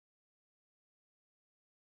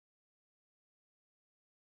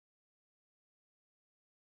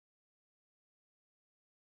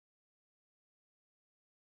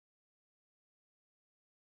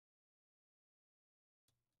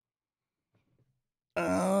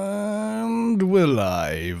And we're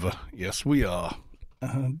live. Yes, we are.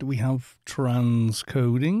 Do we have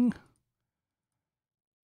transcoding?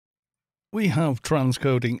 We have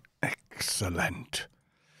transcoding. Excellent.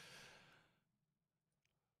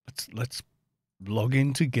 Let's log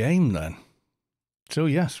into game then. So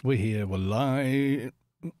yes, we're here. We're live.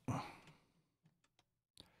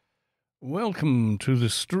 Welcome to the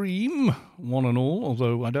stream, one and all,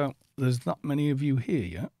 although I doubt there's that many of you here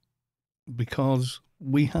yet, because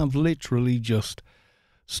we have literally just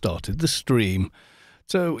started the stream.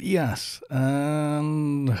 So yes,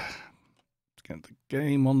 and let's get the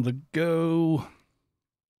game on the go.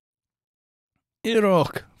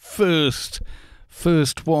 Irok, first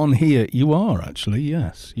one here. You are actually,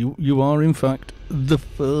 yes. You are in fact the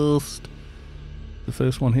first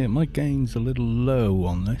one here. My gain's a little low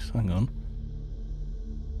on this. Hang on.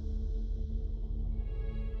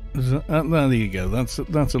 There you go. That's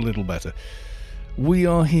a little better. We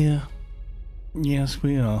are here. Yes,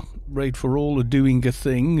 we are. Raid for all are doing a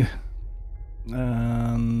thing.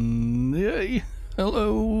 And yay!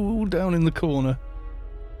 Hello, down in the corner.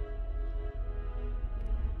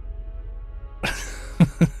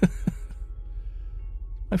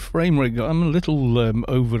 My frame rate I'm a little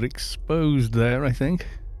overexposed there, I think.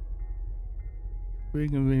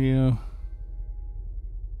 Bring a video.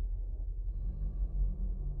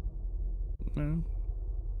 No.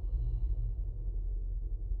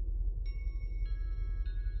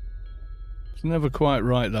 It's never quite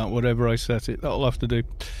right, that, whatever I set it. That'll have to do.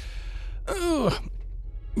 Oh,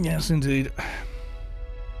 yes, indeed.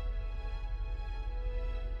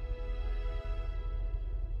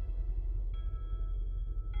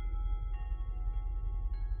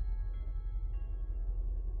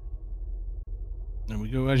 There we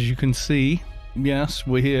go. As you can see, yes,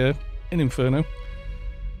 we're here in Inferno.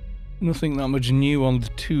 Nothing that much new on the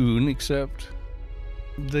t00n, except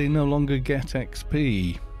they no longer get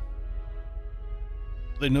XP.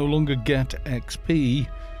 They no longer get XP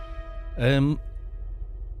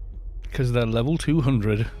because they're level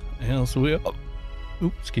 200. Yes, we are.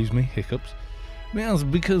 Oops, excuse me, hiccups. Yes,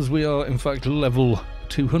 because we are in fact level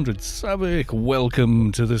 200. Savik,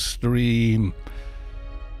 welcome to the stream.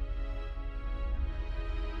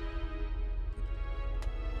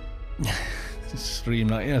 Stream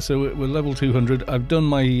that, yeah. So we're level 200. I've done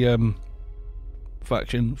my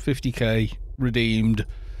faction 50k redeemed.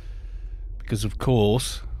 Because of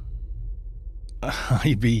course, a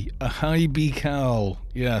high B Cal.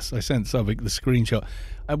 Yes, I sent Savik the screenshot.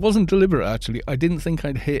 I wasn't deliberate actually. I didn't think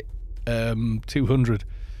I'd hit 200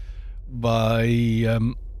 by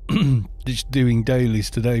just doing dailies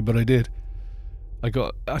today, but I did.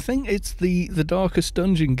 I think it's the darkest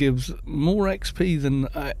dungeon gives more XP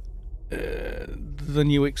than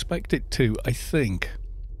you expect it to. I think.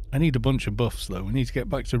 I need a bunch of buffs though. We need to get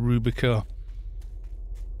back to Rubicar.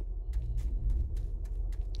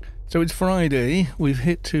 So it's Friday, we've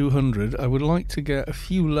hit 200. I would like to get a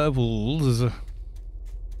few levels.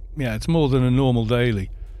 Yeah, it's more than a normal daily.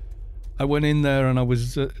 I went in there and I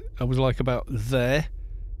was like about there,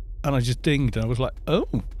 and I just dinged and I was like, oh.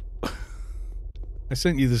 I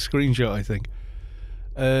sent you the screenshot, I think.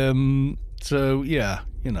 So yeah,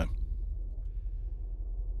 you know.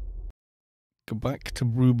 Go back to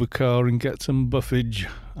Rubicar and get some buffage,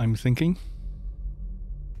 I'm thinking.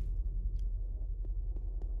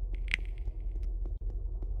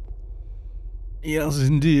 Yes,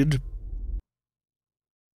 indeed.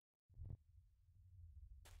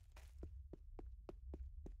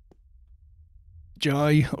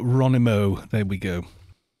 Jai Ronimo. There we go.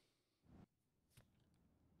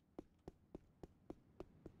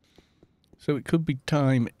 So it could be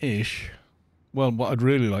time-ish. Well, what I'd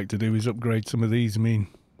really like to do is upgrade some of these. I mean,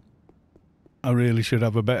 I really should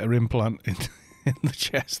have a better implant in the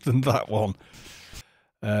chest than that one.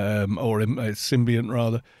 Or symbiont,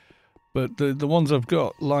 rather. But the ones I've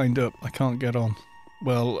got lined up, I can't get on.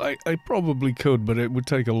 Well, I probably could, but it would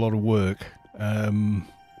take a lot of work.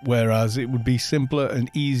 Whereas it would be simpler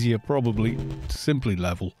and easier, probably, to simply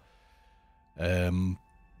level. You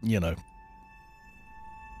know.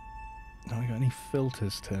 Have I got any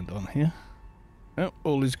filters turned on here? Oh,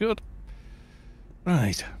 all is good.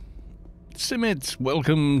 Right. Simit,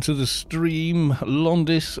 welcome to the stream.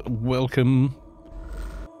 Londis, welcome.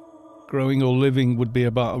 Growing or living would be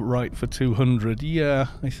about right for 200. Yeah,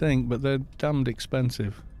 I think, but they're damned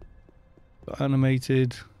expensive. But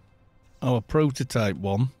animated. Oh, a prototype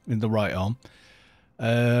one in the right arm.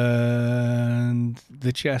 And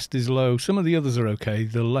the chest is low. Some of the others are okay.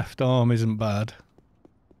 The left arm isn't bad.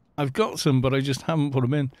 I've got some, but I just haven't put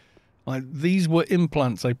them in. Like, these were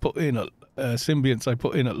implants I put in at symbionts I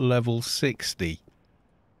put in at level 60.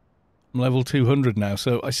 I'm level 200 now,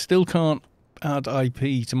 so I still can't add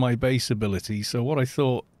IP to my base ability. So what I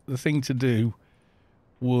thought the thing to do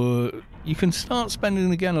were, you can start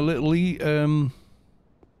spending again a little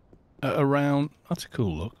around. That's a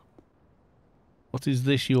cool look. What is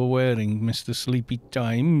this you're wearing, Mr. Sleepy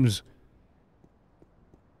Times?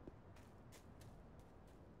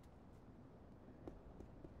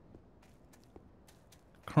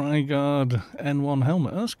 Cryguard N1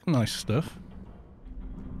 helmet. That's nice stuff.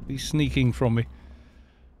 He's sneaking from me.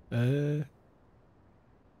 N1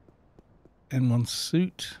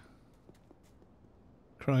 suit.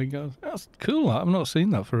 Cryguard. That's cool. I've not seen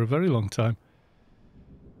that for a very long time.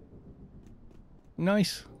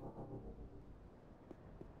 Nice.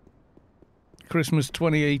 Christmas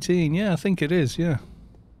 2018. Yeah, I think it is. Yeah.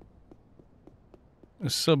 A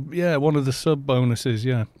sub. Yeah, one of the sub bonuses.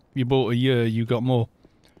 Yeah. You bought a year, you got more.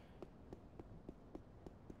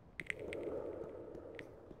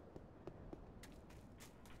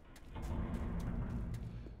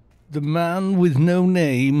 The man with no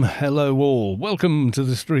name. Hello all. Welcome to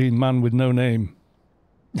the stream, man with no name.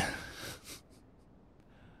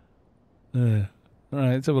 Alright,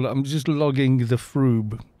 let's have a look. I'm just logging the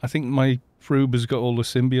froob. I think my froob has got all the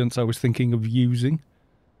symbionts I was thinking of using.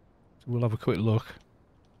 So we'll have a quick look.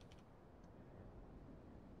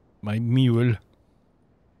 My mule.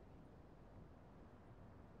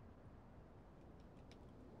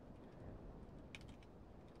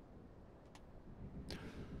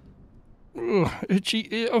 Ugh, itchy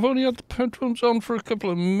ear. I've only had the headphones on for a couple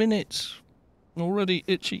of minutes. Already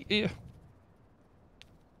itchy ear.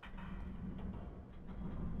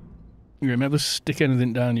 You never stick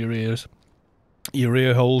anything down your ears. Your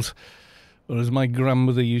ear holes. Or as my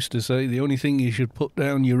grandmother used to say, the only thing you should put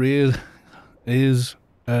down your ear is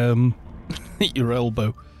your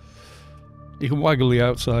elbow. You can waggle the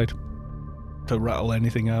outside to rattle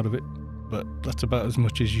anything out of it, but that's about as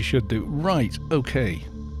much as you should do. Right, okay.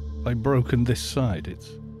 I've broken this side.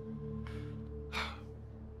 It's...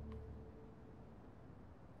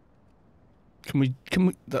 Can we,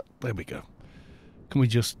 there we go. Can we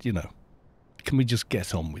just, you know, can we just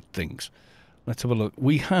get on with things? Let's have a look.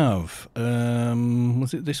 We have,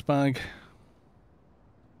 was it this bag?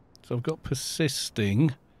 So I've got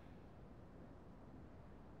persisting,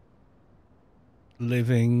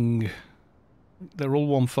 living, they're all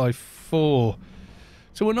 154.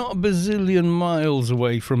 So we're not a bazillion miles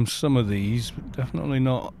away from some of these. Definitely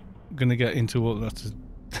not going to get into what that's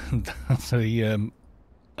that's a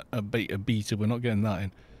beta. We're not getting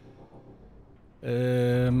that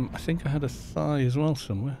in. I think I had a thigh as well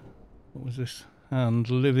somewhere. What was this? Hand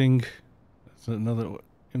living. That's another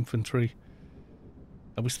infantry.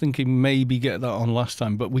 I was thinking maybe get that on last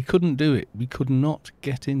time, but we couldn't do it. We could not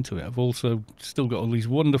get into it. I've also still got all these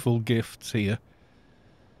wonderful gifts here.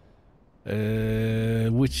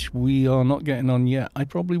 Which we are not getting on yet. I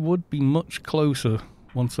probably would be much closer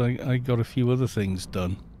once I got a few other things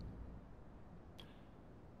done.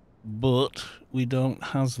 But we don't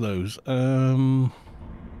has those.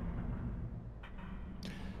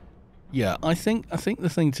 Yeah, I think the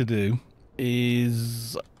thing to do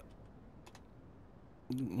is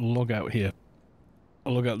log out here.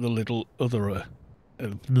 I'll log out the little other.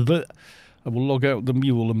 I will log out the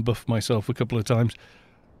mule and buff myself a couple of times.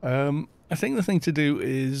 I think the thing to do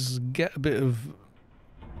is get a bit of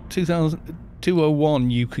 201.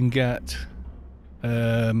 You can get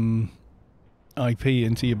IP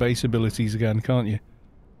into your base abilities again, can't you?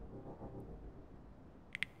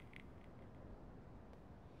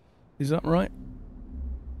 Is that right?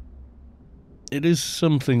 It is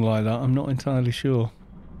something like that. I'm not entirely sure.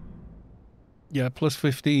 Yeah, plus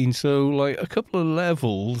 15. So like a couple of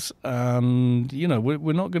levels, and you know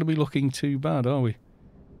we're not going to be looking too bad, are we?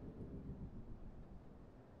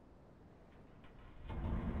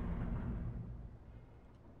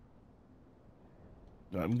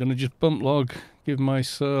 I'm going to just bump log, give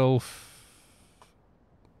myself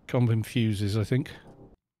comp infuses, I think.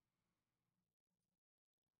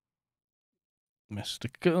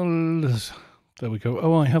 Mysticals. There we go.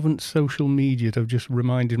 Oh, I haven't social media'd. I've just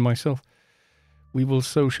reminded myself. We will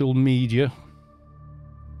social media.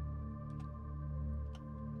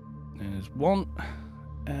 There's one.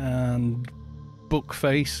 And book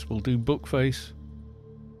face. We'll do book face.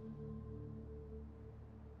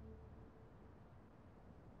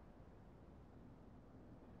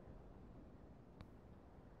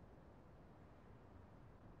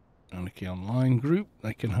 Anarchy online group.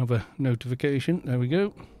 I can have a notification. There we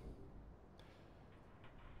go.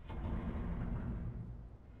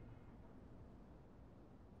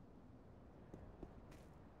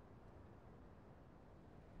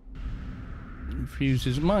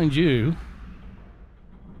 Fuses. Mind you,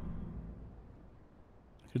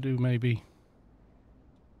 I could do maybe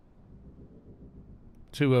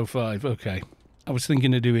 205. Okay. I was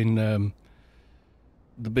thinking of doing the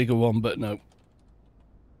bigger one, but no.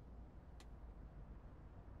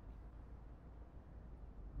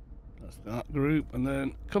 That's that group, and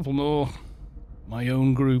then a couple more. My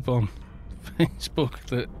own group on Facebook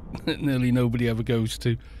that nearly nobody ever goes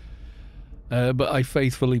to. But I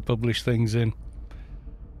faithfully publish things in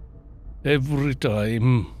every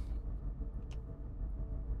time.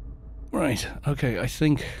 Right, okay, I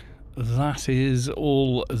think that is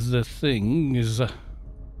all the things.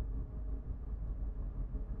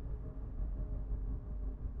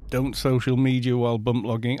 Don't social media while bump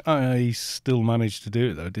logging. I still managed to do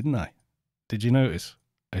it though, didn't I? Did you notice?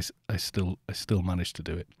 I still managed to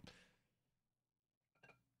do it.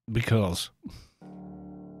 Because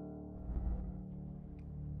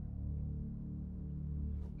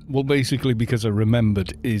well, basically because I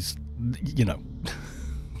remembered is, you know,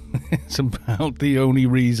 it's about the only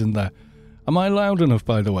reason that. Am I loud enough,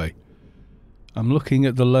 by the way? I'm looking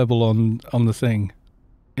at the level on the thing.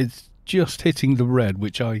 It's just hitting the red,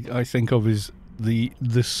 which I think of as the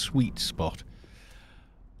sweet spot.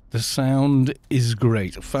 The sound is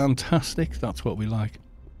great. Fantastic. That's what we like.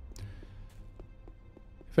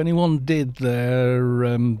 If anyone did their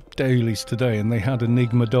dailies today and they had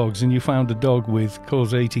Enigma dogs and you found a dog with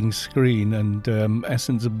causating screen and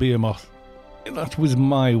essence of behemoth, that was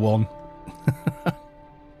my one.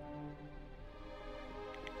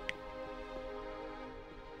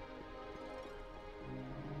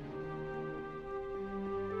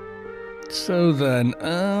 So then,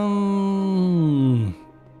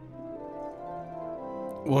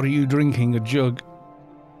 what are you drinking? A jug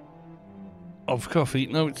of coffee?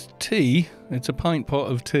 No, it's tea. It's a pint pot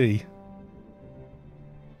of tea.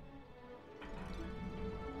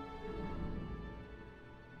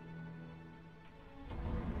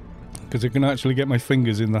 Because I can actually get my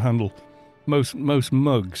fingers in the handle. Most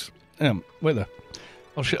mugs. Wait there.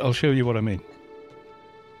 I'll show you what I mean.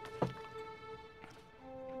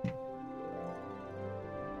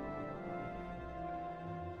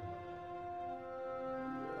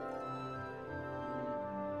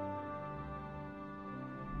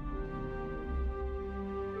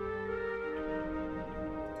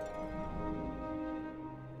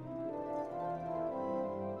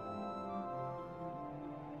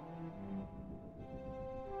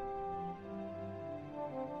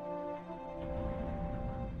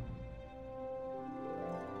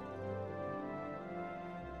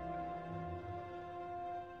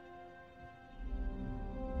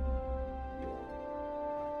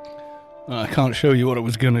 I can't show you what I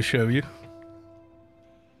was going to show you,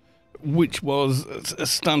 which was a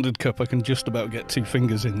standard cup. I can just about get 2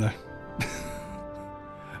 fingers in there.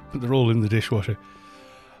 But they're all in the dishwasher.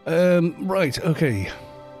 Right, okay.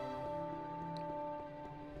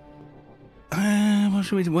 What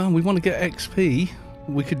should we do? Well, we want to get XP.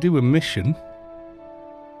 We could do a mission.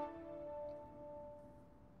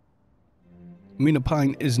 I mean, a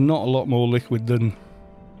pint is not a lot more liquid than...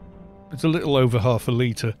 It's a little over half a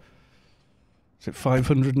litre. Is it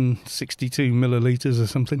 562 millilitres or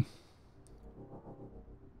something?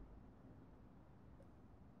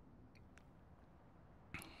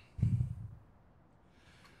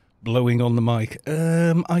 Blowing on the mic.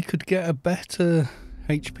 I could get a better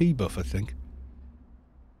HP buff, I think.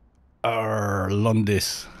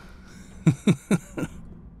 Londis.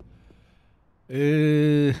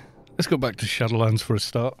 Let's go back to Shadowlands for a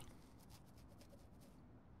start.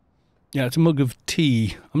 Yeah, it's a mug of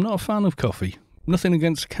tea. I'm not a fan of coffee. Nothing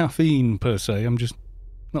against caffeine per se. I'm just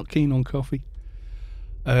not keen on coffee.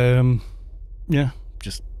 Yeah,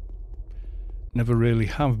 just never really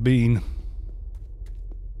have been.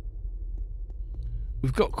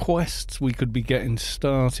 We've got quests we could be getting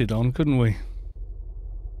started on, couldn't we?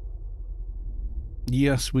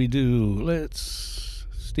 Yes, we do. Let's...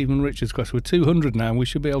 Stephen Richards' quest. We're 200 now. We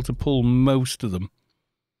should be able to pull most of them.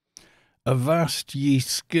 Avast ye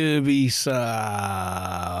scurvy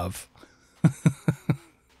salve.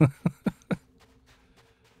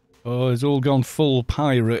 Oh, it's all gone full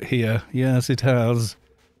pirate here. Yes, it has.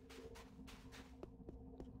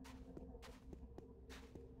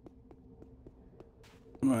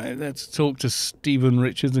 Right, let's talk to Stephen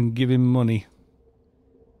Richards and give him money.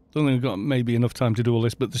 Don't think I've got maybe enough time to do all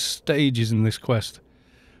this, but the stages in this quest.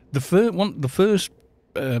 The first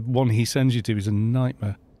one he sends you to is a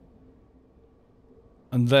nightmare.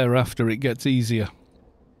 And thereafter it gets easier.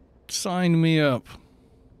 Sign me up.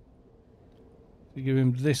 You give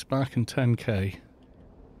him this back and 10k.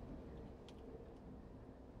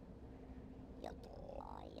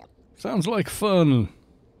 Sounds like fun.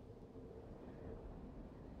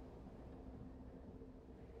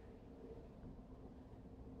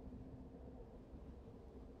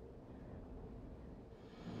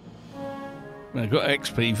 I got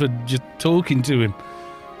XP for just talking to him.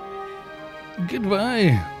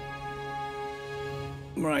 Goodbye.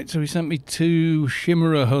 Right, so he sent me to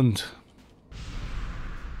Chimmera Hunt.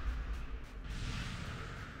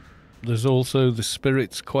 There's also the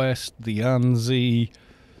Spirits Quest, the Anzi,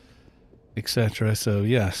 etc. So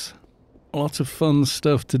yes, lots of fun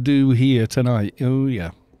stuff to do here tonight. Oh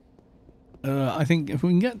yeah. I think if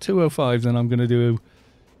we can get 205, then I'm going to do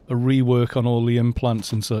a rework on all the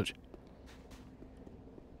implants and such.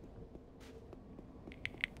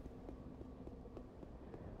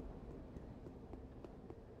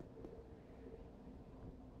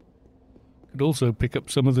 Could also pick up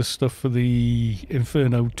some of the stuff for the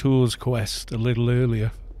Inferno Tours quest a little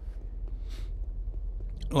earlier.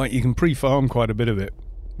 Like, you can pre-farm quite a bit of it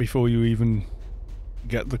before you even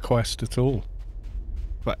get the quest at all.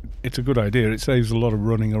 But it's a good idea, it saves a lot of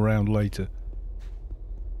running around later.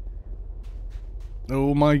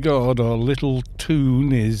 Oh my god, our little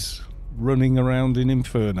toon is running around in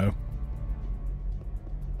Inferno.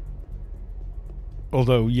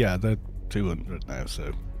 Although, yeah, they're 200 now,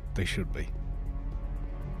 so they should be.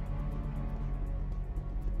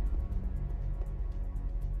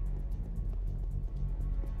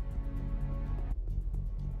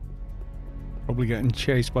 Probably getting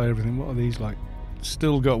chased by everything. What are these like?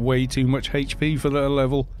 Still got way too much HP for their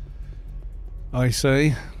level, I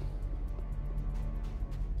say.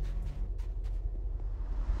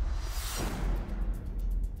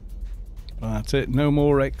 That's it. No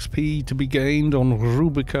more XP to be gained on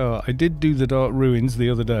Rubica. I did do the Dark Ruins the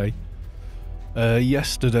other day.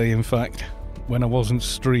 Yesterday, in fact, when I wasn't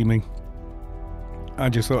streaming. I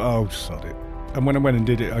just thought, oh, sod it. And when I went and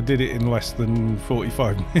did it, I did it in less than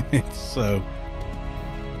 45 minutes, so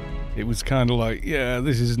it was kind of like, yeah,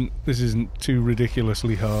 this isn't too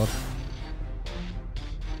ridiculously hard.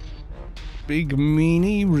 Big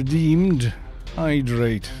meanie redeemed.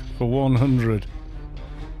 Hydrate for 100.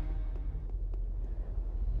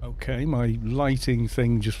 Okay, my lighting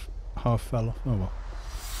thing just half fell off. Oh well.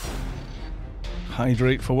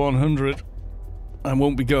 Hydrate for 100. I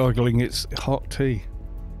won't be gargling, it's hot tea.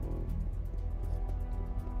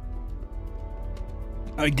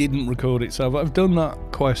 I didn't record it, so I've done that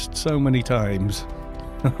quest so many times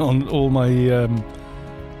on all my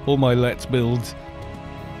Let's builds.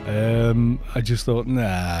 I just thought,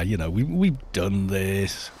 nah, you know, we've done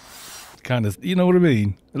this, kind of, you know what I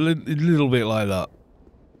mean? A little bit like that.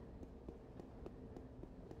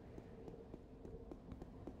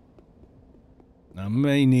 I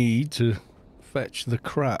may need to fetch the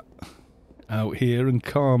Crat out here and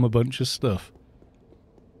calm a bunch of stuff.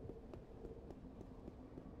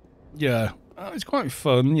 Yeah, it's quite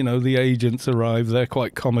fun, you know, the agents arrive, they're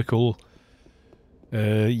quite comical.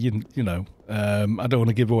 You know, I don't want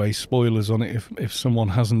to give away spoilers on it if someone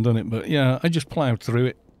hasn't done it, but yeah, I just ploughed through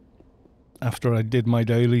it after I did my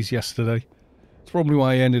dailies yesterday. It's probably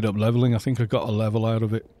why I ended up leveling. I think I got a level out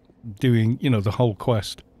of it, doing, you know, the whole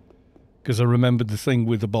quest. Because I remembered the thing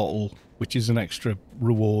with the bottle, which is an extra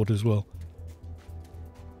reward as well.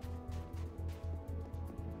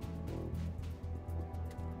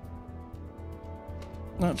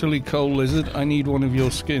 Actually, Coal Lizard, I need one of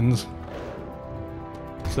your skins.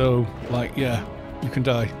 So, like, yeah, you can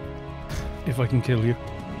die. If I can kill you.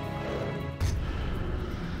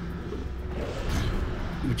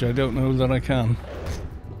 Which I don't know that I can.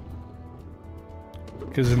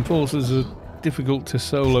 Because enforcers are difficult to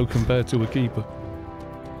solo compared to a keeper.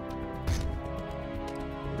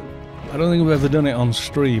 I don't think I've ever done it on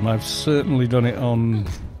stream. I've certainly done it on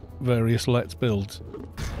various Let's builds.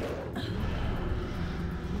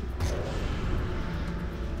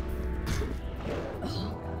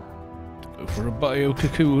 Go for a bio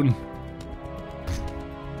cocoon.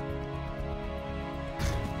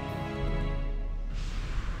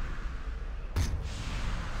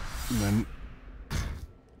 And then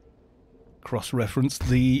cross-reference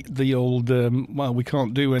the old, well, we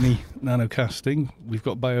can't do any nano casting. We've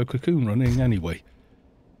got bio cocoon running anyway.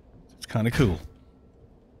 It's kind of cool.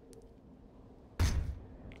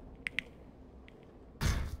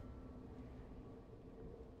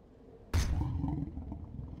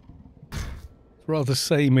 It's rather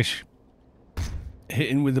sameish,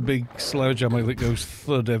 hitting with a big sledgehammer that goes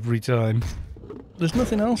thud every time. There's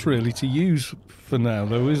nothing else really to use for now,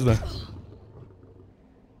 though, is there?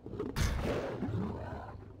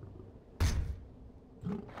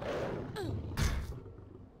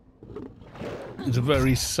 It's a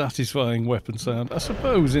very satisfying weapon sound. I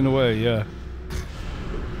suppose, in a way, yeah.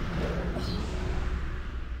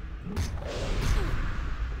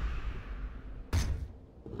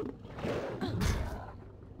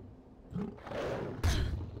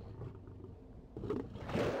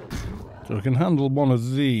 So I can handle one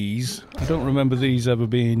of these. I don't remember these ever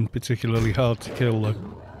being particularly hard to kill,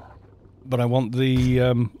 though. But I want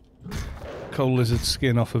the coal lizard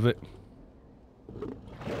skin off of it.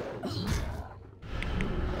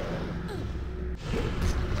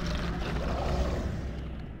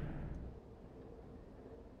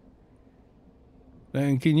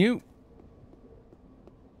 Thanking you.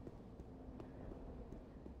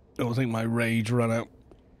 I think my rage ran out.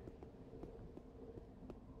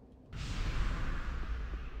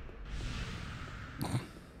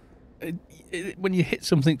 When you hit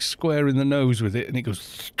something square in the nose with it and it goes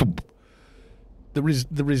stump, there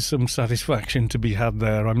is some satisfaction to be had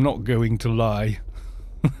there. I'm not going to lie.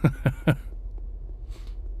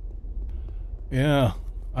 Yeah,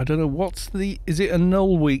 I don't know what's the. Is it a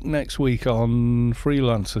null week next week on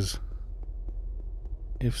freelancers?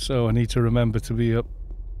 If so, I need to remember to be up,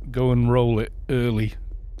 go and roll it early,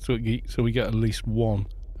 so we get at least one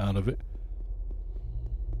out of it.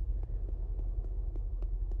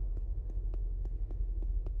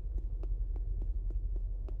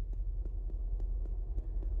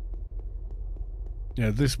 Yeah,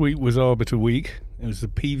 this week was Arbiter week. It was the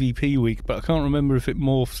PvP week, but I can't remember if it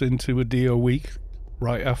morphs into a Dio week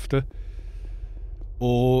right after,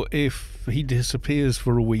 or if he disappears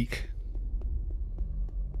for a week.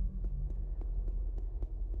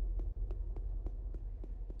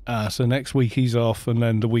 So next week he's off, and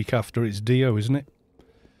then the week after it's Dio, isn't it?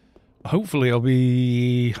 Hopefully I'll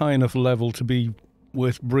be high enough level to be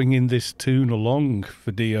worth bringing this tune along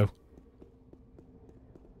for Dio.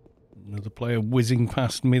 Another player whizzing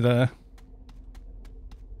past me there.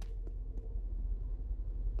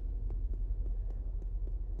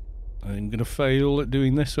 I'm going to fail at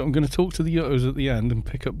doing this, so I'm going to talk to the Yuttos at the end and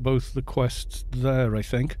pick up both the quests there, I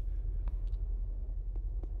think.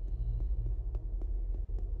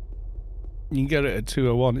 You can get it at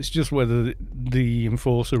 201. It's just whether the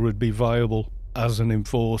Enforcer would be viable as an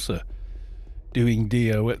Enforcer doing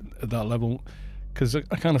Dio at that level. Because I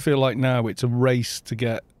kind of feel like now it's a race to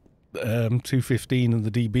get 215 and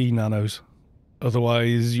the DB nanos.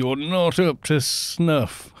 Otherwise, you're not up to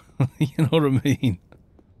snuff. You know what I mean?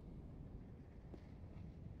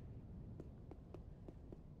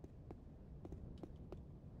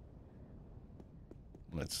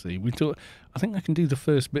 Let's see. I think I can do the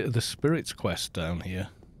first bit of the Spirits quest down here.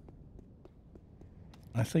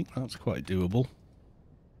 I think that's quite doable.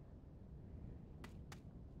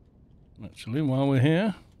 Actually, while we're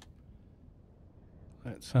here,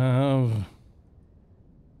 let's have...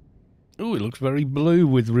 Oh, it looks very blue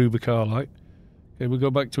with Rubicar light. Okay, we'll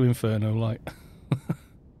go back to Inferno light.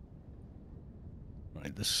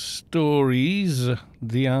 Right, the stories.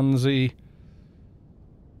 The Anzi.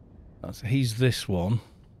 He's this one.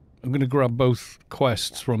 I'm going to grab both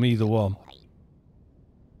quests from either one.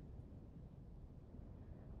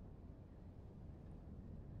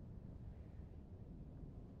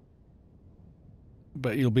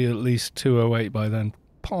 But you'll be at least 208 by then.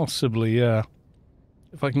 Possibly, yeah.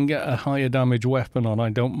 If I can get a higher damage weapon on, I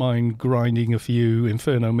don't mind grinding a few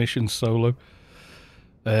Inferno missions solo.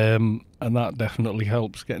 And that definitely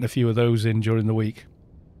helps, getting a few of those in during the week.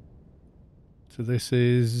 So this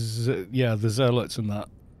is, yeah, the Zealots and that.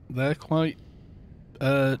 They're quite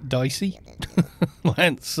dicey,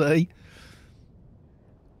 let's say.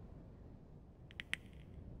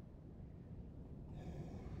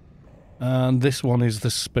 And this one is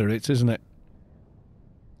the Spirits, isn't it?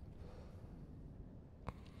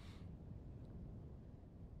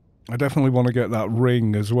 I definitely want to get that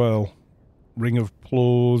ring as well. Ring of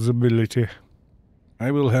Plausibility.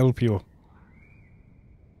 I will help you.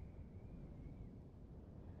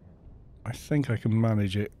 I think I can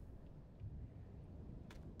manage it.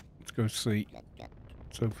 Let's go see.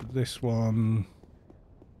 So for this one...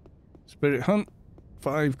 Spirit Hunt.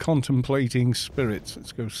 5 contemplating spirits.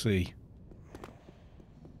 Let's go see.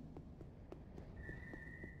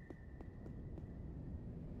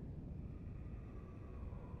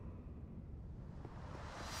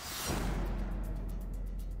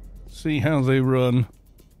 See how they run.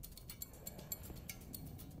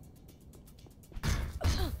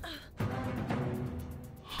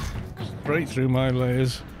 Straight through my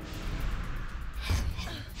layers.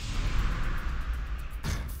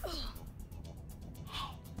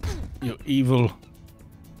 You're evil.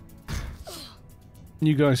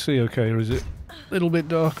 You guys see okay, or is it a little bit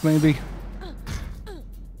dark maybe?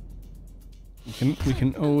 We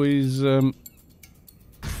can always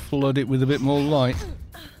flood it with a bit more light.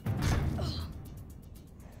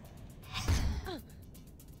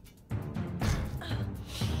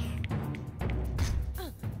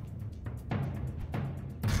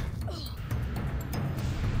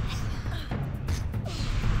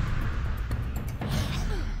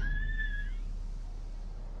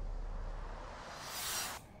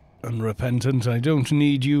 Unrepentant, I don't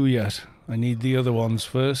need you yet. I need the other ones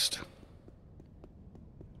first.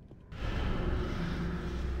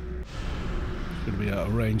 Gonna be out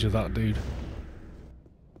of range of that dude.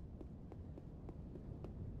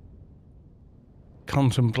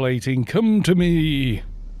 Contemplating, come to me!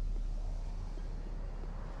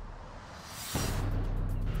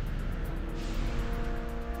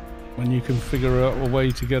 When you can figure out a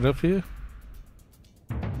way to get up here.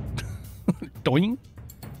 Doing.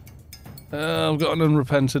 I've got an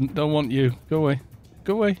unrepentant. Don't want you. Go away.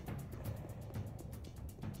 Go away.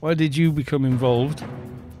 Why did you become involved?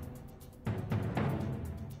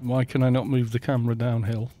 Why can I not move the camera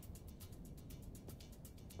downhill?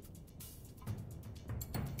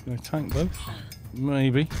 Can I tank both?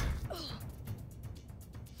 Maybe.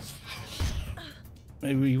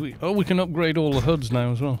 Maybe we... Oh, we can upgrade all the HUDs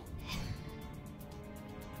now as well.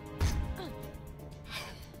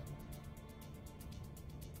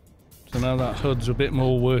 So now that HUD's a bit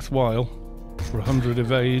more worthwhile for 100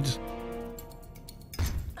 evades.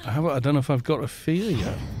 I don't know if I've got a fear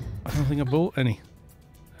yet. I don't think I bought any.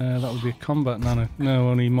 That would be a combat nano. No,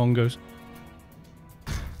 only Mongos.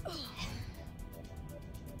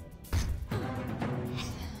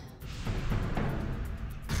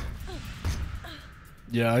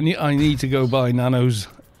 Yeah, I need to go buy nanos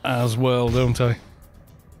as well, don't I?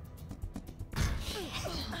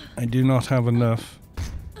 I do not have enough.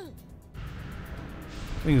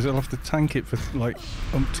 Thing is, I'll have to tank it for like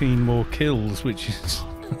umpteen more kills, which is...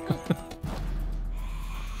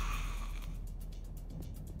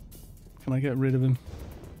 Can I get rid of him?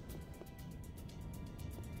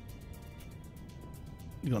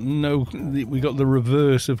 We got the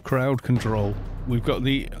reverse of crowd control. We've got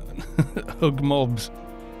the hug mobs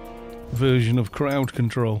version of crowd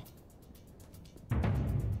control.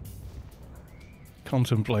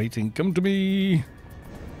 Contemplating, come to me!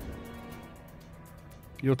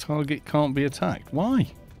 Your target can't be attacked. Why?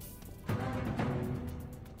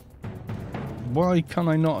 Why can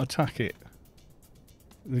I not attack it?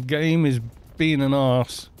 The game is being an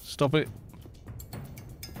arse. Stop it.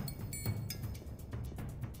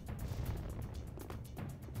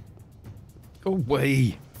 Go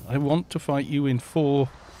away. I want to fight you in 4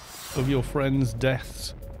 of your friends'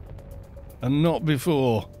 deaths. And not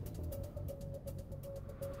before.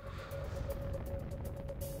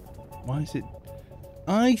 Why is it...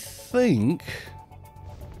 I think...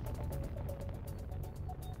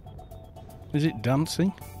 Is it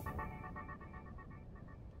dancing?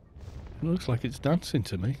 It looks like it's dancing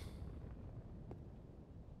to me.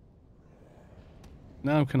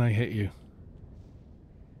 Now can I hit you?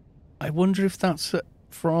 I wonder if that's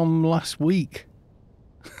from last week.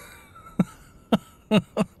 I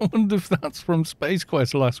wonder if that's from Space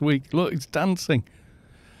Quest last week. Look, it's dancing.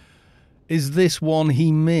 Is this one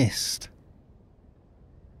he missed?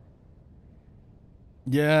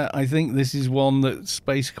 Yeah, I think this is one that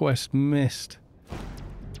Space Quest missed.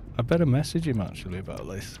 I better message him actually about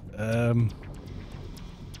this.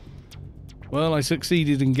 Well, I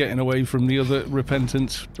succeeded in getting away from the other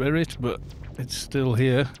repentant spirit, but it's still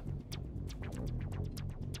here.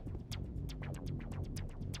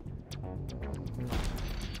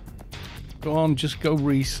 Go on, just go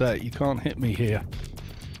reset. You can't hit me here.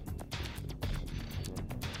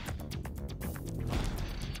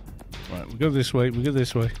 Right, we go this way, we go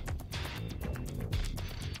this way.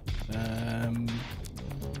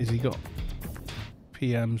 Has he got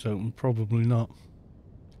PMs open? Probably not.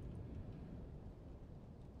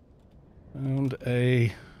 And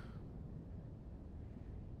a...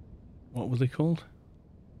 What were they called?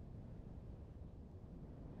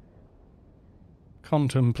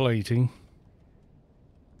 Contemplating.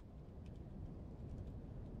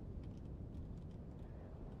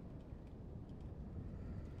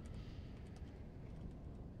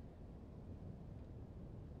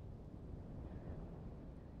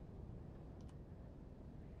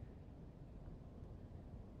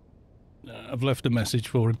 I've left a message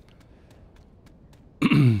for him.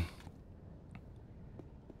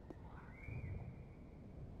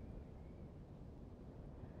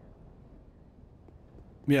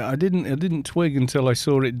 Yeah, I didn't twig until I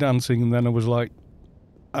saw it dancing, and then I was like,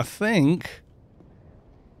 I think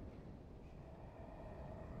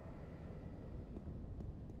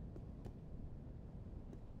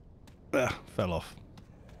Ah, fell off.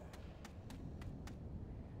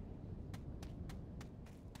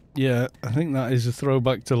 Yeah, I think that is a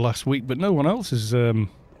throwback to last week, but no one else has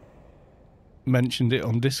mentioned it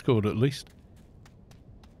on Discord at least.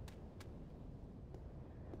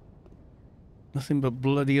 Nothing but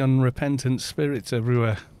bloody unrepentant spirits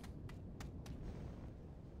everywhere.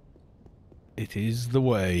 It is the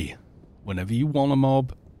way. Whenever you want a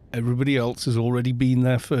mob, everybody else has already been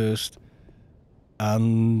there first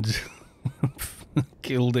and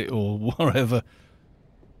killed it or whatever.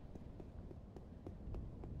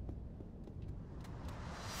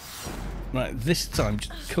 Right, this time,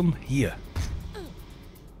 just come here.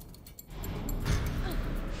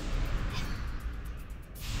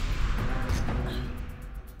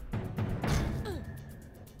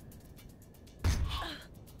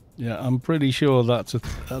 Yeah, I'm pretty sure that's a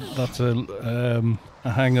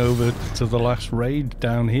hangover to the last raid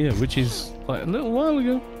down here, which is like a little while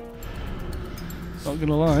ago. Not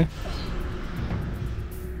gonna lie.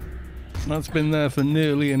 That's been there for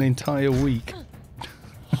nearly an entire week.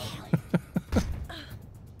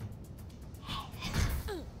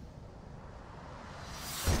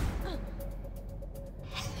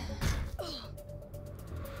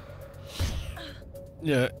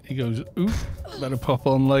 Yeah, he goes, oop, better pop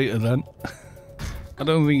on later then. I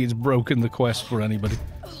don't think it's broken the quest for anybody.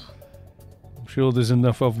 I'm sure there's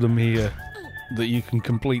enough of them here that you can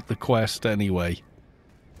complete the quest anyway.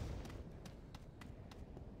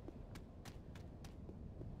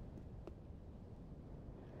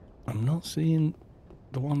 I'm not seeing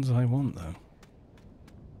the ones I want though.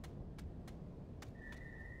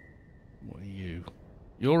 What are you?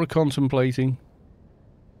 You're a contemplating.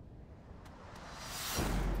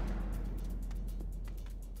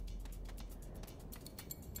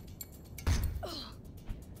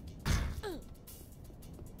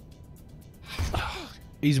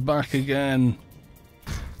 He's back again.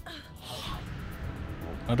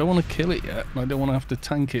 I don't want to kill it yet. I don't want to have to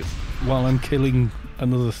tank it while I'm killing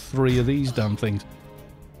another 3 of these damn things.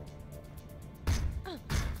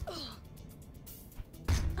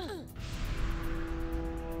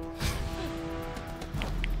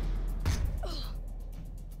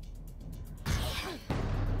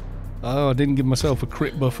 Oh, I didn't give myself a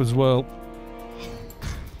crit buff as well.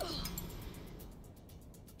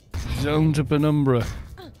 Zone to Penumbra.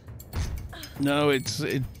 No, it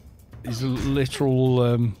is a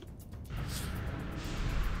literal.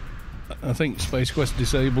 I think Space Quest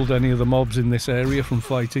disabled any of the mobs in this area from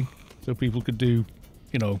fighting, so people could do,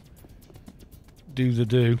 you know, do the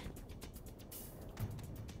do.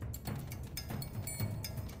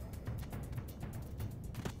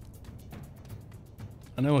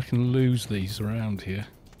 I know I can lose these around here,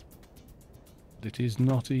 but it is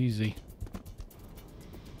not easy.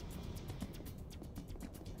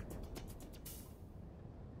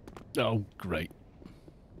 Oh, great.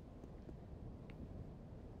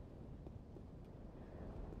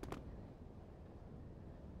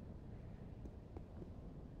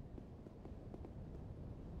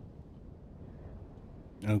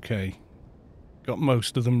 Okay. Got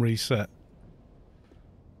most of them reset.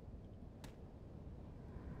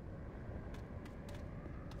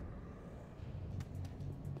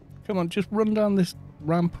 Come on, just run down this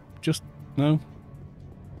ramp. Just... no.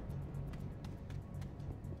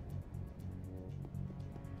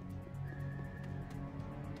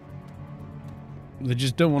 They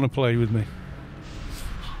just don't want to play with me.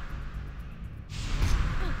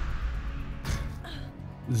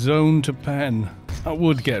 Zone to pen. I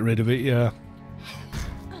would get rid of it, yeah.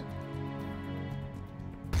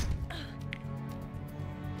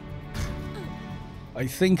 I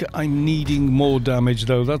think I'm needing more damage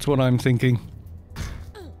though, that's what I'm thinking.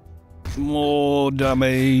 More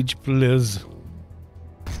damage, please.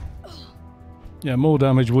 Yeah, more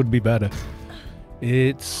damage would be better.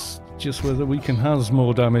 It's just whether we can has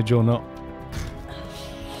more damage or not.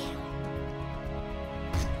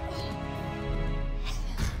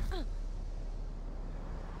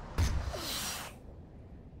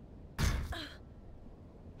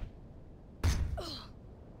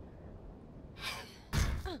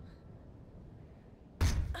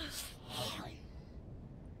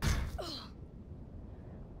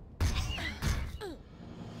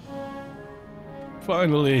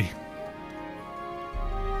 Finally.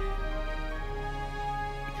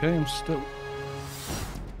 Okay, I'm still...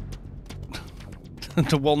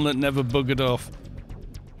 the one that never buggered off.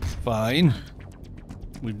 Fine.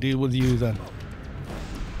 We deal with you then.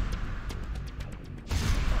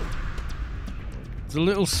 It's a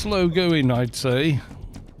little slow going, I'd say.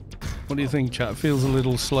 What do you think, chat? Feels a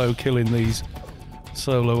little slow killing these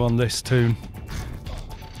solo on this tune.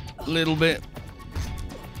 little bit.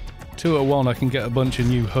 201, I can get a bunch of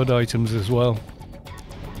new HUD items as well.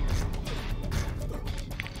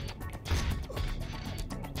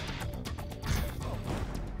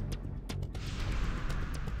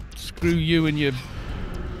 Screw you and your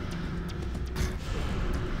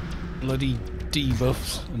bloody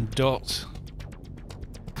debuffs and dots.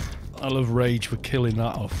 I love Rage for killing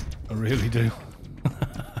that off. I really do.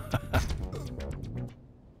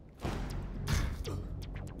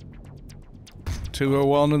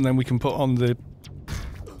 .201, and then we can put on the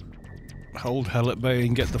hold hell at bay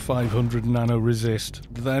and get the 500 nano resist.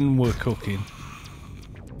 Then we're cooking.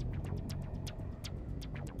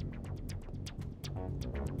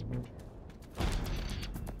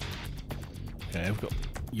 Okay, I've got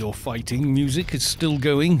your fighting music is still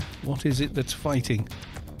going. What is it that's fighting?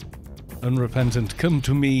 Unrepentant, come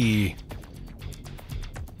to me.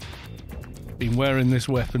 Been wearing this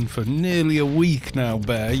weapon for nearly a week now,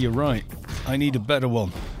 Bear. You're right. I need a better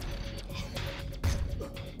one.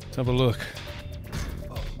 Let's have a look.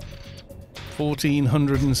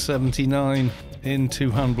 1479 in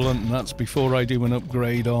two-hand blunt, and that's before I do an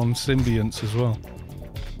upgrade on symbionts as well.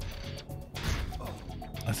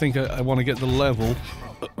 I think I want to get the level,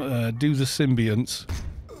 do the symbionts,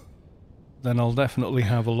 then I'll definitely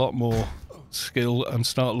have a lot more skill and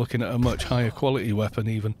start looking at a much higher quality weapon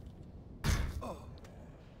even.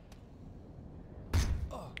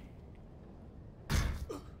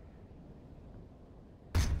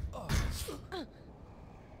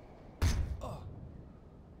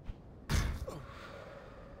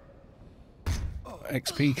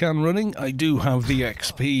 XP can running? I do have the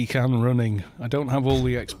XP can running. I don't have all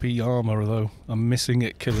the XP armor though. I'm missing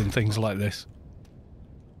it killing things like this.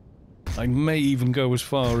 I may even go as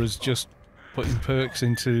far as just putting perks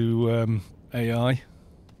into AI,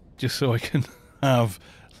 just so I can have,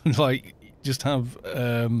 like, just have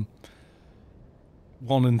 1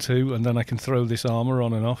 and 2, and then I can throw this armor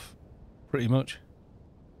on and off, pretty much.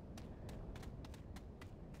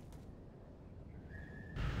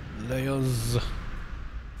 Layers.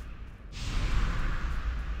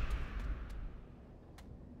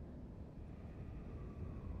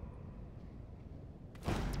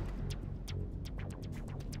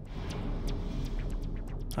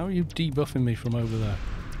 How are you debuffing me from over there?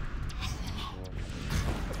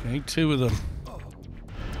 Okay, 2 of them.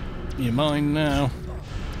 You're mine now.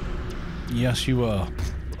 Yes, you are.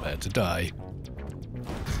 Prepare to die.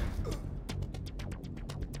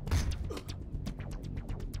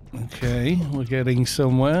 Okay, we're getting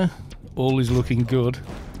somewhere. All is looking good.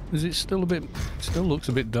 Is it still a bit... still looks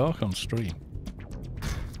a bit dark on stream.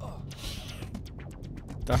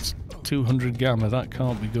 That's 200 gamma. That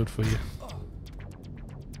can't be good for you.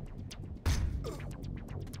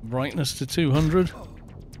 Brightness to 200.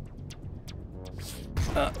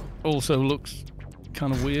 That also looks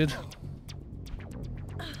kind of weird.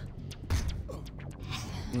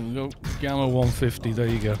 There we go. Gamma 150, there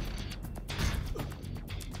you go.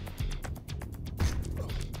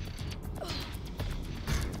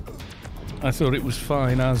 I thought it was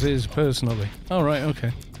fine as is, personally. Alright,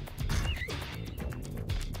 okay.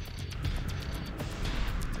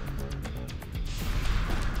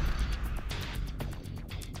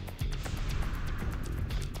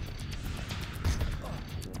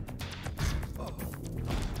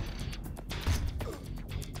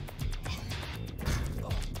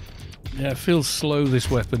 Yeah, it feels slow,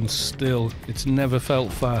 this weapon, still. It's never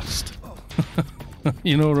felt fast.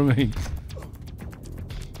 You know what I mean?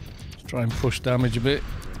 Let's try and push damage a bit.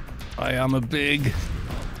 I am a big.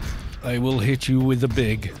 I will hit you with a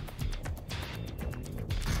big.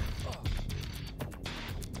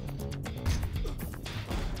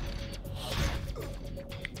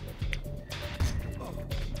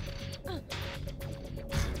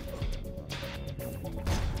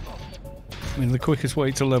 I mean, the quickest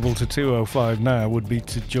way to level to 205 now would be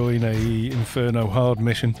to join a Inferno hard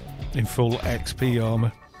mission in full XP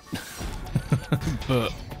armor.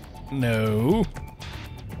 But no.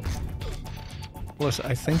 Plus,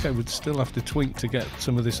 I think I would still have to twink to get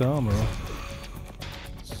some of this armor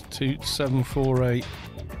off. It's 2748.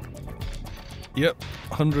 Yep,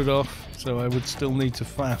 100 off, so I would still need to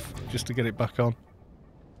faff just to get it back on.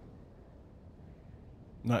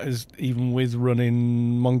 That is even with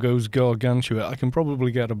running Mongo's Gargantua. I can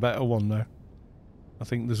probably get a better one now. I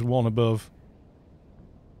think there's one above.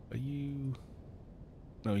 Are you...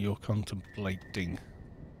 No, you're contemplating.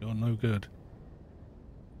 You're no good.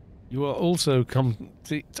 You are also...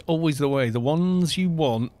 It's always the way. The ones you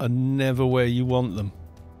want are never where you want them.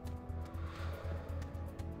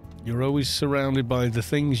 You're always surrounded by the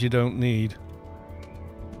things you don't need.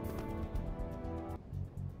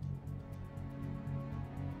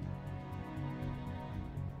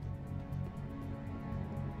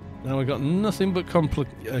 Now I got nothing but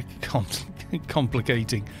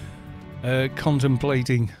contemplating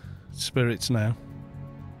spirits now.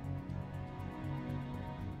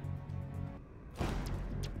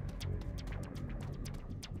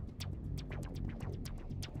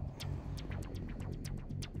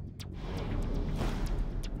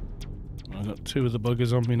 I've got 2 of the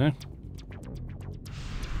buggers on me now.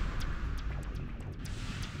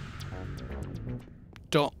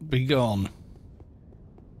 Dot be gone.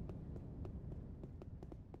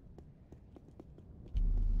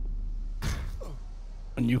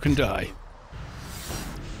 And you can die.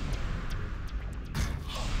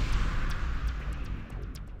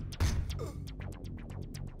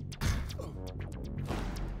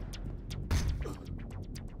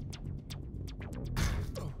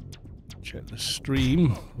 Check the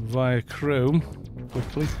stream via Chrome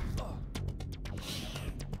quickly.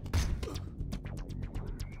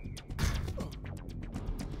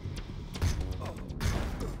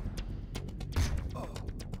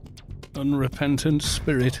 Unrepentant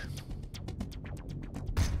spirit.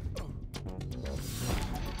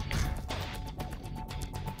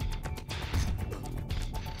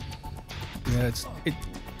 Yeah, it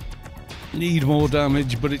need more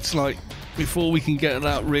damage, but it's like before we can get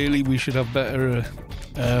that, really, we should have better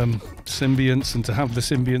symbionts, and to have the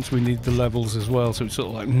symbionts, we need the levels as well. So it's sort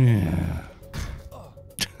of like, yeah.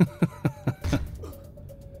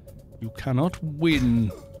 You cannot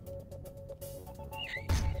win.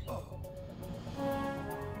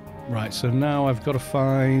 Right, so now I've got to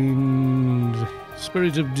find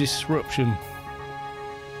Spirit of Disruption.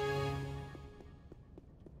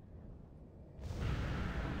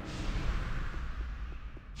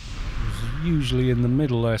 It's usually in the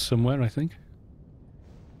middle there somewhere, I think.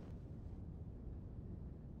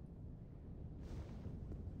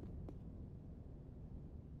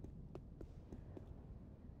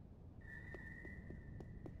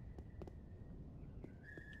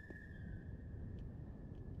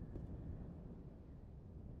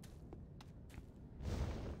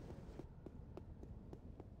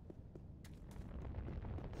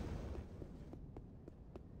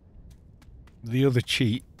 The other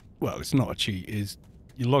cheat, well, it's not a cheat, is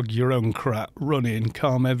you log your own Crat, run in,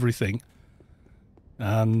 calm everything,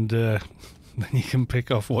 and then you can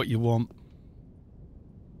pick off what you want.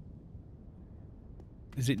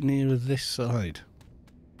 Is it nearer this side?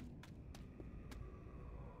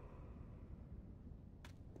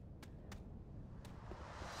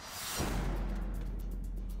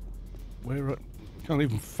 Where? Can't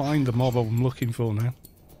even find the mob I'm looking for now.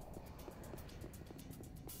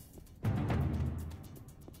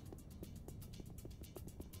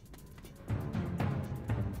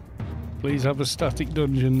 Please have a static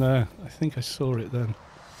dungeon there. I think I saw it then.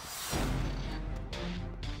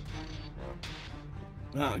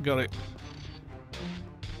 Ah, got it.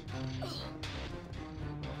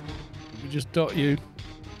 Let me just dot you.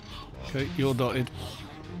 Okay, you're dotted.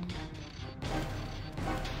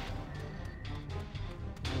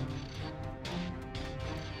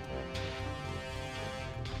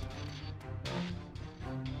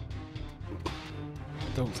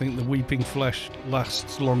 Don't think the weeping flesh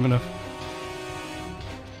lasts long enough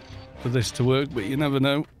for this to work, but you never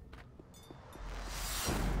know.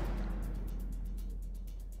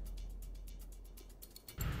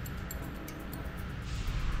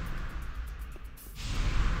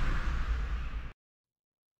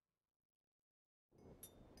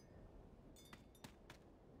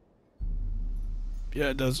 Yeah,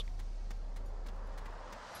 it does.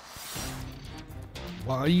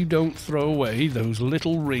 Why you don't throw away those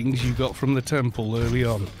little rings you got from the temple early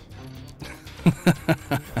on.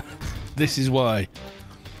 This is why.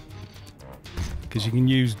 Because you can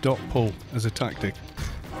use dot pull as a tactic.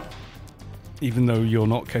 Even though you're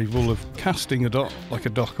not capable of casting a dot like a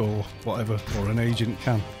doc or whatever, or an agent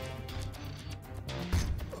can.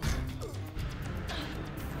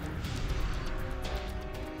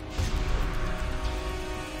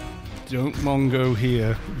 Don't Mongo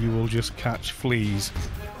here, you will just catch fleas.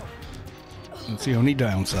 That's the only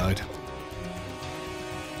downside.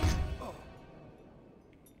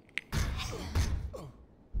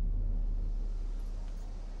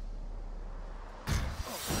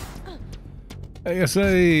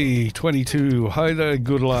 ASA 22, hi there,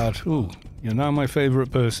 good lad. Ooh, you're now my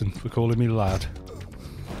favourite person for calling me lad.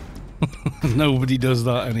 Nobody does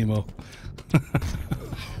that anymore.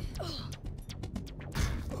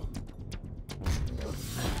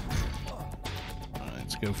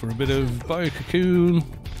 Let's go for a bit of Biococoon,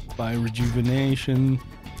 Biorejuvenation.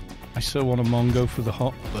 I so want a Mongo for the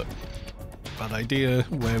hop, but bad idea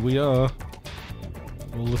where we are.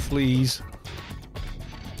 All the fleas.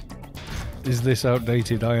 is this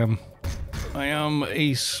outdated? I am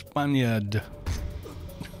a Spaniard.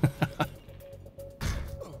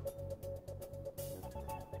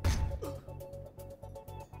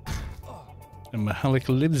 And Mahalik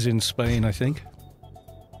lives in Spain, I think.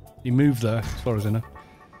 He moved there, as far as I know.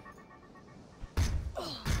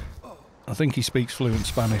 I think he speaks fluent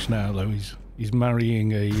Spanish now, though. He's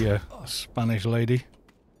marrying a Spanish lady.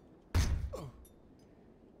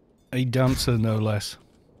 A dancer, no less.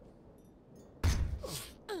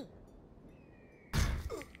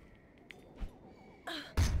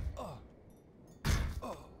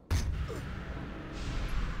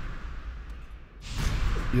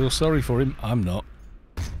 You're sorry for him? I'm not.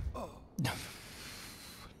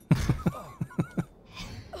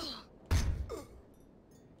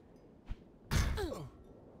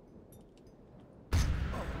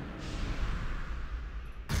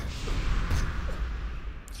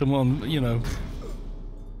 Someone, you know,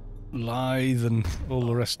 lithe and all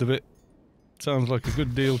the rest of it. Sounds like a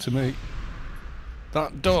good deal to me.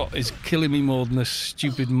 That dot is killing me more than this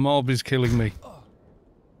stupid mob is killing me.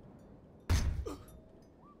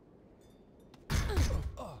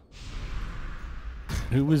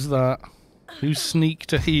 Who was that? Who sneaked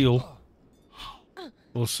to heal?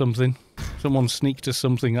 Or something. Someone sneaked to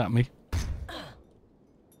something at me.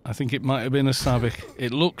 I think it might have been a Savik.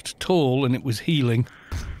 It looked tall and it was healing.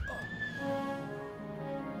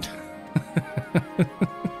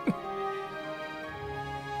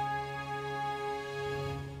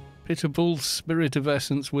 Pitiful Spirit of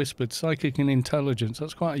Essence whispered. Psychic and intelligence.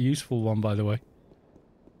 That's quite a useful one, by the way.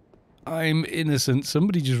 I'm innocent.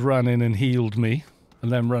 Somebody just ran in and healed me.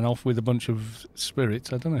 And then ran off with a bunch of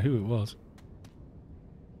spirits. I don't know who it was.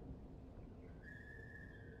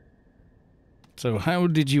 So how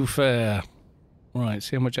did you fare? Right,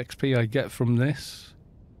 see how much XP I get from this.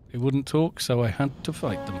 They wouldn't talk, so I had to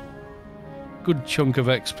fight them. Good chunk of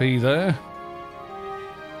XP there.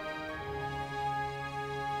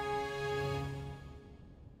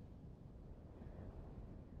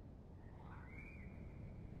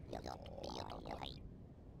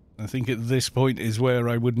 I think at this point is where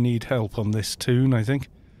I would need help on this toon, I think.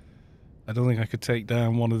 I don't think I could take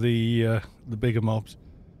down one of the bigger mobs.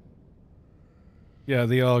 Yeah,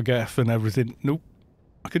 the Argef and everything. Nope.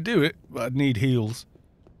 I could do it, but I'd need heals.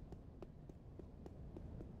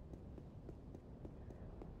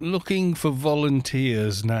 Looking for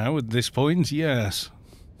volunteers now at this point, yes.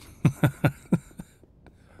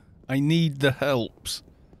 I need the helps.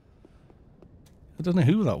 I don't know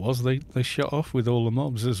who that was. They shot off with all the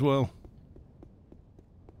mobs as well.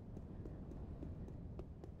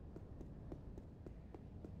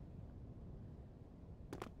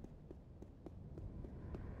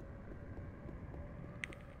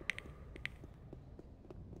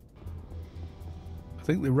 I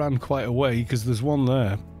think they ran quite a way because there's one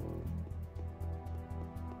there.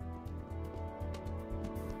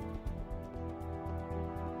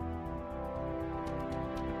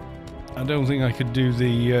 I don't think I could do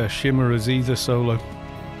the Chimmeras either solo.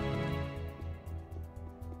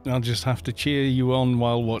 I'll just have to cheer you on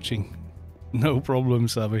while watching. No problem,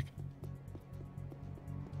 Savik.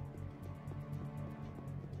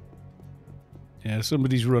 Yeah,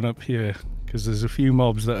 somebody's run up here because there's a few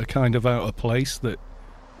mobs that are kind of out of place, that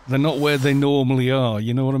they're not where they normally are,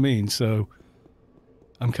 you know what I mean? So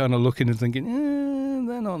I'm kind of looking and thinking,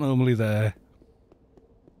 they're not normally there.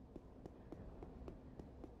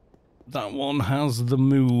 That one has the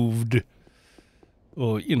moved,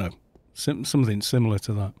 or, you know, something similar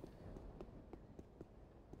to that.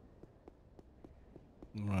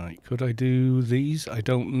 Right, could I do these? I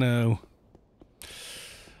don't know.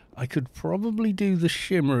 I could probably do the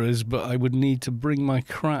Chimmeras, but I would need to bring my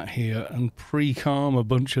Crat here and pre-calm a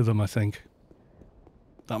bunch of them, I think.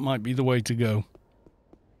 That might be the way to go.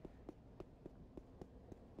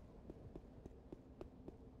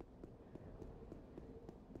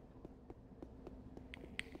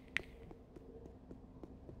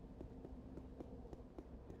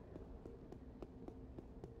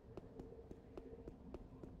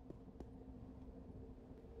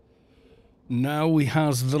 Now we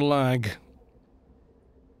has the lag.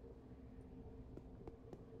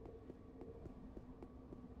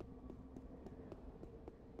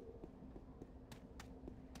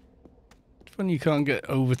 It's funny you can't get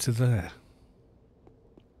over to there.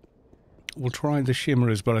 We'll try the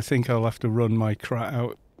Chimmeras, but I think I'll have to run my Crat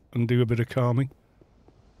out and do a bit of calming.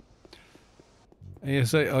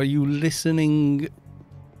 ASA, are you listening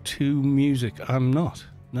to music? I'm not,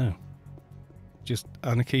 no. Just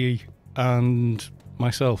Anarchy and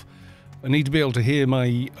myself. I need to be able to hear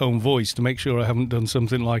my own voice to make sure I haven't done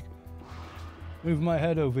something like Move my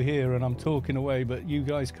head over here and I'm talking away, but you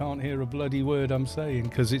guys can't hear a bloody word I'm saying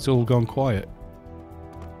because it's all gone quiet.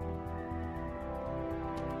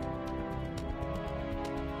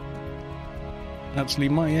 Actually,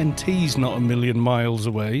 my NT's not a million miles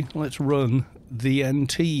away. Let's run the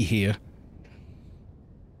NT here.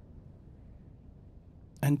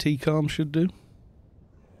 NT calm should do.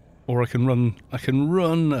 Or I can run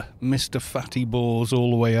Mr. Phattybaws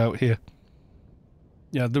all the way out here.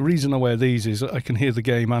 Yeah, the reason I wear these is I can hear the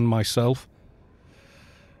game and myself.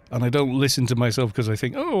 And I don't listen to myself because I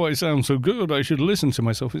think, oh, I sound so good, I should listen to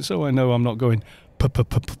myself. It's so I know I'm not going,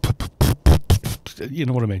 you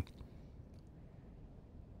know what I mean.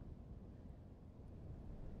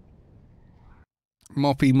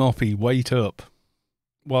 Moppy, wait up.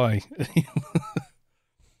 Why?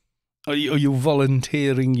 Are you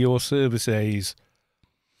volunteering your services?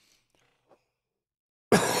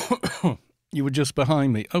 You were just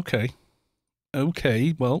behind me. Okay.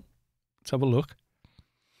 Okay, well, let's have a look.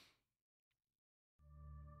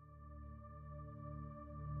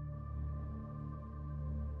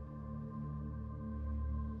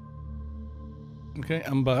 Okay,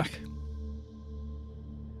 I'm back.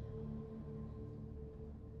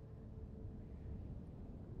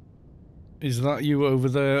 Is that you over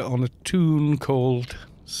there on a tune called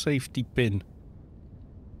Safety Pin?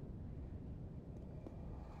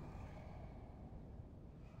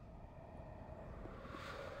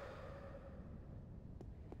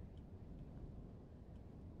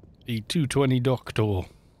 The 220 Doctor.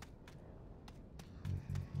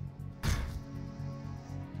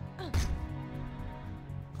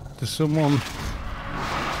 There's someone...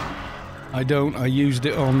 I used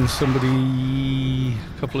it on somebody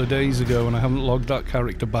a couple of days ago and I haven't logged that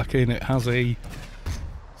character back in. It has a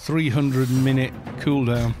 300-minute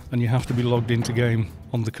cooldown and you have to be logged into game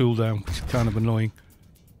on the cooldown, which is kind of annoying.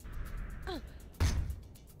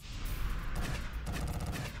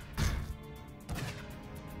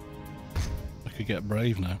 I could get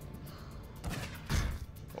brave now.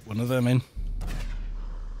 Got one of them in.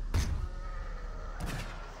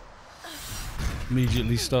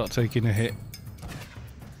 Immediately start taking a hit.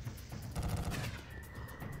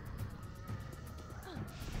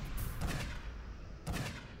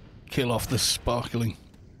 Kill off the sparkling.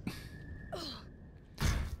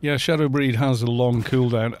 Yeah, Shadowbreed has a long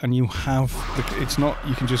cooldown, and you have the, it's not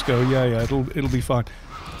you can just go yeah it'll be fine.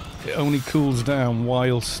 It only cools down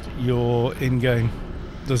whilst you're in game.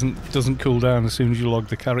 Doesn't cool down as soon as you log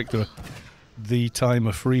the character. The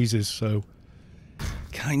timer freezes, so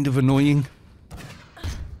kind of annoying.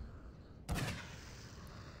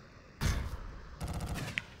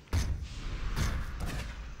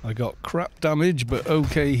 I got crap damage, but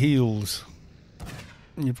okay heals.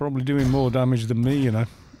 You're probably doing more damage than me, you know,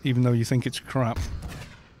 even though you think it's crap.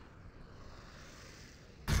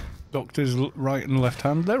 Doctors right and left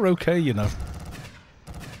hand, they're okay, you know.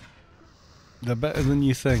 They're better than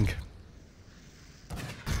you think.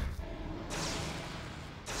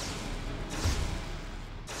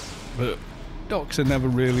 But docs are never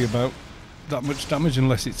really about that much damage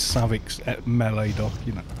unless it's Savic's melee doc,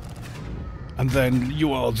 you know. And then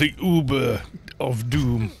you are the Uber of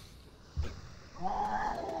Doom.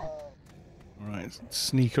 Alright,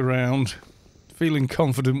 sneak around. Feeling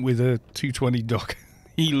confident with a 220 doc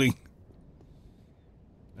healing.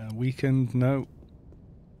 Weekend, no.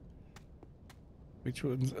 Which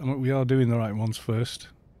ones? We are doing the right ones first.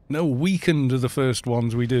 No, weekend are the first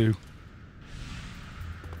ones we do.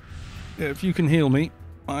 Yeah, if you can heal me,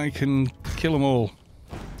 I can kill them all.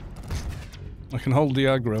 I can hold the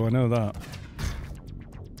aggro, I know that.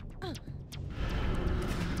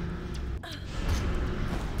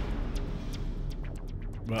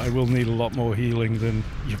 But I will need a lot more healing than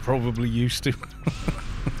you're probably used to.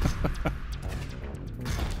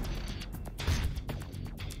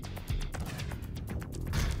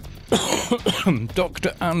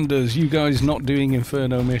 Dr. Anders, you guys not doing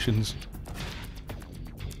Inferno missions.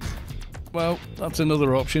 Well, that's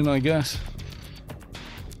another option, I guess.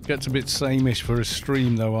 Gets a bit sameish for a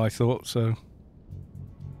stream, though, I thought, so...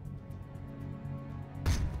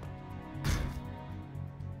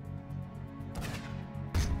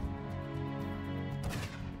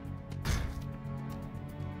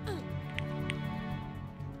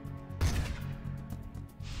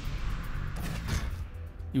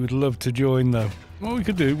 You would love to join, though. What we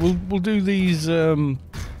could do, we'll do these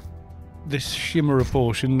this Chimmera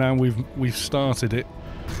portion now we've started it,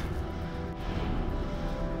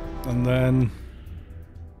 and then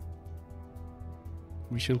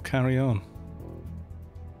we shall carry on.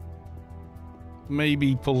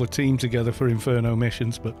 Maybe pull a team together for Inferno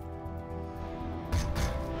missions, but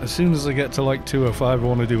As soon as I get to like 205, I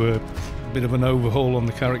want to do a bit of an overhaul on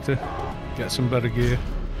the character, get some better gear.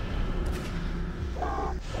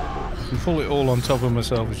 I can pull it all on top of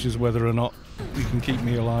myself, it's just whether or not you can keep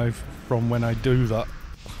me alive from when I do that.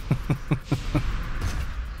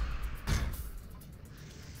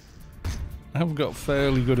 I have got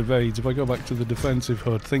fairly good evades. If I go back to the defensive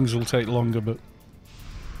HUD, things will take longer, but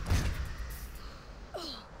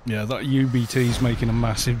yeah, that UBT is making a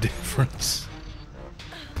massive difference.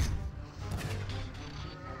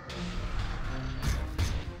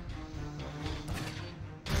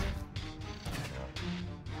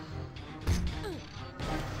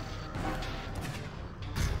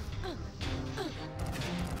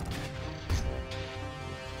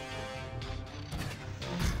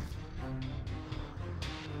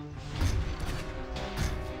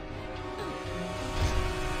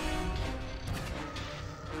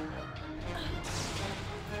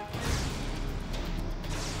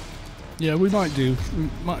 Yeah, we might do.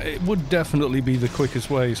 It would definitely be the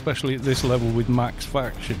quickest way, especially at this level with max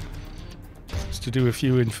faction, is to do a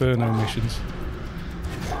few Inferno missions.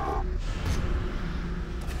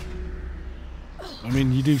 I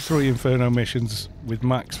mean, you do 3 Inferno missions with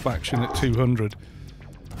max faction at 200,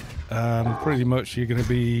 and pretty much you're going to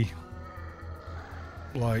be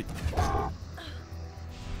like,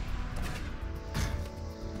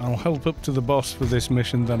 I'll help up to the boss for this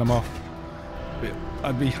mission, then I'm off.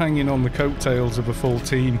 I'd be hanging on the coattails of a full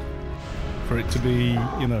team for it to be,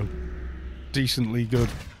 you know, decently good.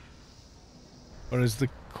 Whereas the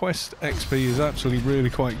quest XP is actually really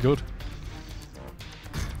quite good.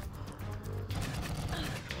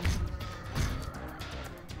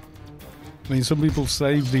 I mean, some people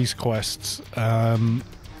save these quests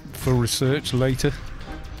for research later.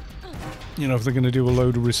 You know, if they're going to do a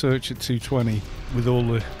load of research at 220 with all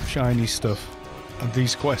the shiny stuff. And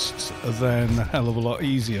these quests are then a hell of a lot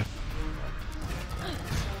easier.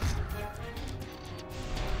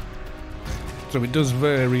 So it does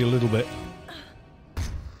vary a little bit.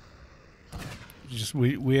 Just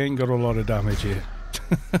we ain't got a lot of damage here.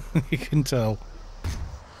 You can tell.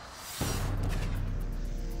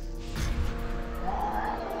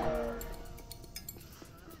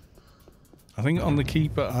 I think on the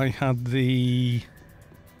Keeper I had the...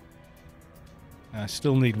 I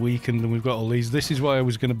still need weakened, and we've got all these. This is why I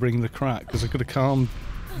was going to bring the Crat, because I could have calmed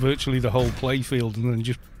virtually the whole playfield and then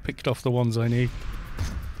just picked off the ones I need.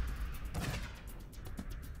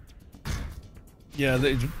 Yeah,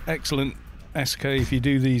 it's excellent SK. If you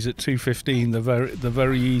do these at 215, they're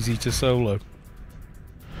very easy to solo.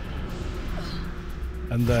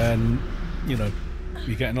 And then, you know,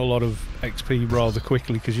 you're getting a lot of XP rather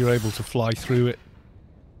quickly because you're able to fly through it.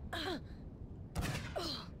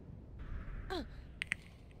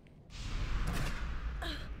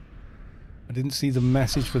 I didn't see the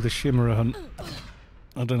message for the Chimmera hunt.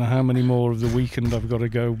 I don't know how many more of the weekend I've got to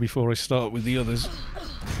go before I start with the others.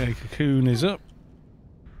 Okay, Cocoon is up.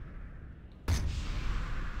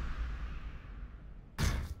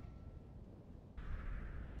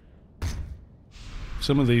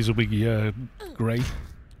 Some of these will be grey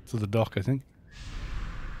to the dock, I think.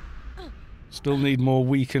 Still need more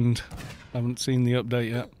weekend. Haven't seen the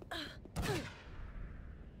update yet.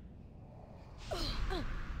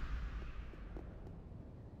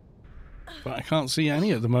 But I can't see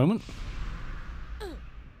any at the moment.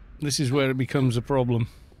 This is where it becomes a problem.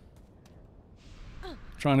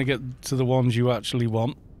 Trying to get to the ones you actually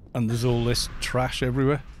want, and there's all this trash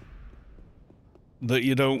everywhere that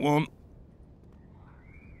you don't want.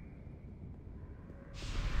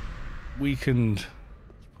 Weakened.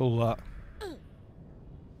 Pull that.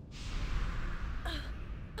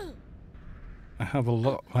 I have a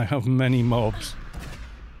lot. I have many mobs.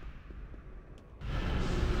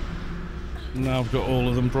 Now I've got all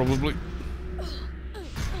of them, probably.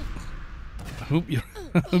 I hope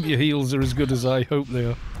your heals are as good as I hope they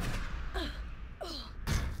are.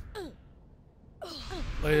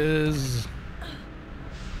 Liz.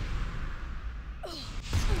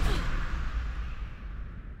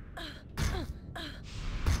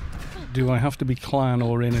 Do I have to be clan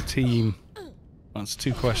or in a team? That's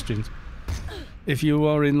 2 questions. If you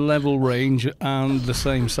are in level range and the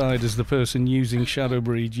same side as the person using Shadow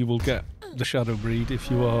Breed, you will get the Shadow Breed. If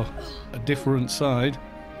you are a different side,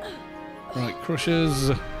 right, Crushers,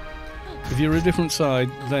 if you're a different side,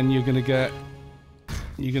 then you're going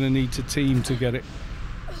to need to team to get it.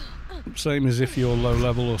 Same as if you're low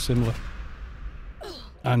level or similar.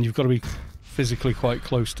 And you've got to be physically quite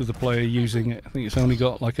close to the player using it. I think it's only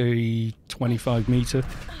got like a 25 meter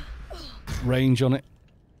range on it.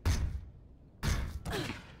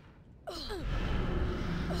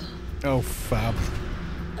 Oh, fab.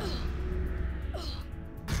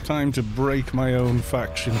 time to break my own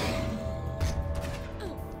faction.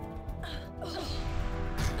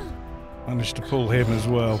 Managed to pull him as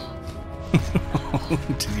well.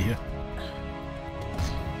 Oh dear.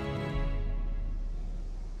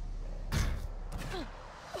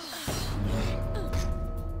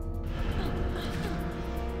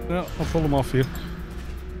 No, I'll pull him off you.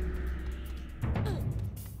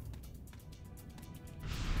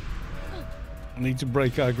 I need to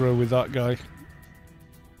break aggro with that guy.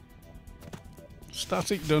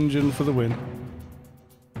 Static dungeon for the win.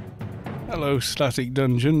 Hello, static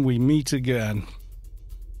dungeon, we meet again.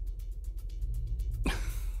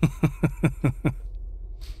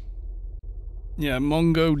 Yeah,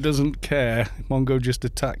 Mongo doesn't care. Mongo just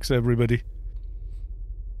attacks everybody.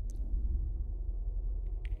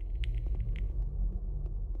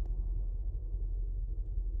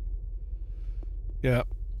 Yeah.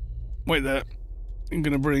 Wait there. I'm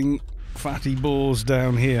going to bring Phattybaws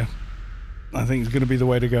down here. I think it's going to be the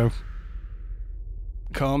way to go.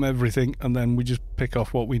 Calm everything, and then we just pick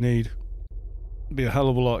off what we need. Be a hell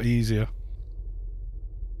of a lot easier.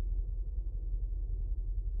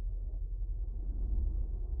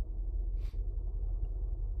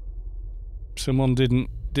 Someone did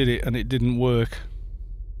it and it didn't work.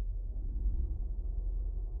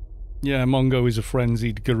 Yeah, Mongo is a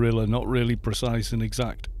frenzied gorilla, not really precise and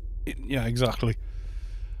exact. Yeah, exactly.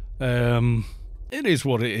 It is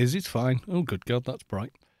what it is, it's fine. Oh, good God, that's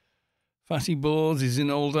bright. Phattybaws is in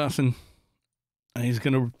Old Ashen, and he's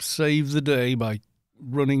going to save the day by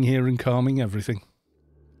running here and calming everything.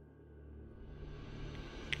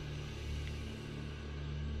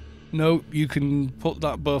 No, you can put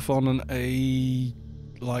that buff on a,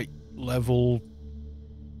 like, level...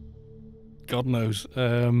 God knows.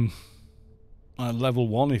 Level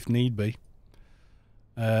 1 if need be.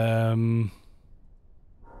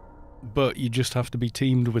 But you just have to be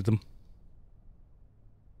teamed with them.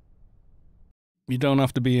 You don't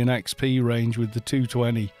have to be in XP range with the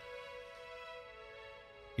 220.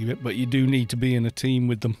 But you do need to be in a team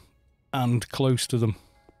with them and close to them.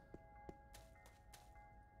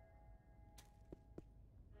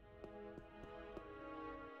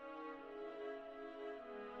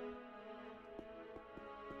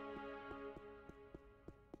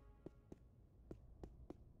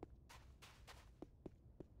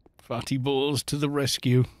 Phattybaws to the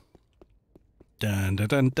rescue. Dun dun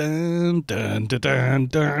dun dun dun dun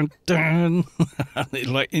dun dun. It's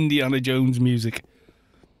like Indiana Jones music.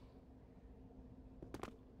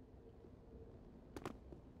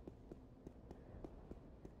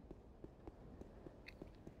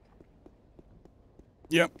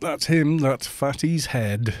 Yep, that's him. That's Fatty's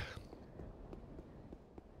head.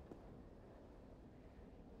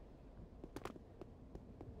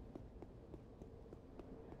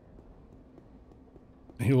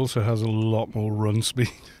 He also has a lot more run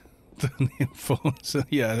speed than the Enforcer.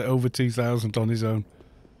 Yeah, over 2,000 on his own.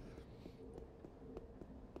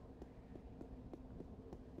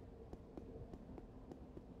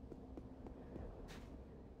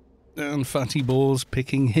 And Phattybaws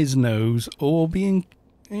picking his nose or being,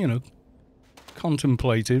 you know,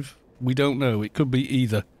 contemplative. We don't know. It could be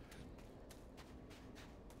either.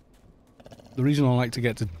 The reason I like to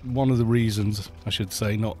get to... One of the reasons, I should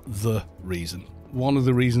say, not the reason. One of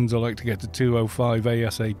the reasons I like to get to 205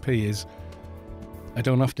 ASAP is I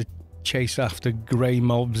don't have to chase after grey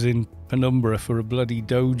mobs in Penumbra for a bloody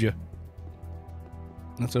doja.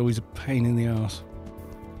 That's always a pain in the arse.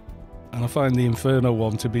 And I find the Inferno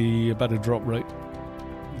one to be a better drop rate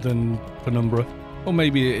than Penumbra. Or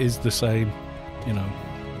maybe it is the same, you know.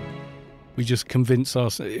 We just convince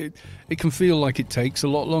ourselves... It can feel like it takes a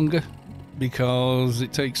lot longer, because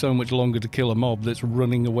it takes so much longer to kill a mob that's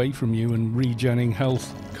running away from you and regenerating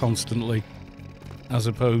health constantly, as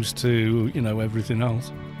opposed to, you know, everything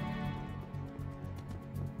else.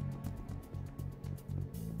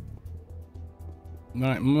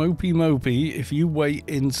 Right, Mopey, if you wait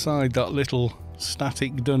inside that little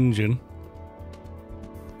static dungeon,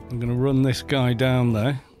 I'm going to run this guy down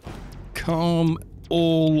there, calm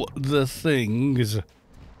all the things,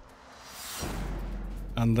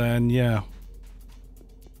 and then, yeah.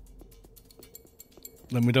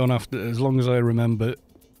 Then we don't have to, as long as I remember,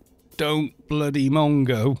 don't bloody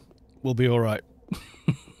Mongo, we'll be alright.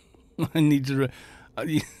 I need to...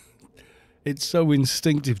 It's so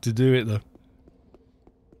instinctive to do it, though.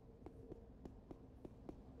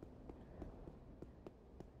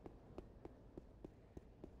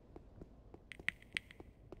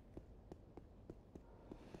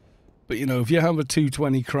 But, you know, if you have a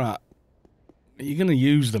 220 Crat, you're going to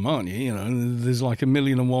use them, aren't you? You know, there's like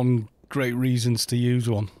 1,000,001 great reasons to use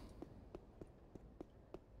one.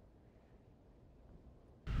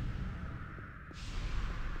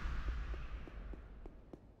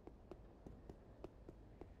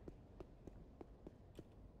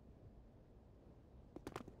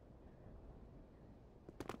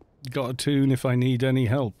 got a tune if I need any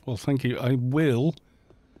help. Well, thank you. I will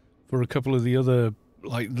for a couple of the other,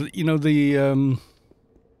 like, you know, the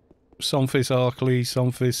Somphos Arkley,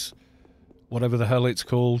 Somphos, whatever the hell it's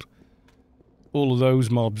called. All of those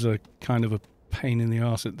mobs are kind of a pain in the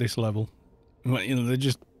arse at this level. You know, they're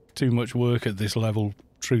just too much work at this level,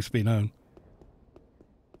 truth be known.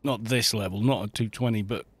 Not this level, not at 220,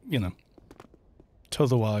 but, you know,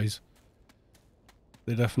 otherwise,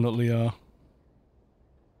 they definitely are.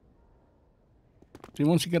 See,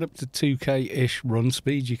 once you get up to 2k-ish run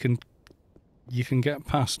speed, you can get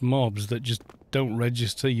past mobs that just don't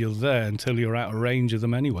register you're there until you're out of range of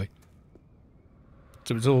them anyway.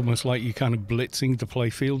 So it's almost like you're kind of blitzing the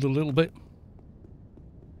playfield a little bit.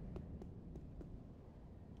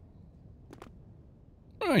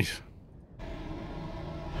 Right.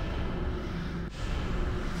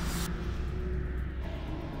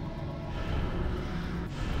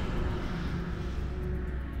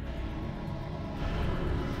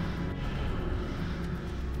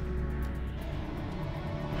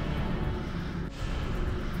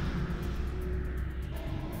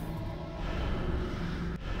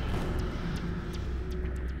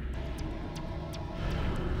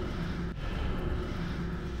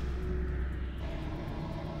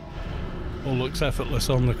 All looks effortless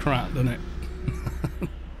on the Crat, doesn't it?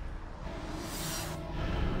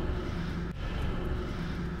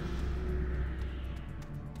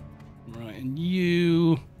 Right, and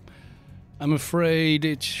you... I'm afraid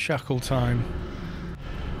it's shackle time.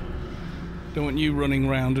 Don't want you running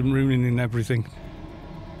around and ruining everything.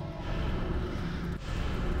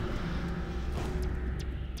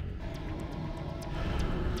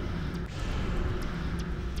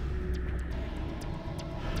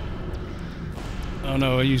 Oh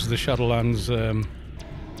no, I use the Shadowlands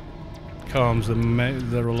calms.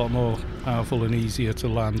 They're a lot more powerful and easier to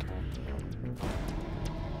land.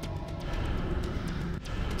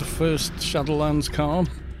 The first Shadowlands calm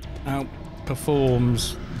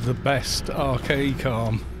outperforms the best arcade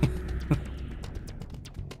calm.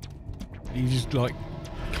 You just like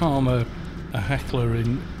calm a heckler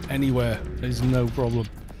in anywhere. There's no problem.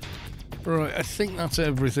 Right, I think that's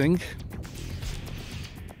everything.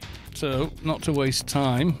 So, not to waste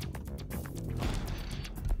time,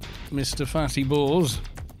 Mr. Phattybaws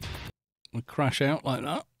will crash out like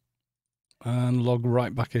that and log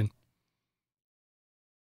right back in.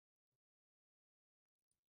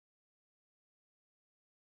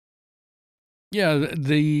 Yeah,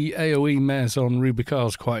 the AoE mez on Rubicard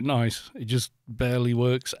is quite nice. It just barely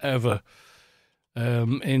works ever.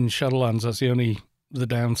 In Shadowlands, that's the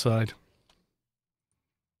downside.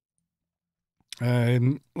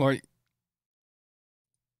 Like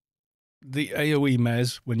the AoE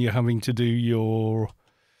mez when you're having to do your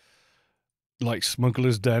like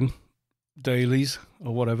Smuggler's Den dailies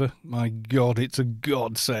or whatever. My God, it's a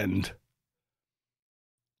godsend.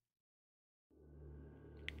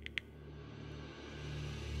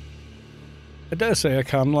 I dare say I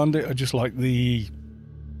can land it. I just like the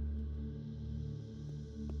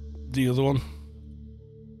other one.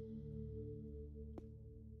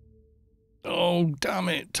 Oh, damn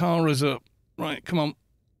it. Tara's up. Right, come on.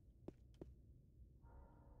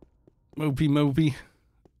 Mopey.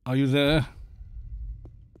 Are you there?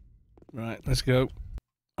 Right, let's go.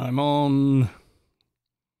 I'm on.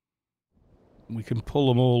 We can pull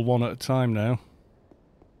them all one at a time now.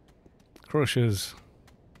 Crushers.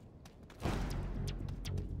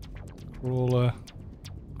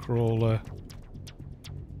 Crawler.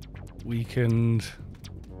 Weakened.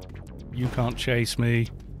 You can't chase me.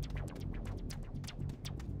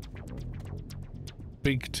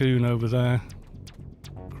 Big tune over there.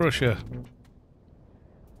 Crusher.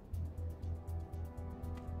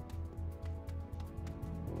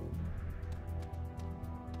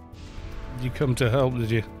 You come to help, did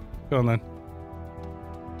you? Go on then.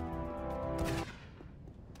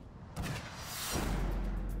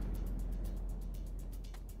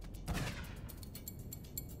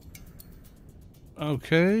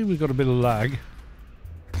 Okay, we got a bit of lag.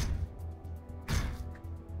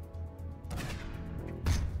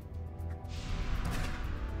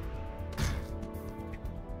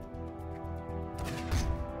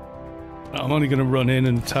 I'm only going to run in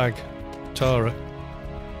and tag Tara.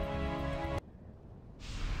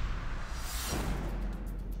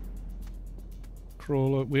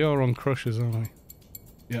 Crawler. We are on Crushers, aren't we?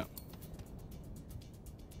 Yeah.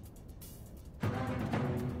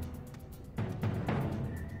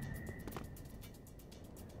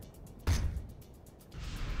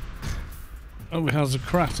 Oh, it has a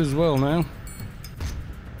Crat as well now.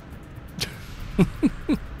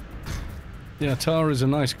 Yeah, Tara's a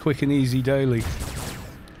nice, quick and easy daily.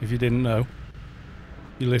 if you didn't know.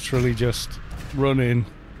 You literally just run in,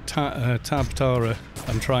 tab Tara,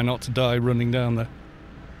 and try not to die running down there.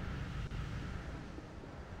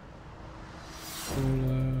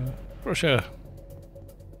 Crusher.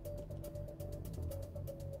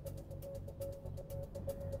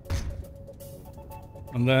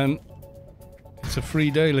 And then it's a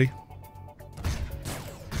free daily.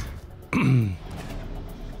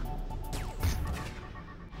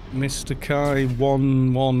 Mr. Kai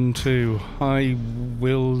 112. Hi,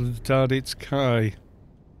 Will Dad, it's Kai.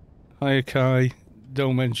 Hiya, Kai.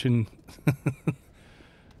 Don't mention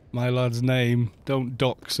my lad's name. Don't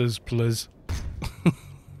dox us, please.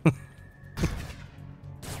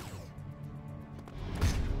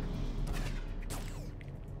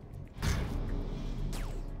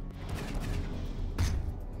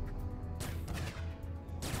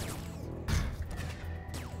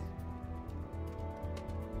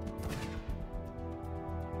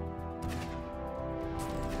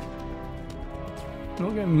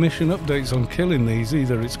 Not getting mission updates on killing these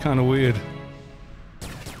either, it's kind of weird.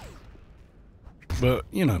 But,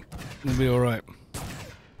 you know, it'll be alright.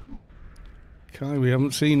 Kai, we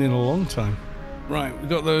haven't seen in a long time. Right, we've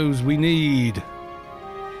got those. We need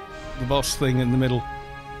the boss thing in the middle.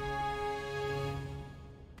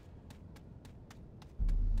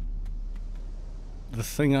 The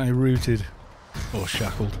thing I rooted. Or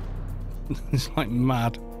shackled. It's like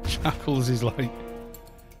mad. Shackles is like...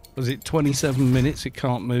 Was it 27 minutes it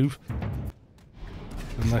can't move?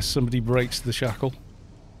 Unless somebody breaks the shackle.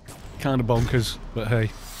 Kind of bonkers, but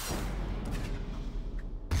hey.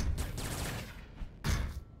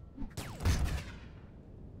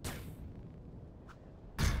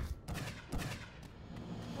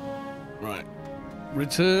 Right.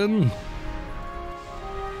 Return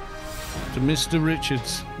to Mr.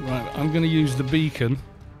 Richards. Right, I'm going to use the beacon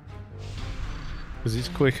because it's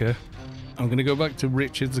quicker. I'm going to go back to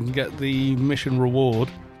Richards and get the mission reward.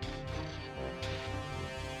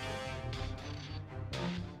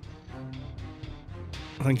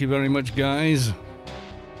 Thank you very much, guys.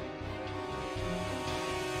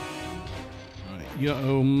 Right,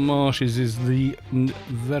 Yutto Marshes is the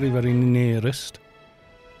very, very nearest.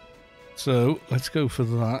 So, let's go for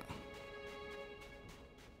that.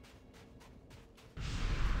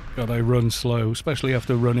 God, I run slow, especially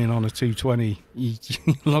after running on a 220. You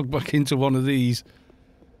log back into one of these.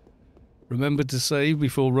 Remember to save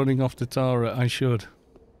before running off to Tara. I should.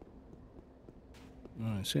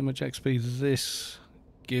 Alright, see how much XP this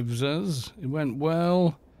gives us. It went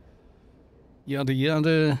well. Yada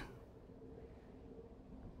yada.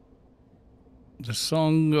 The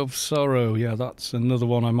Song of Sorrow. Yeah, that's another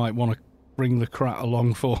one I might want to bring the Crat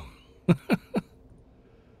along for.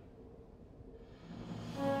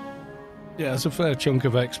 Yeah, it's a fair chunk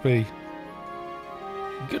of XP.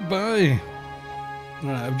 Goodbye.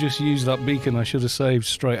 Right, I've just used that beacon I should have saved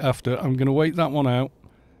straight after. I'm going to wait that one out.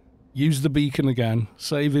 Use the beacon again.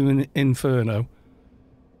 Save him in Inferno.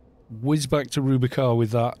 Whiz back to Rubicar with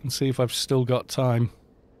that and see if I've still got time.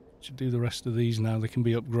 Should do the rest of these now. They can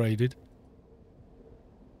be upgraded.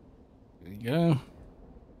 There you go.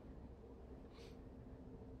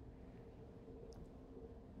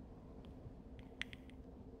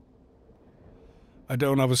 I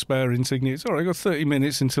don't have a spare insignia. It's alright, I've got 30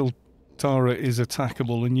 minutes until Tara is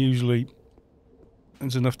attackable, and usually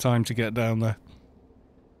there's enough time to get down there.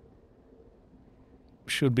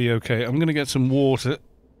 Should be okay. I'm going to get some water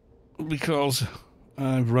because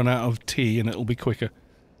I've run out of tea and it'll be quicker.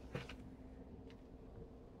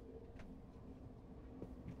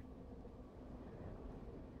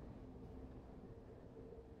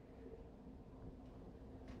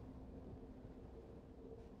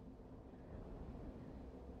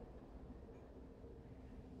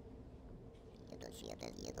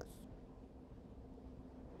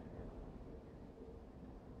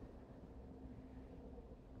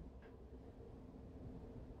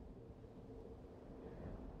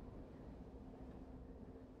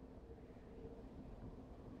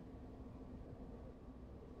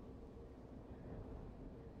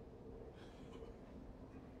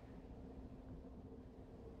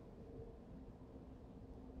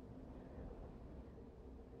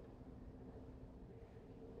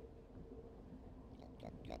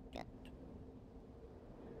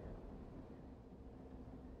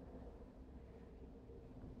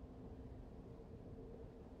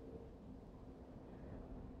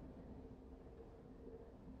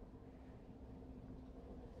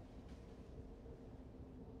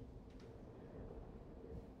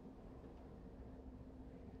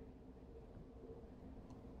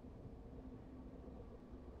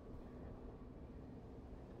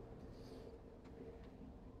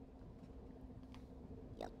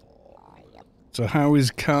 So how is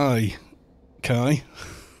Kai? Kai?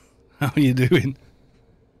 How are you doing?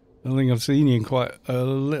 I don't think I've seen you in quite a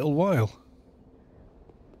little while.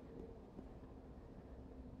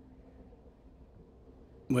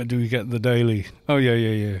 Where do we get the daily? Oh,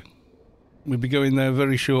 yeah. We'll be going there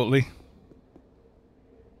very shortly.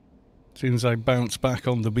 As soon as I bounce back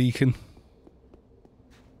on the beacon.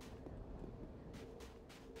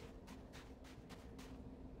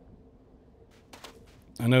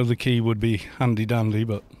 I know the key would be handy dandy,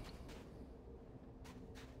 but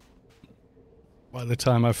by the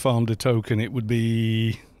time I've farmed a token, it would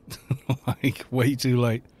be like way too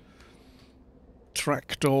late.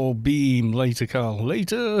 Tractor beam later, Carl.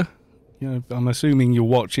 Later! Yeah, I'm assuming you're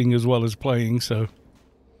watching as well as playing, so.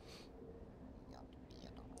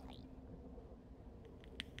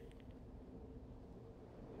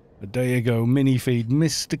 A day ago, mini feed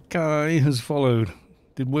Mr. Kai has followed.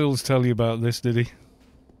 Did Wills tell you about this, did he?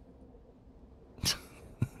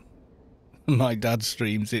 My dad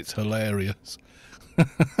streams, it's hilarious.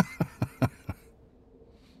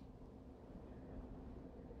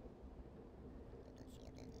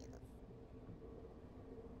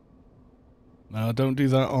 No, don't do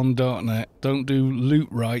that on .NET. Don't do loot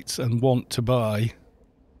rights and want to buy.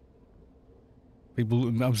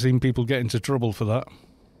 I've seen people get into trouble for that.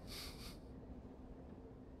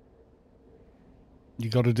 You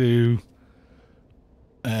got to do.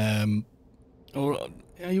 Or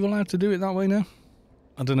are you allowed to do it that way now?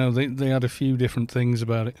 I don't know. They had a few different things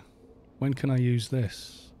about it. When can I use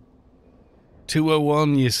this?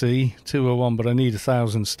 201, you see, 201. But I need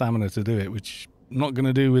 1,000 stamina to do it, which I'm not going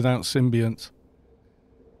to do without symbionts.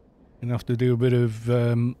 You have to do a bit of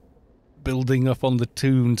building up on the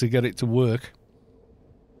toon to get it to work.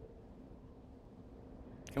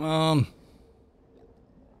 Come on.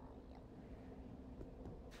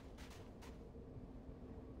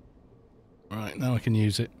 Right, now I can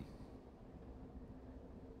use it.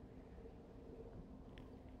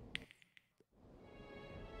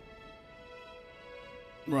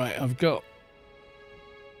 Right, I've got...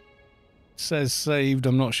 It says saved,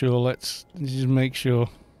 I'm not sure. Let's just make sure.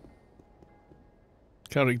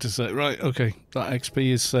 Character set. Right, okay. That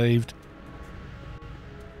XP is saved.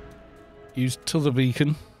 Use t'other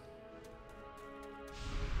beacon.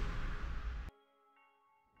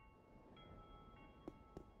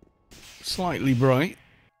 Slightly bright.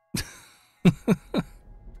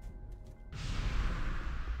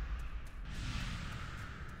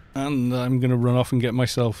 And I'm going to run off and get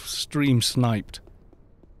myself stream sniped.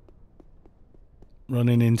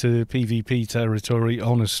 Running into PvP territory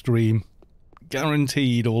on a stream.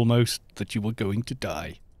 Guaranteed almost that you were going to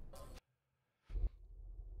die.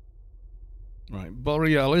 Right,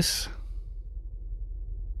 Borealis.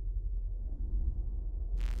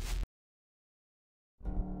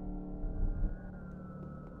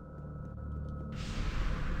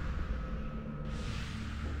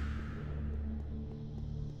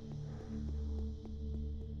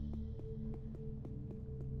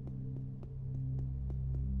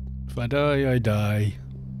 If I die, I die.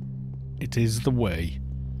 It is the way.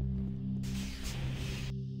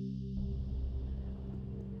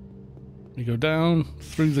 You go down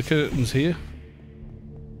through the curtains here.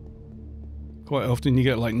 Quite often you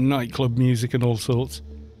get like nightclub music and all sorts.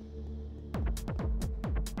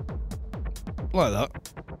 Like that.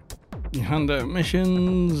 You hand out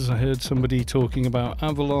missions. I heard somebody talking about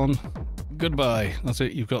Avalon. Goodbye. That's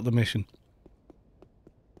it, you've got the mission.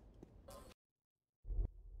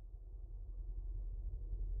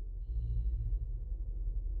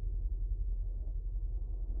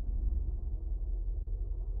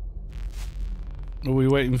 Are we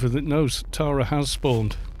waiting for the... No, Tara has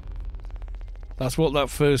spawned. That's what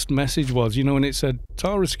that first message was. You know, when it said,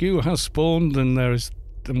 Tara Skewer has spawned and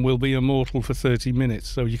will be immortal for 30 minutes.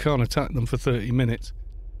 So you can't attack them for 30 minutes.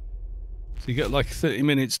 So you get like 30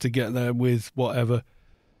 minutes to get there with whatever.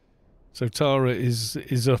 So Tara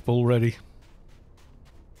is up already.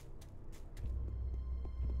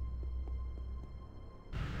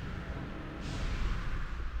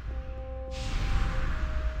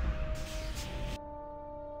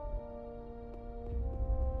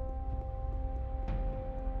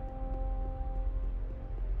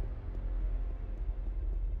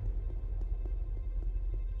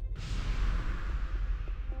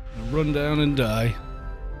 Run down and die.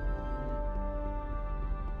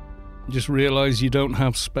 Just realise you don't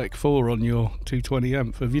have Spec 4 on your 220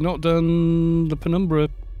 Have you not done the Penumbra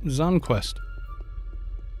Zan quest?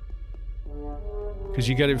 Because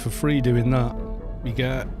you get it for free doing that. You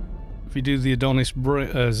get, if you do the Adonis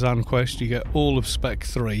Zan quest, you get all of Spec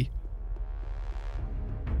 3.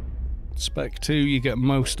 Spec 2 you get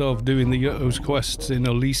most of doing the Yutto's quests in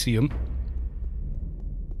Elysium.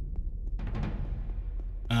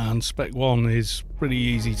 And Spec 1 is pretty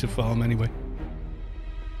easy to farm anyway.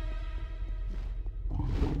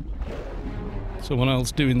 Someone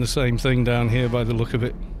else doing the same thing down here by the look of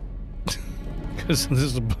it. Because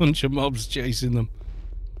there's a bunch of mobs chasing them.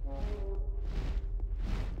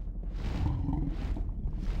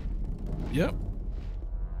 Yep.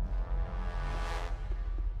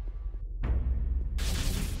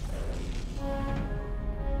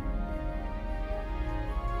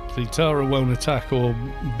 See, Tara won't attack or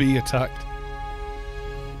be attacked.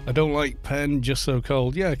 I don't like pen, just so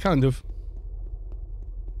cold. Yeah, kind of.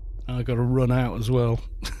 I gotta run out as well.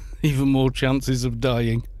 Even more chances of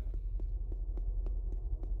dying.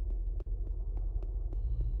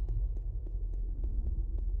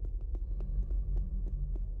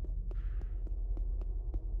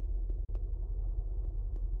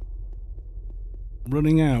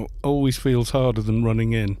 Running out always feels harder than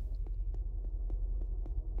running in.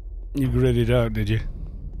 You gritted out, did you?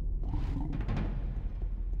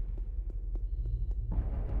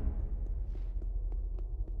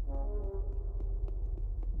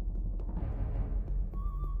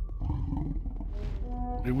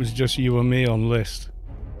 It was just you and me on list.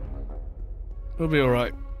 We'll be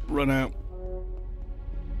alright. Run out.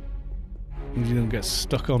 You don't get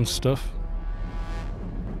stuck on stuff.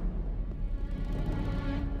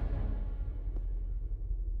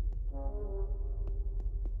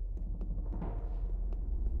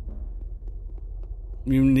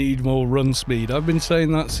 You need more run speed. I've been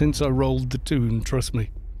saying that since I rolled the toon, trust me.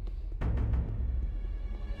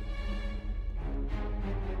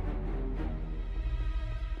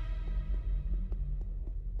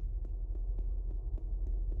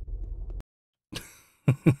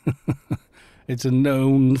 It's a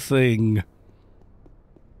known thing.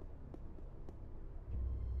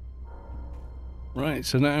 Right,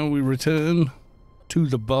 so now we return to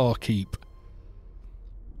the barkeep.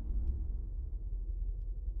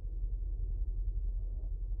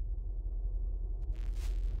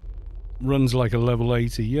 Runs like a level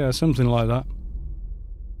 80. Yeah, something like that.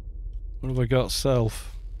 What have I got?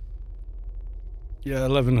 Self. Yeah,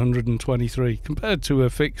 1123. Compared to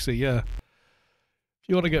a fixer, yeah. If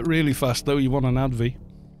you want to get really fast, though, you want an Advi.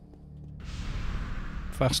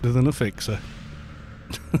 Faster than a fixer.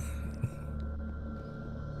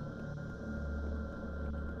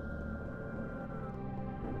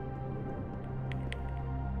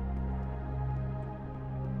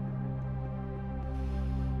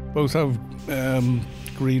 Both have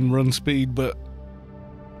green run speed, but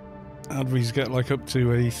Advis get like up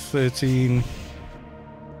to a 13.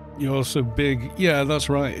 You're so big. Yeah, that's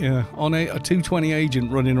right, yeah. On a 220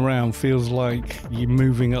 agent running around feels like you're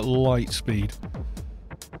moving at light speed.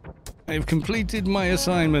 I've completed my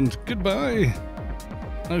assignment. Goodbye.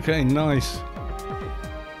 Okay, nice.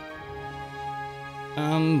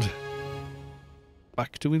 And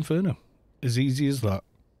back to Inferno. As easy as that.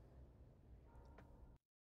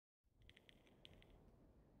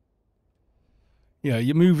 Yeah,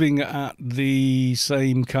 you're moving at the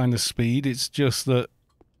same kind of speed. It's just that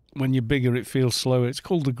when you're bigger, it feels slower. It's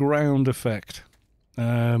called the ground effect.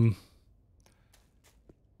 So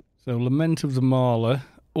Lament of the Marler,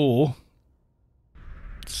 or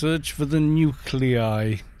Search for the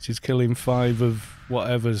Nuclei, which is killing 5 of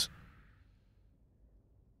whatevers.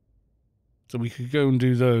 So we could go and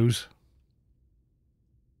do those.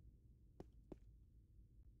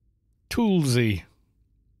 Toolsy.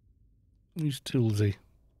 Who's Toolsy?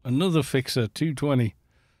 Another fixer, 220.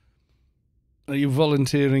 Are you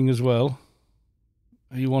volunteering as well?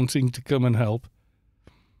 Are you wanting to come and help?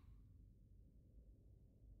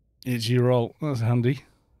 It's your role. That's handy.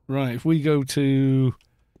 Right, if we go to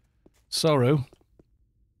Sorrow.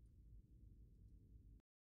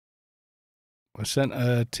 I sent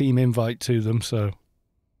a team invite to them, so...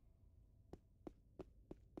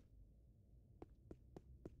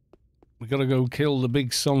 we gotta go kill the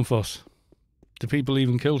big Somphos. Do people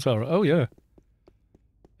even kill Tara? Oh, yeah.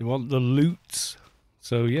 They want the loots.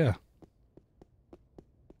 So, yeah.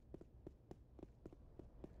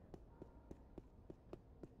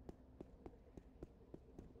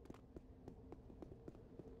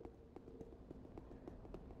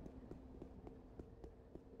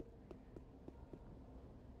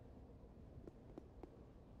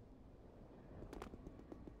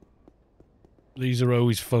 These are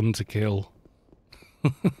always fun to kill.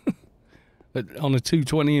 On a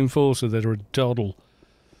 220 Enforcer, they're a doddle.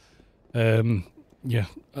 Yeah,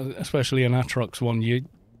 especially an Atrox one.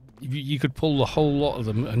 You could pull the whole lot of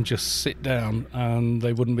them and just sit down and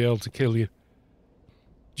they wouldn't be able to kill you.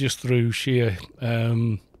 just through sheer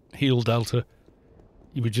heal delta.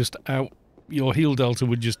 You would just your heal delta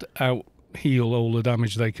would just out heal all the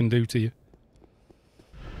damage they can do to you.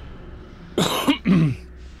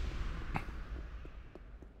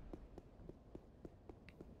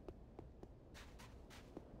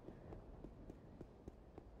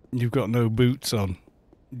 You've got no boots on.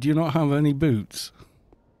 Do you not have any boots?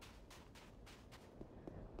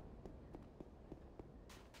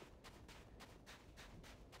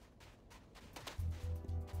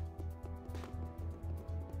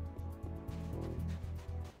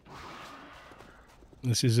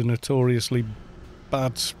 This is a notoriously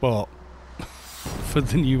bad spot for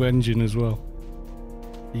the new engine as well.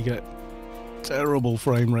 You get terrible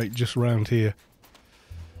frame rate just round here.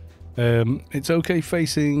 It's okay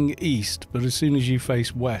facing east, but as soon as you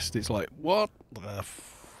face west, it's like, what the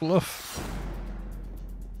fluff?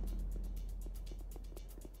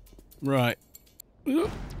 Right.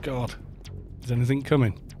 Oh, God. Is anything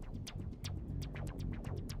coming?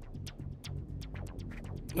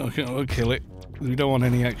 Okay, we'll kill it. We don't want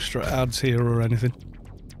any extra ads here or anything.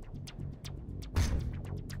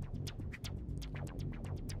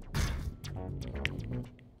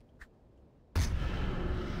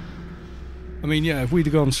 I mean, yeah, if we'd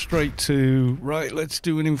have gone straight to, right, let's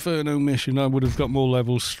do an Inferno mission, I would have got more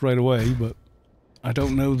levels straight away, but I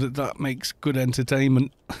don't know that that makes good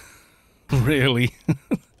entertainment, really.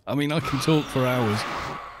 I mean, I can talk for hours.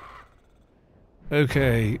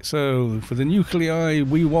 Okay, so for the Nuclei,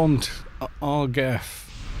 we want our Gef.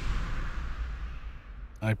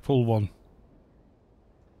 I pull one.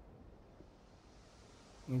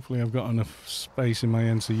 Hopefully I've got enough space in my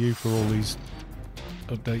NCU for all these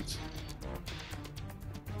updates.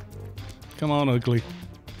 Come on, ugly.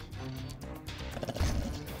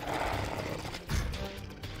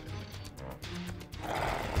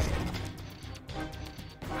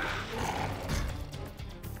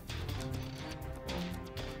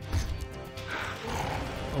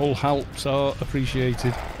 All helps are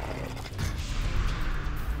appreciated.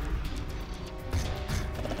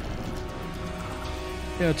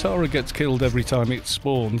 Yeah, Tara gets killed every time it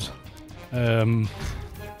spawns.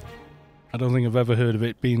 I don't think I've ever heard of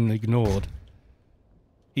it being ignored.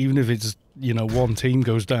 Even if it's, you know, one team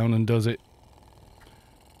goes down and does it.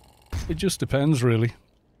 It just depends, really.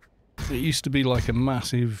 It used to be like a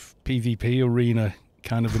massive PvP arena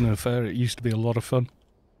kind of an affair. It used to be a lot of fun.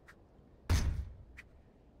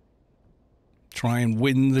 Try and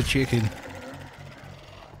win the chicken.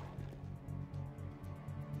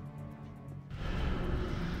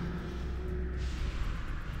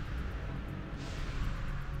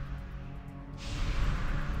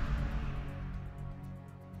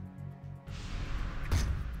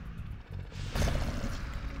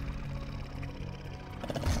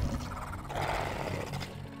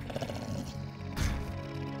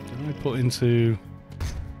 Put into...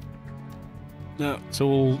 No, it's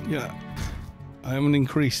all... yeah. I haven't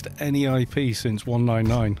increased any IP since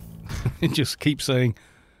 199. It just keeps saying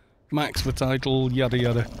max for title, yada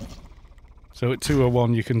yada. So at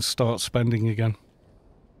 201 you can start spending again.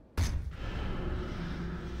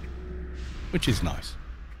 Which is nice.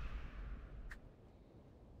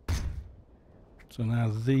 So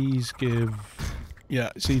now these give... yeah,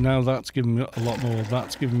 see now that's giving me a lot more,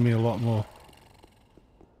 that's giving me a lot more.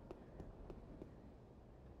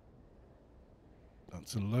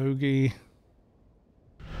 That's a Logie.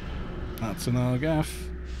 That's an Argaf.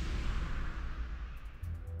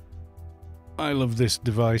 I love this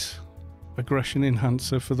device. Aggression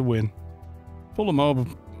enhancer for the win. Pull a mob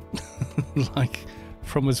like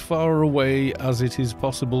from as far away as it is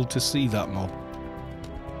possible to see that mob.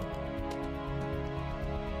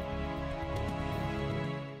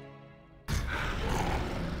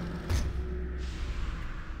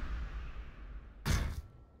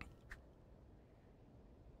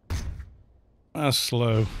 That's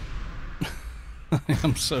slow. I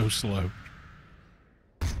am so slow.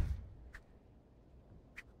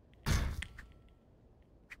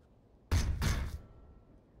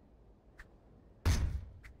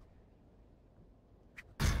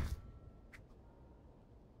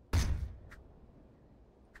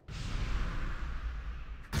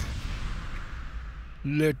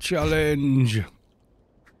 Le challenge.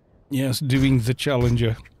 Yes, doing the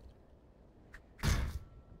challenger.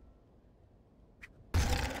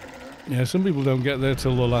 Yeah, some people don't get there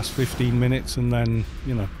till the last 15 minutes and then,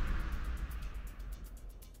 you know.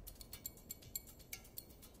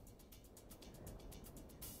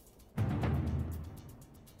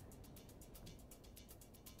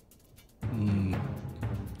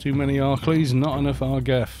 Too many Arcleys, not enough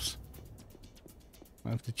Argefs. I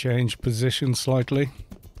have to change position slightly.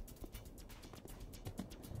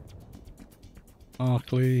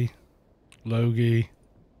 Arkley, Logie,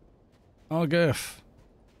 Argef.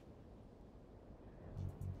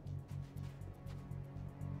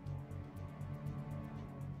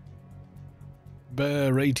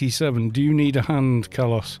 Bear 87. Do you need a hand,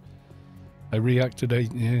 Kalos? I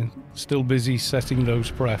reactivate. Yeah, still busy setting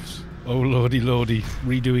those prefs. Oh lordy lordy,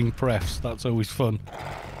 redoing prefs. That's always fun.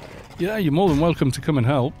 Yeah, you're more than welcome to come and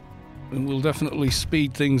help, and we'll definitely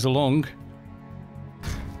speed things along.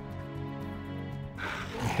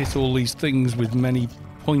 Hit all these things with many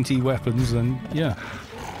pointy weapons, and yeah.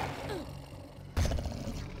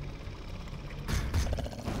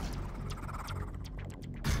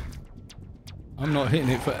 I'm not hitting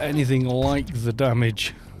it for anything like the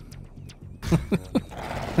damage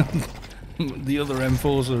the other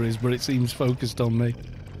enforcer is, but it seems focused on me.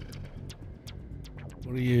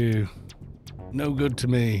 What are you? No good to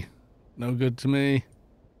me. No good to me.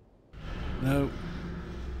 No.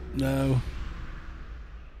 No.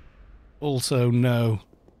 Also no.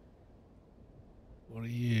 What are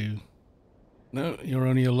you? No, you're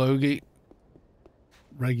only a Logie.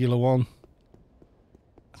 Regular one.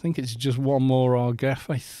 I think it's just one more Argef,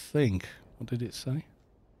 I think. What did it say?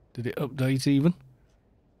 Did it update even?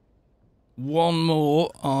 One more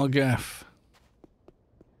Argef.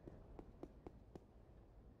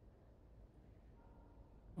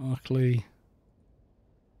 Arkley.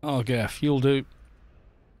 Argef, you'll do.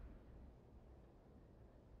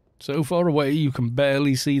 So far away you can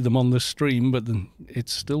barely see them on the stream, but then it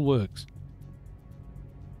still works.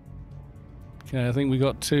 Okay, I think we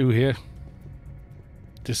got two here.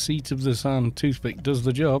 Deceit of the Sand Toothpick does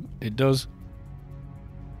the job. It does.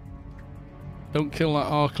 Don't kill that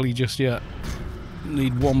Arkley just yet.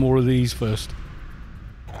 Need one more of these first.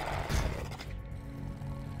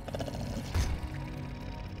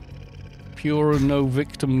 Pure and no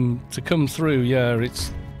victim to come through. Yeah,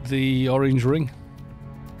 it's the orange ring.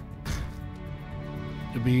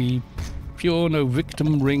 To be pure, no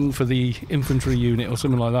victim ring for the infantry unit or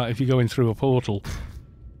something like that if you're going through a portal.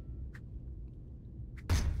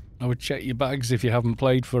 I would check your bags if you haven't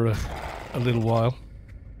played for a little while.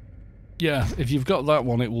 Yeah, if you've got that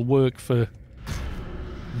one, it will work for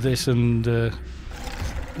this, and the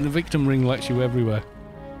victim ring lets you everywhere.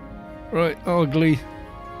 Right, Ugly.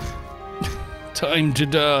 Time to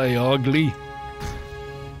die, Ugly.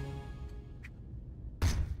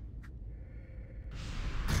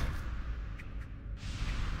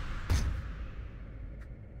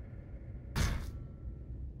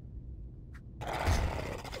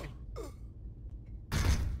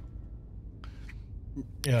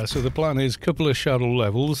 Yeah, so the plan is a couple of shadow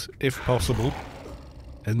levels, if possible,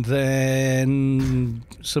 and then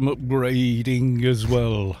some upgrading as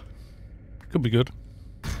well. Could be good.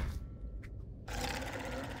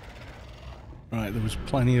 Right, there was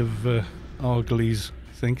plenty of Arglies,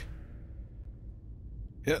 I think.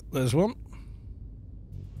 Yeah, there's one.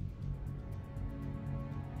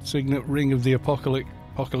 Signet Ring of the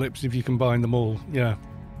Apocalypse if you combine them all, yeah.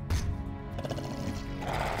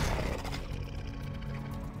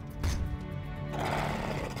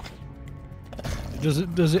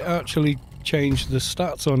 Does it actually change the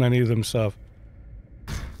stats on any of them, Sav?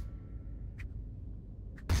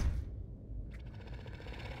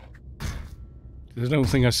 I don't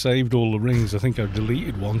think I saved all the rings. I think I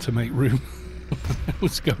deleted one to make room. I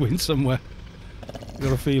was going somewhere.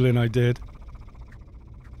 Got a feeling I did.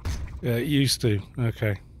 Yeah, it used to.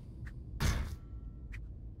 Okay.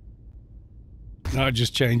 Now it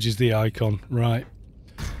just changes the icon. Right.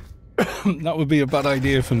 That would be a bad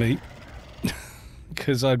idea for me.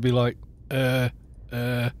 Because I'd be like, where's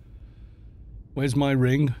my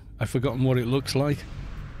ring? I've forgotten what it looks like.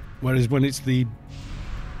 Whereas when it's the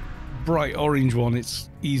bright orange one, it's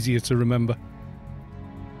easier to remember.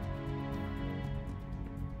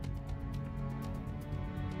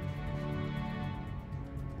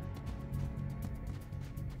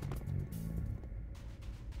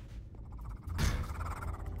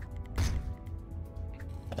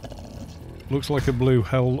 Looks like a blue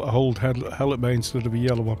hold helmet bay instead of a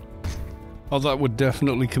yellow one. Oh, that would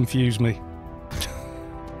definitely confuse me.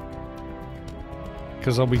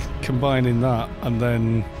 Because I'll be combining that and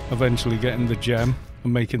then eventually getting the gem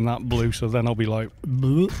and making that blue, so then I'll be like,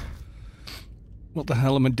 bleh. What the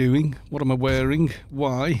hell am I doing? What am I wearing?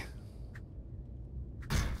 Why?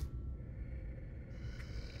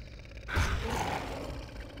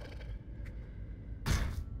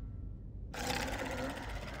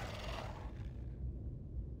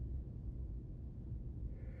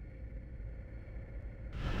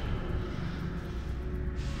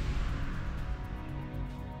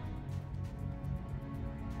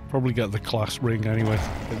 Probably get the class ring anyway,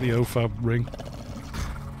 get the Ofab ring.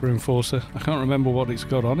 for Enforcer. I can't remember what it's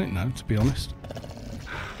got on it now, to be honest.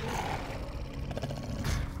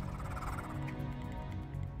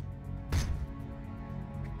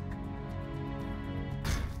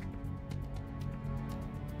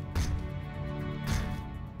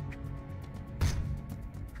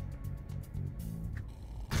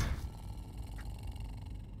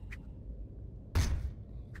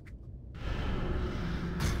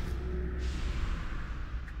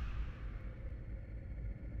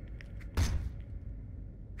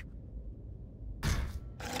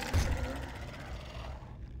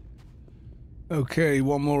 Okay,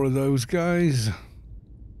 one more of those guys.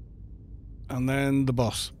 And then the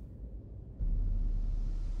boss.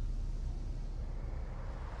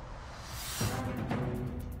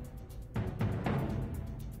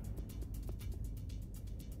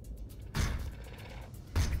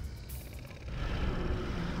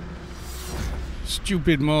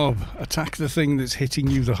 Stupid mob. Attack the thing that's hitting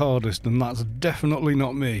you the hardest, and that's definitely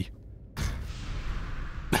not me.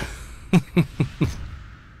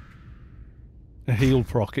 A heal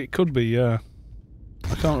proc. It could be, I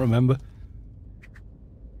can't remember.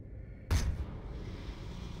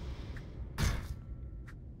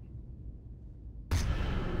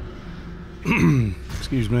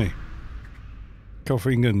 Excuse me.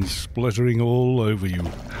 Coughing and spluttering all over you.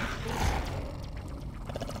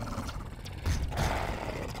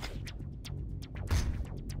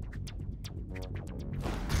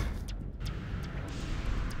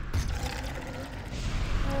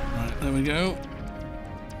 Right, there we go.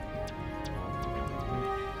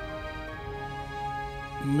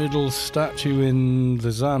 Middle statue in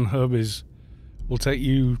the Zan hub will take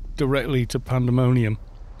you directly to Pandemonium.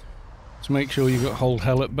 So make sure you've got Hold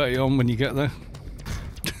Hell at Bay on when you get there.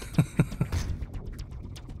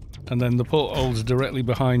 And then the porthole's directly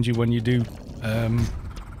behind you when you do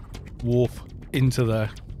warp into there.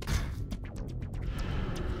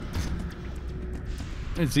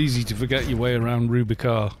 It's easy to forget your way around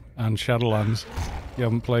Rubicar and Shadowlands. You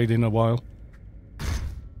haven't played in a while.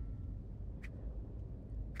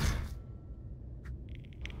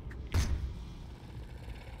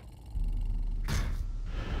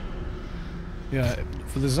 Yeah,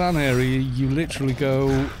 for the Zan area, you literally go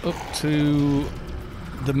up to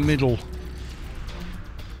the middle,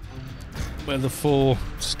 where the 4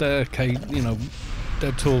 staircase, you know,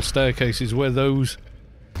 dead tall staircases, where those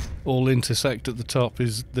all intersect at the top.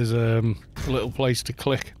 There's a little place to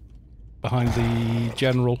click behind the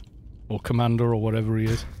general or commander or whatever he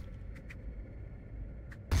is.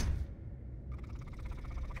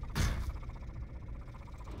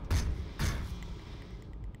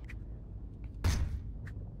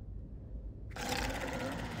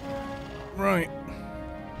 Right,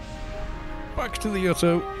 back to the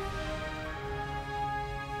Yutto.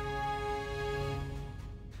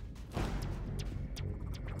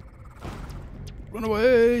 Run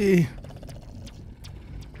away!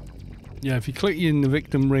 Yeah, if you click in the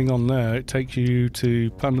victim ring on there, it takes you to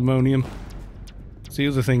Pandemonium. It's the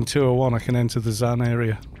other thing, 201, I can enter the Zan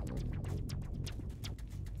area,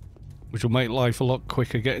 which will make life a lot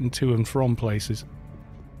quicker getting to and from places.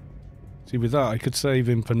 See, with that I could save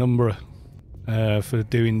in Penumbra for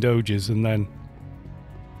doing doges, and then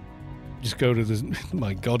just go to the...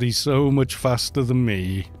 My god, he's so much faster than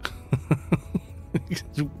me.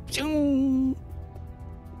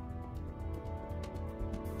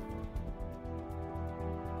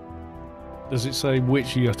 Does it say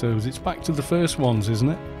which Yuttos? It's back to the first ones, isn't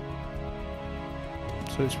it?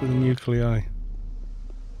 Search for the Nuclei.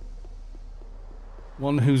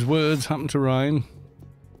 One whose words happen to rhyme.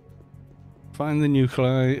 Find the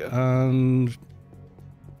Nuclei and...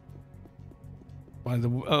 By the...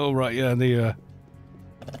 Oh, right, yeah, the...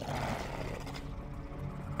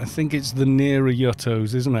 I think it's the nearer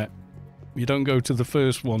Yuttos, isn't it? You don't go to the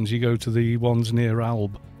first ones, you go to the ones near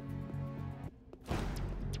Alb.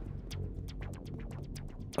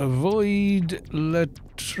 Avoid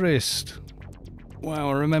Letrist. Wow,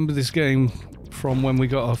 I remember this game from when we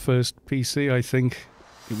got our first PC, I think.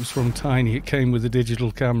 It was from Tiny, it came with a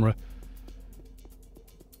digital camera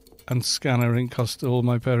and scanner, and cost all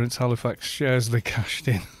my parents' Halifax shares they cashed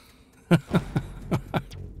in.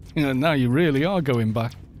 You know, now you really are going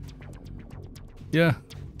back. Yeah,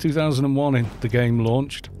 2001 the game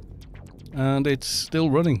launched, and it's still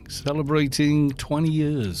running, celebrating 20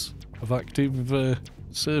 years of active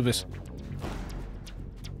service.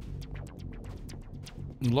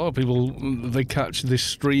 A lot of people, they catch this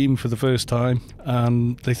stream for the first time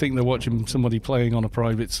and they think they're watching somebody playing on a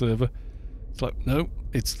private server. It's like, no,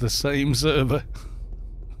 it's the same server.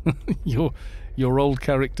 Your old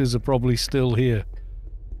characters are probably still here.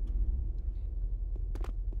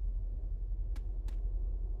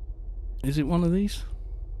 Is it one of these?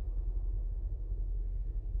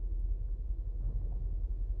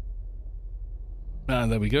 Ah,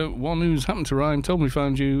 there we go. One who's happened to rhyme told me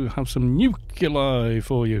found you have some nuclei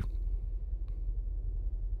for you.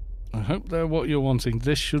 I hope they're what you're wanting.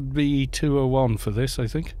 This should be 201 for this, I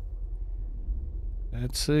think.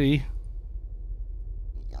 Let's see.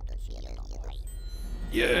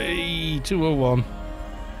 Yay! 201.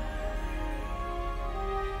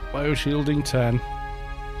 Bioshielding 10.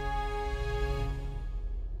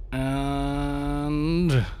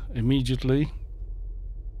 And immediately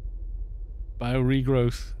bio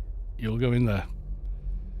regrowth. You'll go in there.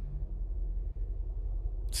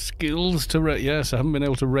 Skills to yes, I haven't been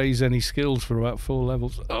able to raise any skills for about 4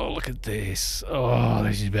 levels. Oh, look at this. Oh,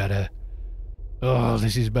 this is better. Oh,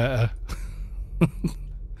 this is better.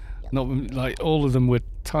 Not like all of them were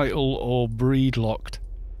title or breed locked.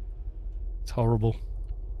 It's horrible.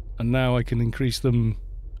 And now I can increase them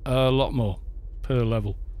a lot more per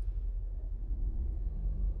level.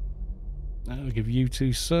 I'll give you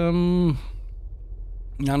two some.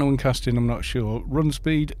 Nano and casting, I'm not sure. Run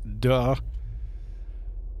speed, duh.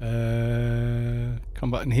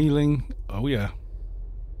 Combat and healing, oh yeah.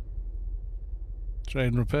 Trade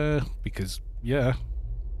and repair, because yeah.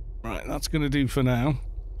 Right, that's going to do for now.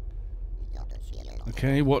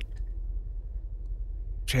 Okay, what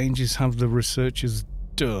changes have the researchers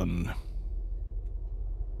done?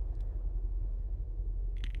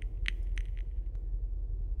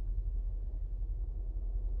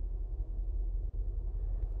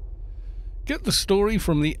 Get the story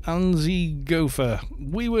from the Annasi Gopher.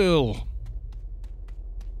 We will.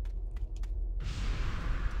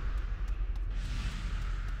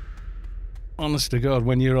 Honest to God,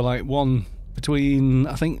 when you're like one between,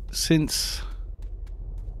 I think since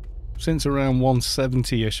around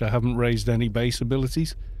 170-ish, I haven't raised any base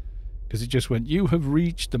abilities because it just went, you have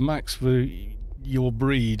reached the max for your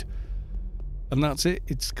breed, and that's it.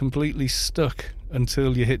 It's completely stuck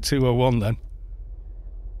until you hit 201 then.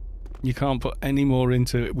 You can't put any more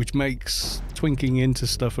into it, which makes twinking into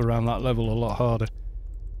stuff around that level a lot harder.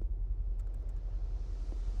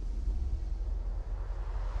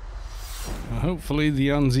 Hopefully the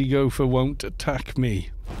Annasi Gopher won't attack me.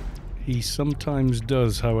 He sometimes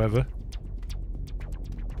does, however.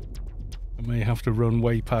 I may have to run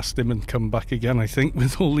way past him and come back again, I think,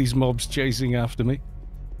 with all these mobs chasing after me.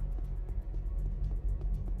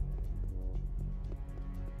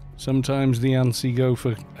 Sometimes the Annasi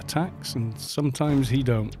Gopher attacks, and sometimes he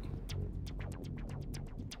don't.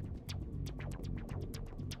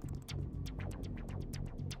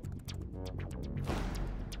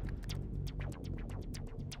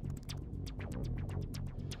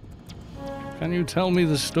 Can you tell me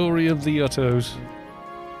the story of the Yuttos?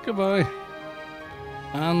 Goodbye.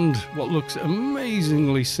 And what looks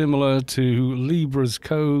amazingly similar to Libra's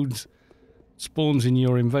codes spawns in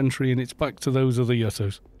your inventory, and it's back to those other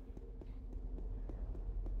Yuttos.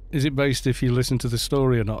 Is it based if you listen to the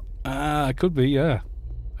story or not? Ah, it could be, yeah.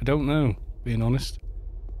 I don't know, being honest.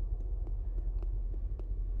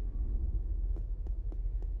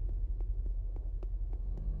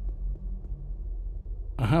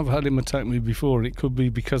 I have had him attack me before, and it could be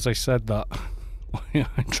because I said that. I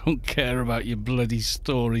don't care about your bloody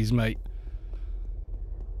stories, mate.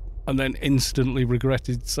 And then instantly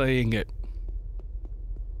regretted saying it.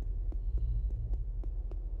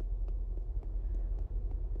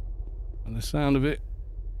 And the sound of it,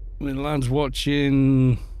 my lads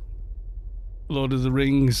watching Lord of the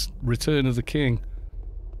Rings, Return of the King.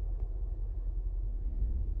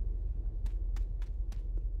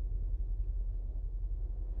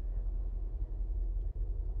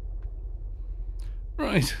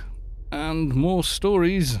 Right, and more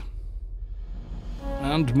stories,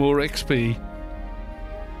 and more XP.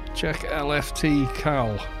 Check LFT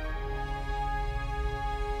Cal.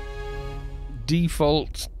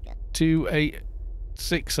 Default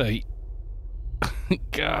 2868.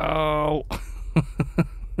 Cal.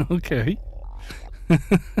 Okay.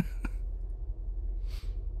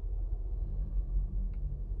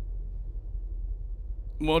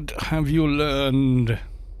 What have you learned?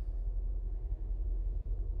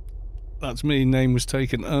 That's me, name was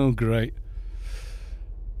taken. Oh, great.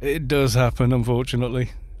 It does happen,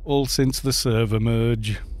 unfortunately. All since the server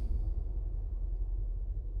merge.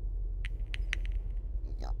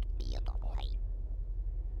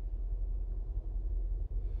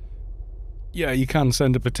 Yeah, you can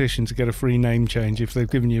send a petition to get a free name change if they've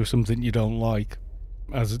given you something you don't like.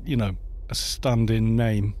 As, you know, a stand-in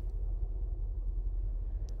name.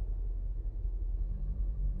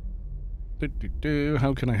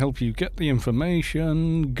 How can I help you get the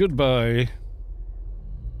information? Goodbye.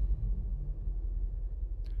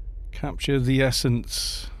 Capture the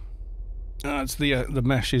essence. Ah, it's the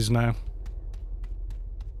meshes now.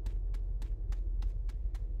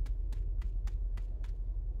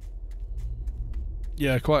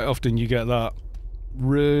 Yeah, quite often you get that.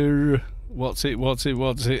 What's it? What's it?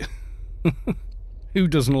 What's it? Who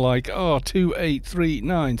doesn't like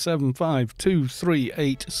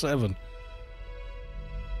 2839752387?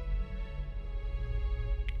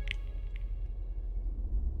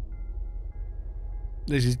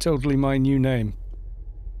 This is totally my new name.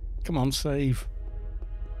 Come on, save.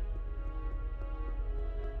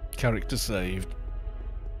 Character saved.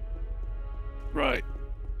 Right.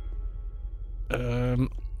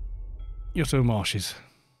 Yutto Marshes.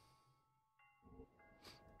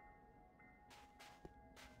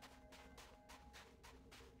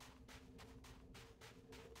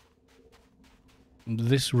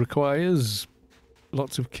 This requires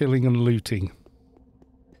lots of killing and looting.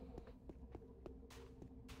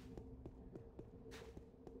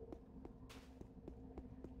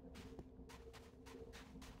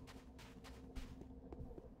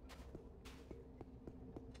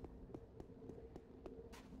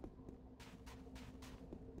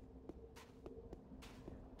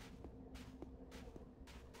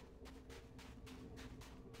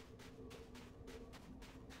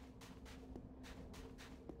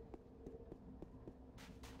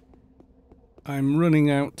 I'm running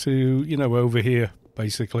out to, you know, over here,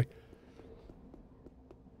 basically.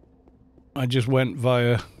 I just went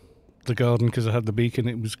via the garden because I had the beacon,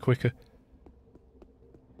 it was quicker.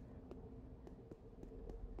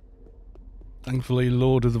 Thankfully,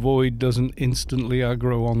 Lord of the Void doesn't instantly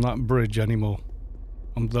aggro on that bridge anymore.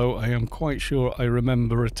 Although I am quite sure I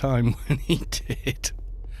remember a time when he did.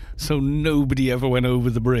 So nobody ever went over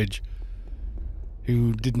the bridge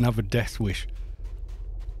who didn't have a death wish.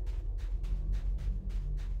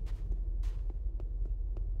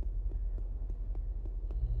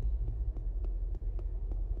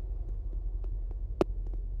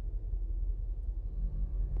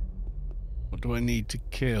 What do I need to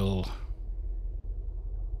kill?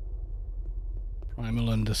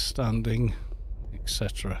 Primal understanding,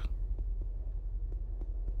 etc.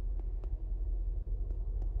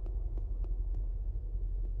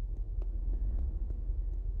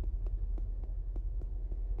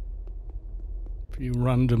 A few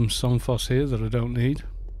random Somphos here that I don't need.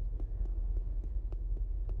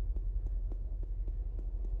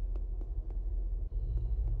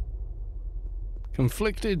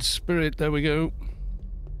 Conflicted Spirit, there we go.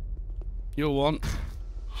 You're one.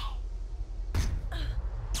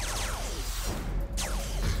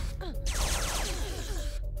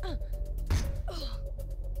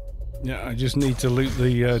 Yeah, I just need to loot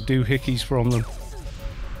the doohickeys from them.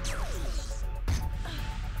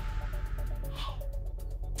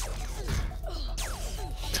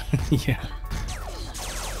 Yeah.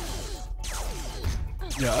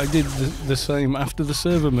 Yeah, I did the same after the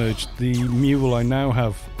server merged. The mule I now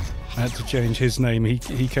have, I had to change his name.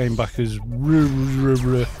 He came back as rare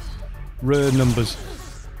numbers.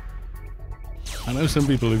 I know some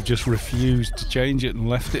people who've just refused to change it and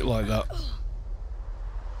left it like that.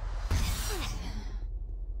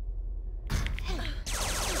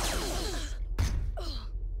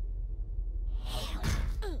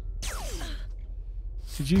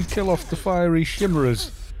 Did you kill off the fiery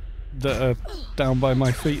Chimmeras that are down by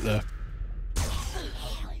my feet there?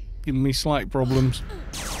 Giving me slight problems.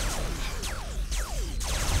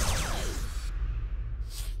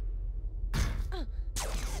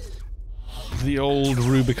 The old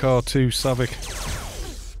Rubicar 2 Savick.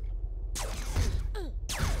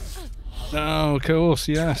 Oh, of course,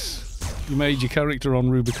 yes. You made your character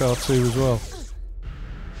on Rubicar 2 as well.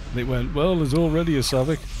 And it went, well, there's already a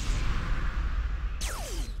Savick.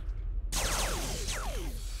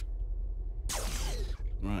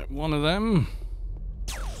 Right, one of them.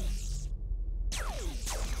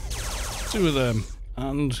 Two of them.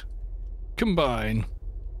 And combine.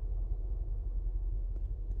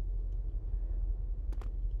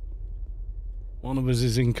 One of us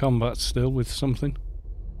is in combat still with something.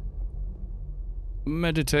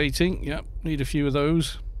 Meditating, yep, need a few of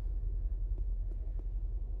those.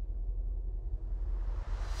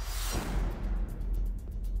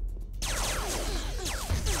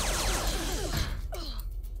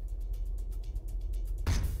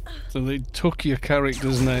 So they took your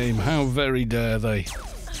character's name, how very dare they?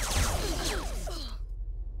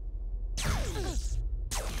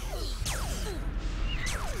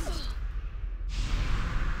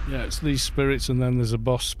 Yeah, it's these spirits and then there's a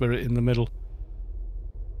boss spirit in the middle.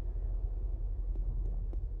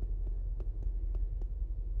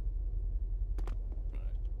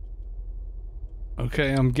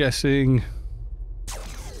 Okay, I'm guessing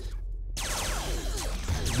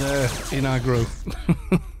they're in aggro.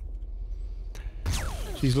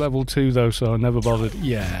 She's level 2 though, so I never bothered.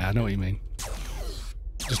 Yeah, I know what you mean.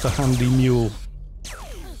 Just a handy mule.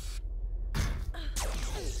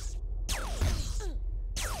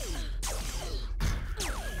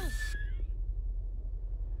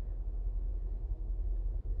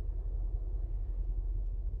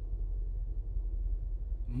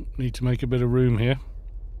 Need to make a bit of room here.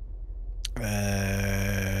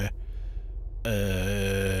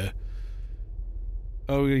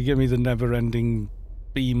 Oh, you give me the never-ending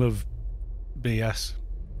beam of BS.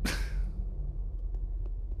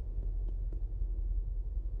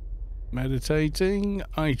 Meditating,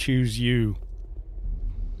 I choose you.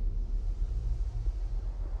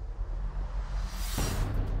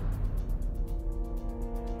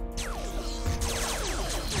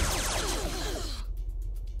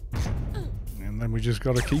 And then we just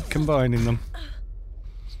got to keep combining them.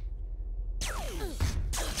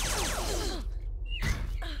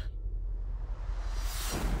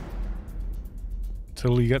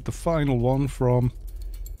 Till you get the final one from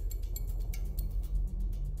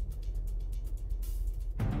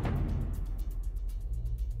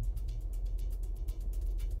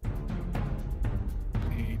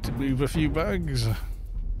need to move a few bags.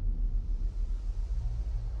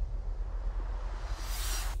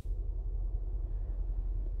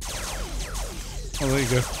 Oh, there you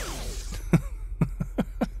go.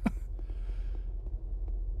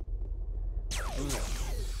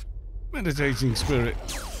 Meditating Spirit.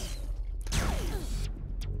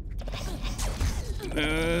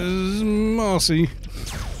 There's Moxey.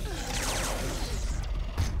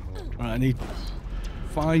 Right, I need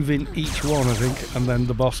 5 in each one, I think, and then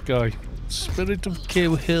the boss guy. Spirit of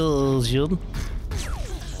Cohesion.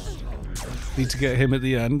 Need to get him at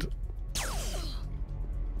the end.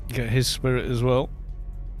 Get his spirit as well.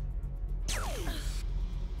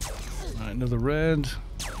 Right, another red.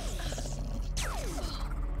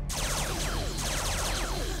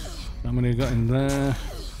 How many have got in there?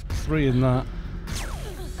 3 in that.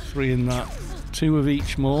 3 in that. 2 of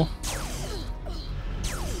each more.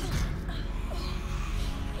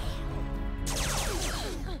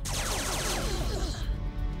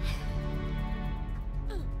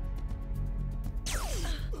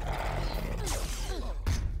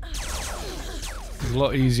 It's a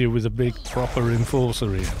lot easier with a big proper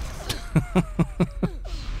enforcer here.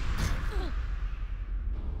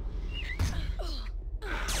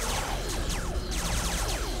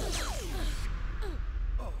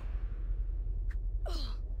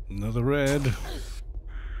 Another red.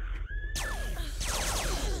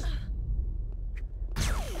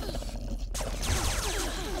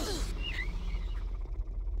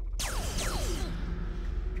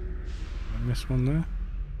 I missed one there.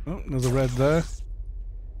 Oh, another red there.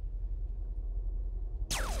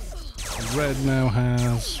 The red now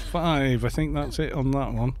has 5. I think that's it on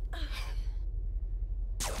that one.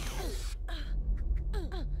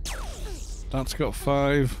 That's got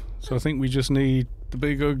 5. So I think we just need the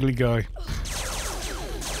big ugly guy.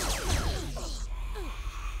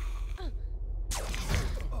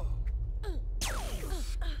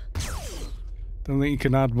 Don't think you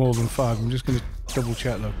can add more than 5. I'm just going to double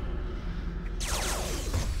check though.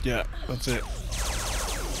 Yeah, that's it.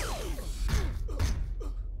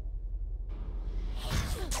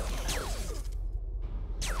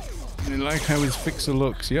 I like how his fixer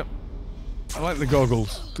looks. Yep. I like the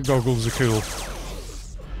goggles. The goggles are cool.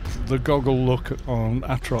 The goggle look on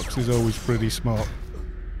Atrox is always pretty smart.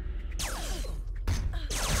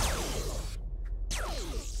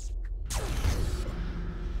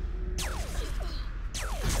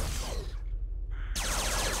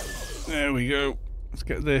 There we go. Let's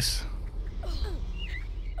get this.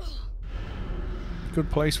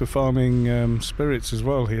 Good place for farming spirits as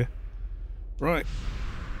well here. Right.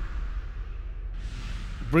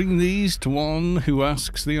 Bring these to one who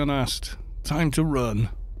asks the unasked. Time to run.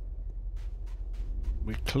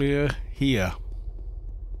 We're clear here.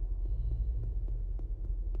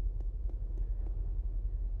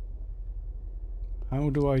 How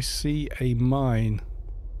do I see a mine?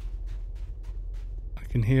 I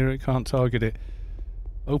can hear it, can't target it.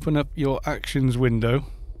 Open up your actions window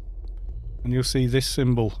and you'll see this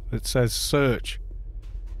symbol that says search.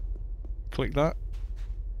 Click that.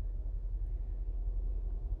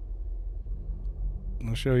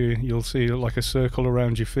 I'll show you, you'll see like a circle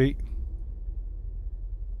around your feet.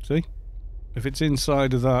 See? If it's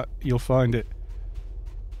inside of that, you'll find it.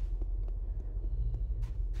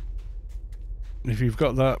 If you've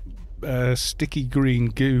got that sticky green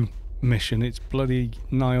goo mission. It's bloody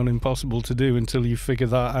nigh on impossible to do until you figure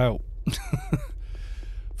that out.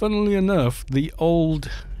 Funnily enough, the old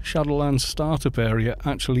Shadowlands startup area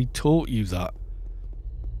actually taught you that.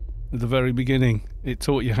 At the very beginning, it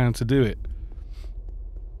taught you how to do it.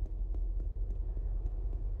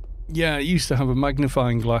 Yeah, it used to have a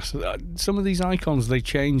magnifying glass. Some of these icons they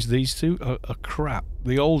changed, these two, are crap.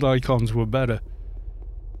 The old icons were better.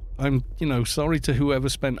 I'm, sorry to whoever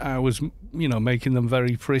spent hours, making them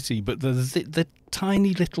very pretty, but they're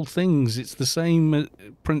tiny little things. It's the same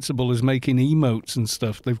principle as making emotes and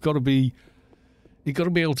stuff. You've got to be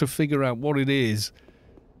able to figure out what it is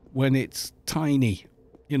when it's tiny,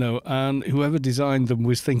 and whoever designed them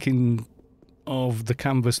was thinking of the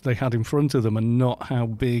canvas they had in front of them and not how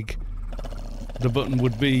big the button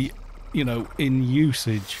would be, in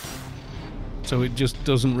usage. So it just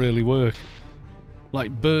doesn't really work.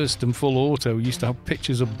 Like Burst and Full Auto used to have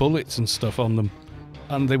pictures of bullets and stuff on them,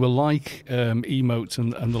 and they were like emotes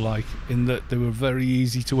and the like, in that they were very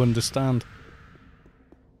easy to understand.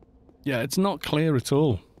 Yeah, it's not clear at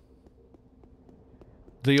all.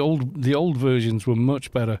 The old versions were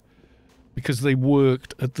much better because they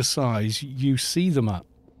worked at the size you see them at.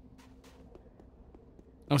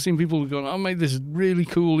 I've seen people go, "I made this really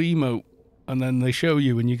cool emote," and then they show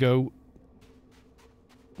you and you go,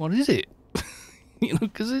 "What is it?"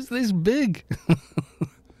 Because it's this big.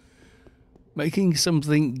 Making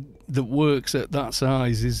something that works at that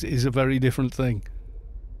size is a very different thing.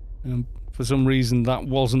 For some reason that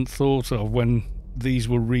wasn't thought of when these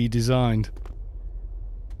were redesigned.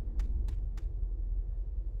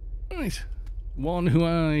 Right. One who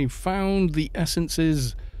I found the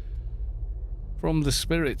essences from the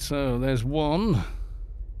spirit. So there's one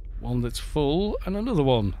that's full, and another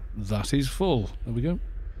one that is full. There we go.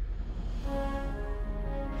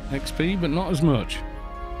 XP, but not as much.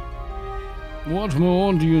 What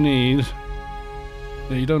more do you need?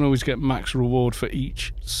 Now, you don't always get max reward for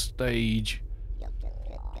each stage.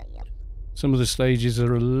 Some of the stages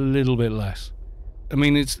are a little bit less. I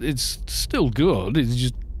mean, it's still good.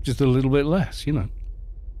 It's just a little bit less, Right,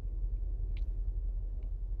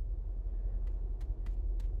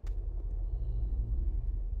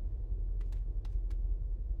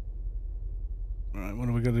 what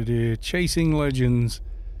are we going to do? Chasing legends.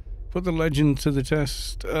 Put the legend to the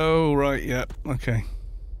test. Oh, right, yeah, okay.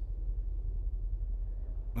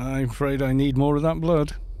 I'm afraid I need more of that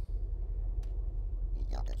blood.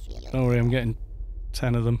 Don't worry, I'm getting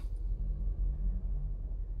 10 of them.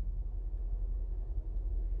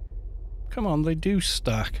 Come on, they do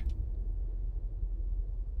stack.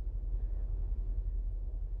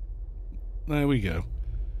 There we go.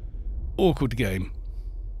 Awkward game.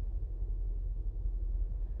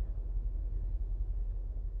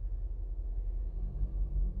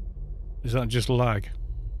 Is that just lag?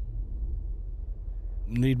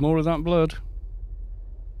 Need more of that blood.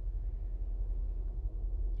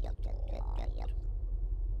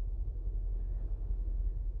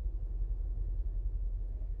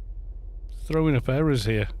 Throwing up errors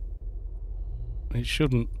here. It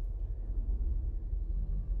shouldn't.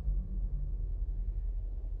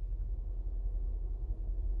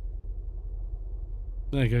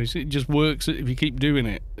 There you go. See, it just works if you keep doing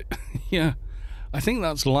it. Yeah. I think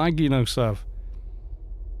that's lag, Sav.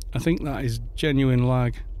 I think that is genuine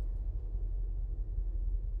lag.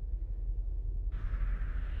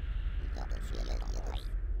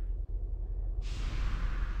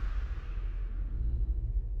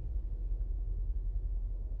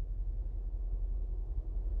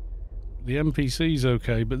 The NPC's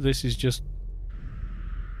okay, but this is just...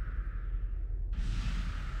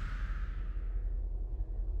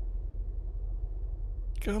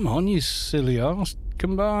 Come on, you silly arse.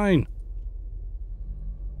 Combine.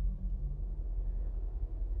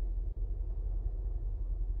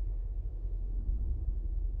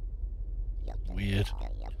 Weird.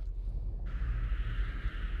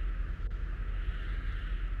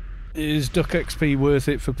 Is Duck XP worth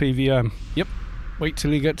it for PVM? Yep. Wait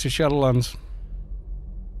till you get to Shadowlands.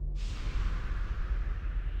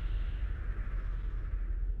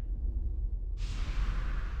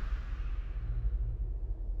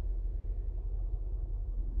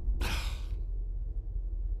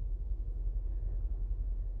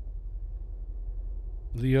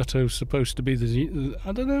 The Yutto's supposed to be the...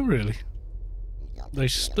 I don't know, really. They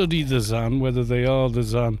study the Zan, whether they are the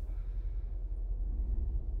Zan.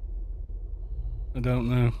 I don't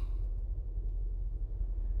know.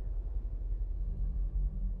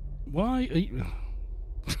 Why are you...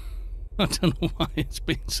 I don't know why it's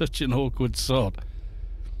been such an awkward sod.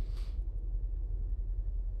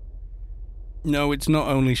 No, it's not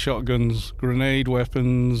only shotguns, grenade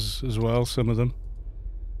weapons as well, some of them.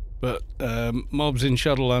 But mobs in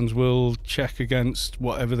Shadowlands will check against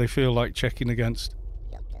whatever they feel like checking against.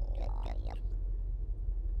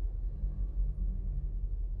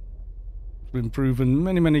 It's been proven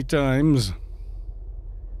many, many times.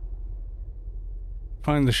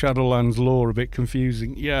 Find the Shadowlands lore a bit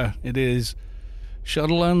confusing. Yeah, it is.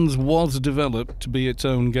 Shadowlands was developed to be its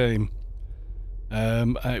own game.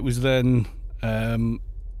 It was then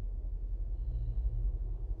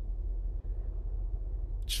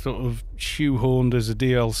sort of shoehorned as a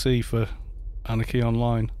DLC for Anarchy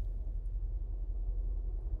Online.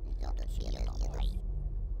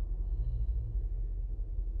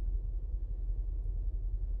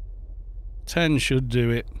 Ten should do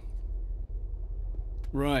it.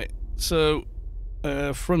 Right, so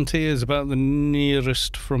Frontier's about the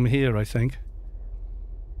nearest from here, I think.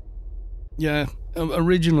 Yeah,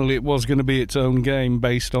 originally it was going to be its own game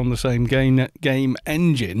based on the same game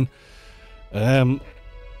engine, and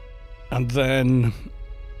then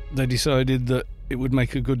they decided that it would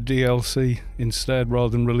make a good DLC instead, rather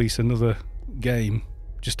than release another game.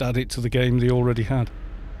 Just add it to the game they already had.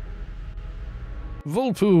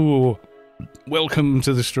 Volpu! Welcome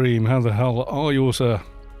to the stream. How the hell are you, sir?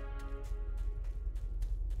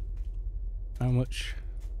 How much?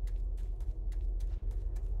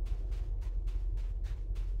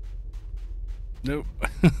 Nope.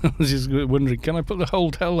 I was just wondering, can I put the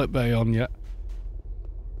Hold Hell at Bay on yet?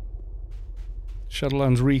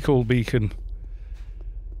 Shadowlands recall beacon.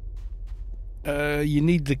 You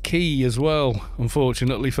need the key as well,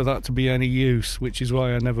 unfortunately, for that to be any use, which is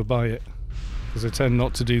why I never buy it. Because I tend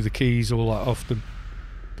not to do the keys all that often.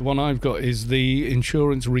 The one I've got is the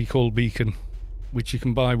insurance recall beacon, which you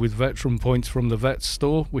can buy with veteran points from the vet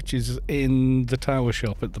store, which is in the tower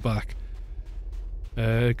shop at the back.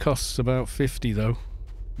 It costs about 50 though.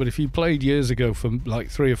 But if you played years ago for like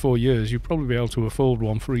 3 or 4 years, you'd probably be able to afford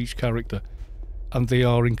one for each character. And they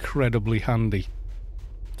are incredibly handy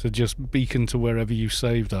to just beacon to wherever you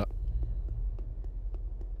saved at.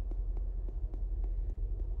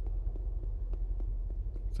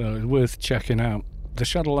 So it's worth checking out. The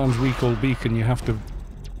Shadowlands recall beacon, you have to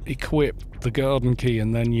equip the garden key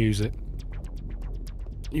and then use it.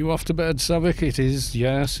 You off to bed, Savik? It is,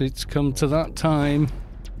 yes, it's come to that time.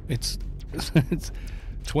 It's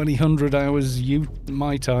 2000 hours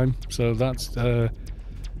my time, so that's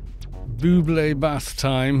Buble bath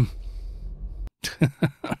time.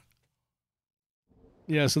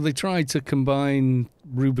 Yeah, so they tried to combine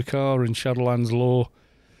Rubicar and Shadowlands lore.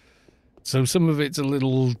 So some of it's a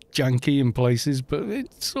little janky in places, but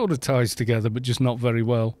it sort of ties together, but just not very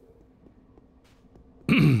well.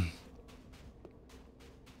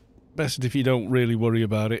 Best if you don't really worry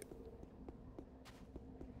about it.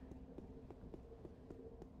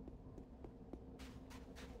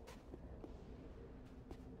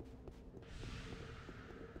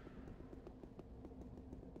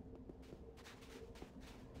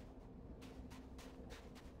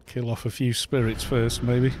 Kill off a few spirits first,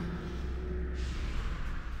 maybe.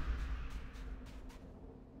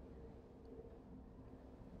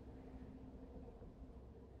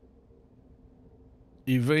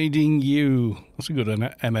 Evading you. That's a good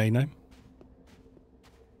MA name.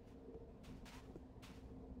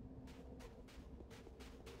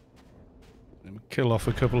 Let me kill off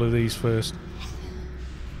a couple of these first.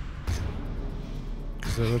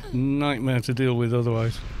 Because they're a nightmare to deal with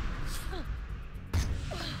otherwise.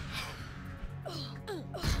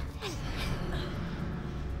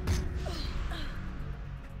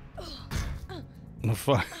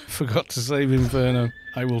 I forgot to save Inferno.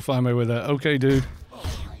 I will find my way there. Okay, dude.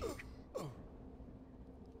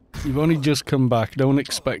 You've only just come back. Don't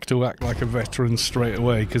expect to act like a veteran straight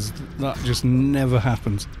away, because that just never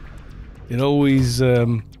happens. It always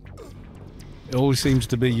seems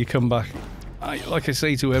to be you come back. Like I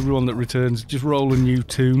say to everyone that returns, just roll a new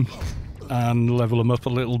tune and level them up a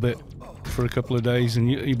little bit for a couple of days, and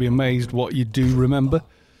you'll be amazed what you do remember.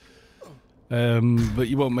 But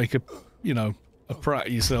you won't make a prat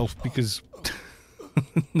of yourself, because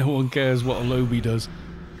no one cares what a lobby does,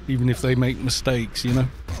 even if they make mistakes, you know.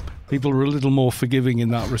 People are a little more forgiving in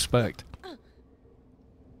that respect.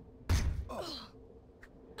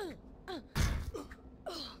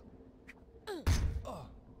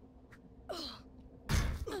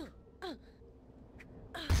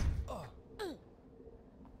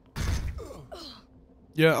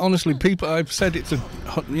 Yeah, honestly, people, I've said it to,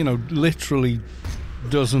 literally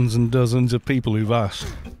dozens and dozens of people who've asked.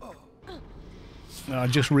 I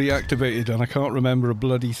just reactivated and I can't remember a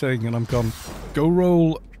bloody thing, and I'm gone, go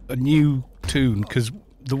roll a new tune, because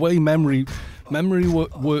the way memory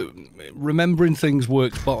remembering things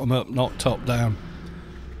works bottom up, not top down.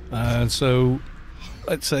 So,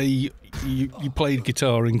 let's say you played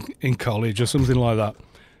guitar in college or something like that,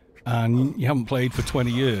 and you haven't played for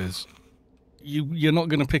 20 years. You're not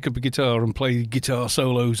going to pick up a guitar and play guitar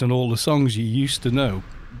solos and all the songs you used to know.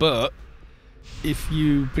 But if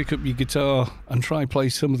you pick up your guitar and try play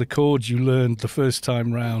some of the chords you learned the first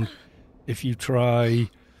time round, if you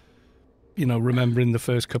try, remembering the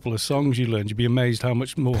first couple of songs you learned, you'd be amazed how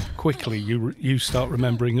much more quickly you start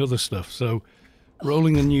remembering other stuff. So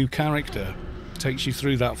rolling a new character takes you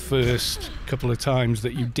through that first couple of times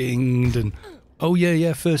that you dinged and, oh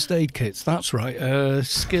yeah, first aid kits, that's right,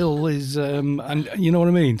 skill is, and you know what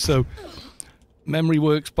I mean? So memory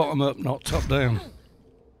works bottom up, not top down.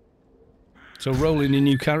 So rolling a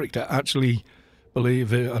new character, actually,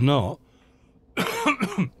 believe it or not,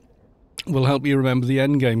 will help you remember the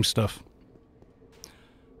endgame stuff.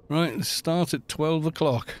 Right, let's start at 12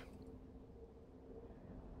 o'clock.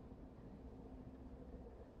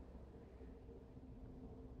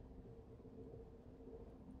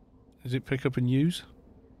 Does it pick up and use?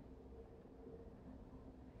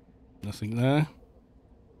 Nothing there.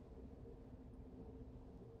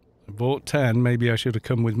 I bought 10, maybe I should have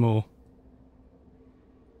come with more.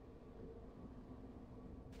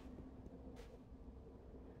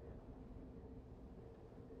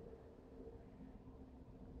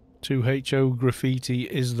 "2HO graffiti,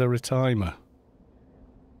 is there a timer?"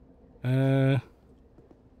 On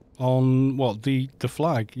what, the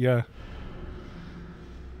flag? Yeah.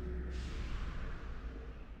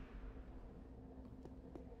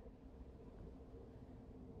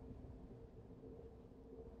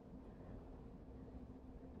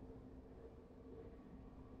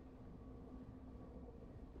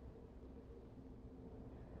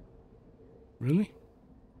 Really?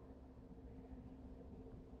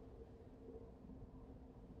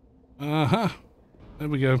 Aha! There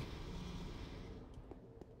we go.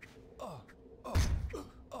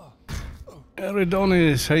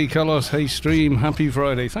 Eridonis, hey Carlos, hey stream, happy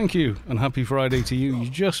Friday. Thank you, and happy Friday to you. You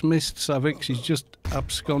just missed Savik, she's just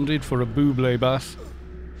absconded for a buble bath.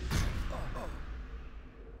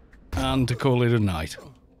 And to call it a night,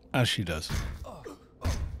 as she does.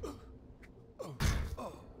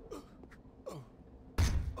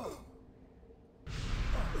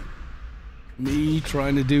 Me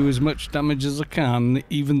trying to do as much damage as I can,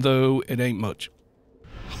 even though it ain't much.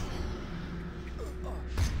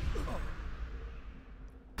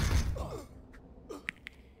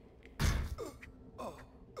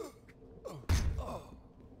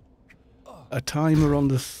 A timer on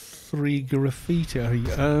the 3 graffiti?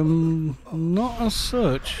 Not as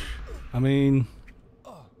such. I mean,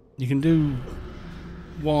 you can do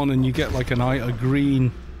 1 and you get like a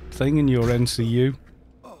green thing in your NCU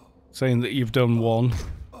saying that you've done 1.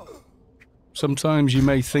 Sometimes you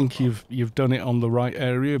may think you've done it on the right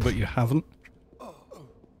area, but you haven't.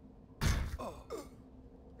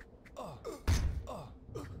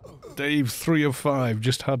 Dave 3 of 5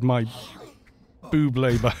 just had my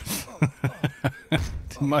buble bath.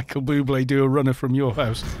 Did Michael Bublé do a runner from your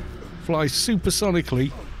house? Fly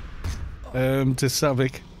supersonically to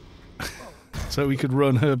Savik so he could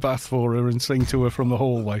run her bath for her and sing to her from the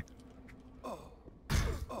hallway.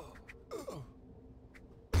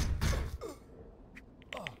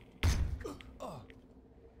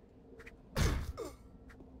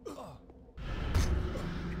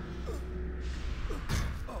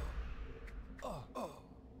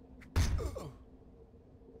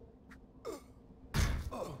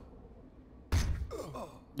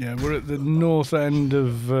 Yeah, we're at the north end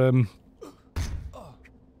of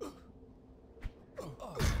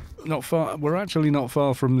not far. We're actually not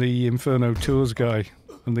far from the Inferno tours guy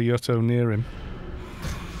and the Yutto near him.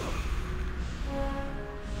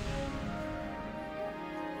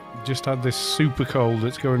 Just had this super cold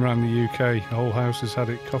that's going around the UK. The whole house has had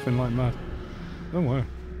it coughing like mad. Oh wow.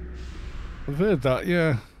 I've heard that,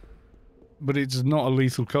 yeah. But it's not a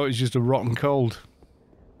lethal cold, it's just a rotten cold.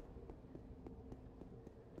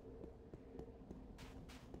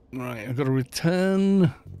 Right, I've got to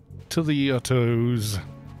return to the Yuttos.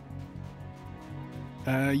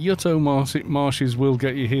 Yutto marshes will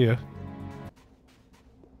get you here.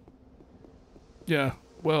 Yeah,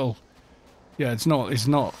 well, yeah, it's not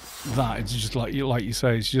that. It's just like you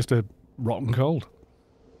say, it's just a rotten cold.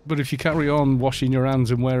 But if you carry on washing your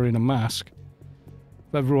hands and wearing a mask,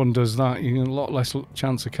 if everyone does that, you get a lot less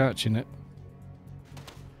chance of catching it.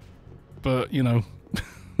 But, you know,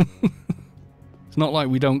 it's not like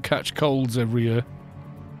we don't catch colds every year.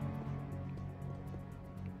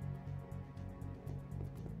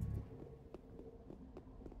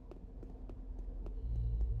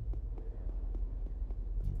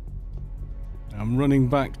 I'm running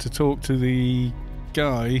back to talk to the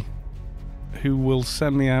guy who will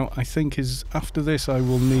send me out. I think is after this I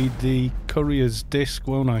will need the courier's disc,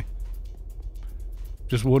 won't I?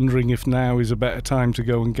 Just wondering if now is a better time to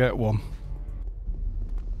go and get one.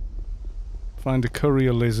 Find a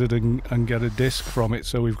courier lizard and get a disc from it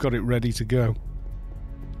so we've got it ready to go.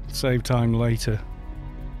 Save time later.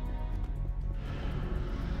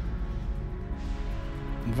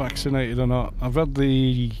 Vaccinated or not, I've had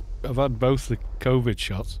both the COVID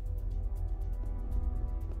shots.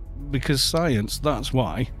 Because science, that's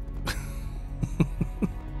why.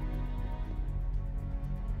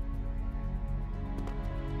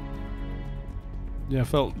 Yeah,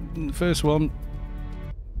 first one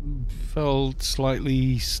felt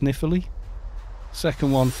slightly sniffly.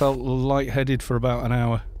 Second one felt lightheaded for about an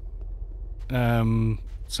hour.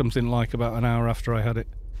 Something like about an hour after I had it.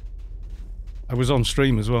 I was on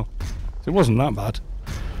stream as well. So it wasn't that bad.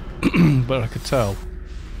 But I could tell.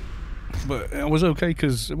 But I was okay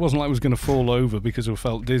because it wasn't like I was going to fall over because I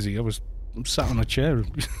felt dizzy. I was sat on a chair.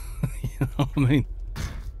 You know what I mean?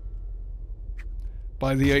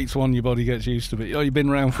 By the 8th one, your body gets used to it. Oh, you've been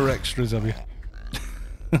round for extras, have you?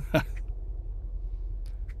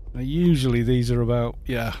 Now, usually these are about,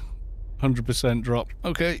 yeah, 100% drop.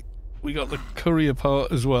 Okay, we got the courier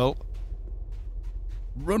part as well.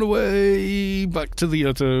 Run away back to the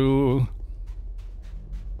Yutto.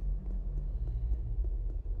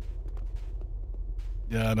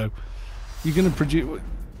 Yeah, I know. You're going to produce...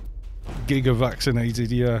 Giga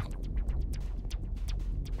vaccinated, yeah.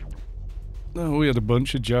 Oh, we had a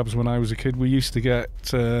bunch of jabs when I was a kid. We used to get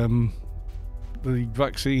the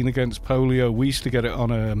vaccine against polio. We used to get it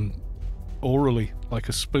on orally, like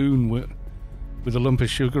a spoon with a lump of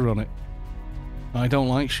sugar on it. I don't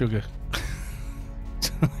like sugar.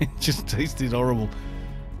 It just tasted horrible.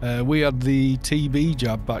 We had the TB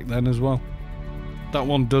jab back then as well. That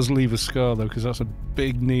one does leave a scar though, because that's a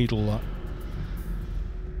big needle, that.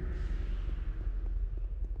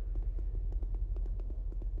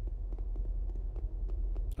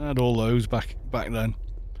 I had all those back then.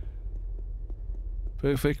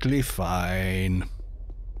 Perfectly fine.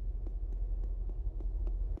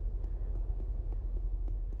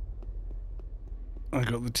 I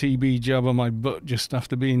got the TB jab on my butt just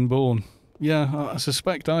after being born. Yeah, I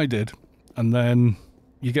suspect I did. And then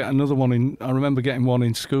you get another one in... I remember getting one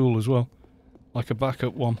in school as well. Like a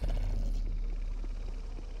backup one.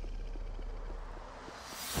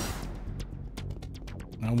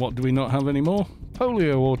 Now what do we not have anymore?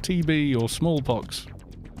 Polio or TB or smallpox.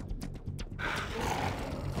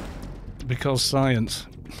 Because science.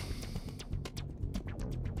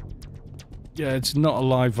 Yeah, it's not a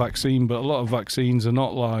live vaccine, but a lot of vaccines are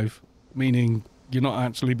not live. Meaning you're not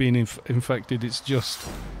actually being infected, it's just...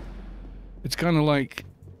 It's kind of like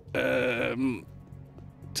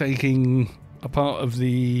taking a part of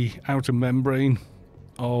the outer membrane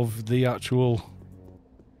of the actual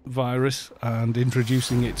virus and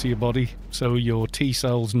introducing it to your body so your T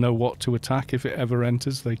cells know what to attack if it ever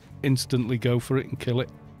enters. They instantly go for it and kill it.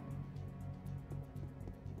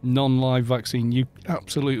 Non-live vaccine, you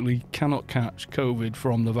absolutely cannot catch COVID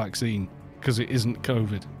from the vaccine because it isn't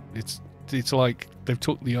COVID. It's like they've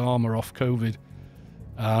took the armor off COVID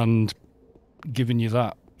and given you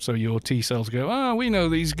that, so your T cells go, we know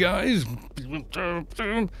these guys.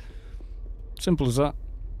 Simple as that.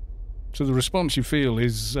 So the response you feel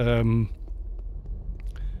is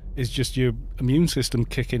just your immune system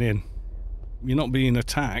kicking in. You're not being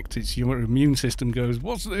attacked, it's your immune system goes,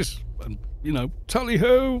 what's this? And, you know,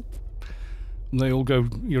 tally-ho! And they all go,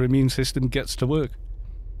 your immune system gets to work.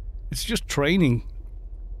 It's just training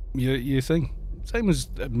your thing. Same as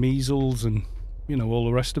measles and, you know, all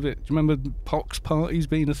the rest of it. Do you remember pox parties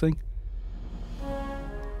being a thing?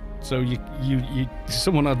 So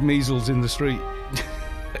someone had measles in the street.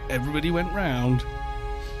 Everybody went round.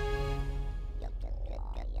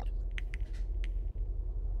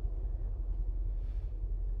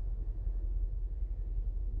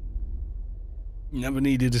 Never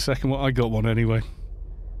needed a second one. I got one anyway.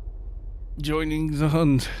 Joining the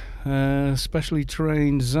hunt. Specially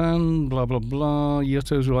trained Zan, blah blah blah.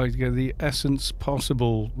 Yuttos would like to get the essence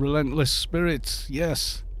possible. Relentless Spirit,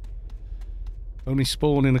 yes. Only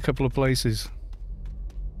spawn in a couple of places.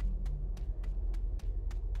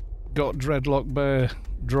 Got Dreadlock Bear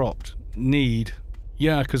dropped. Need.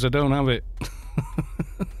 Yeah, because I don't have it.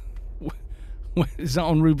 Is that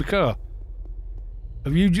on Rubicar?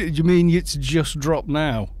 Do you mean it's just dropped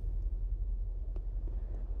now?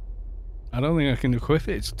 I don't think I can equip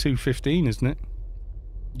it. It's 215, isn't it?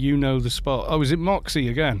 You know the spot. Oh, is it Moxey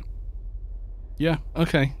again? Yeah,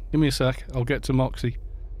 okay. Give me a sec. I'll get to Moxey.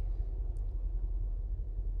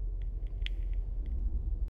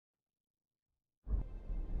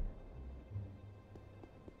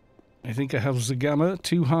 I think I have the gamma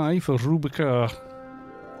too high for Rubicar.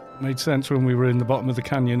 Made sense when we were in the bottom of the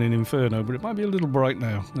canyon in Inferno, but it might be a little bright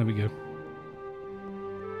now. There we go.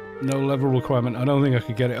 No level requirement. I don't think I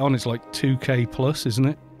could get it on. It's like 2k plus, isn't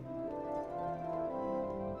it?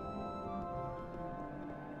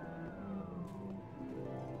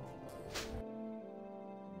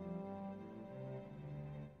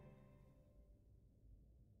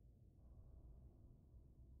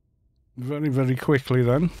 Very, very quickly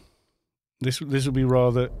then. This will be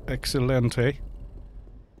rather excelente.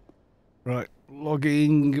 Right,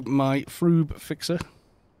 logging my Froob fixer.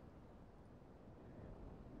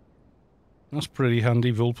 That's pretty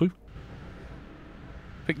handy, Vulpu.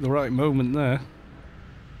 Picked the right moment there.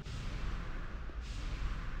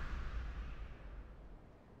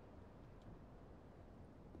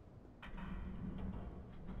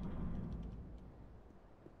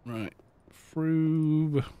 Right,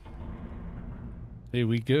 Froob. Here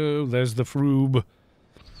we go, there's the Froob.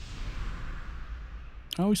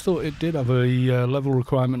 I always thought it did have a level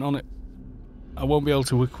requirement on it. I won't be able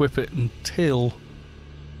to equip it until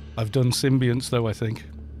I've done symbionts though, I think.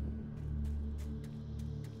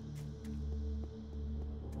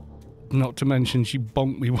 Not to mention she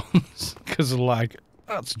bonked me once because of lag.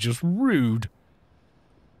 That's just rude.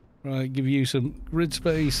 Right, give you some grid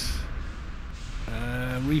space.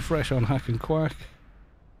 Refresh on Hack and Quack.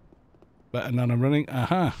 Better than I'm running.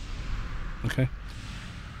 Aha. Okay.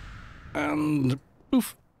 And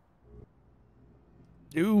poof.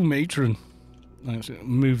 Ooh, matron. Let's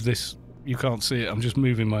move this. You can't see it. I'm just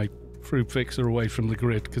moving my Froob fixer away from the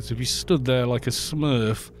grid, because if he stood there like a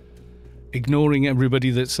smurf, ignoring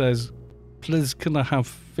everybody that says, please can I have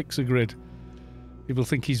fixer grid, people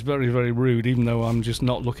think he's very, very rude, even though I'm just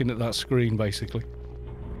not looking at that screen, basically.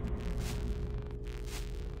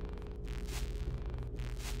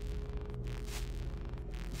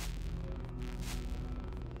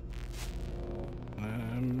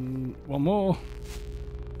 One more.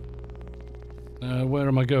 Where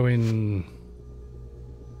am I going?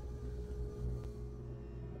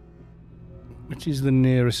 Which is the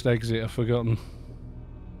nearest exit? I've forgotten.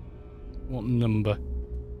 What number?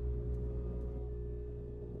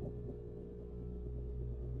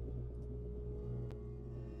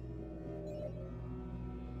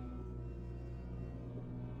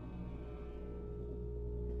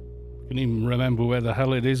 I can't even remember where the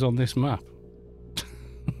hell it is on this map.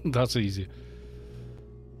 That's easy.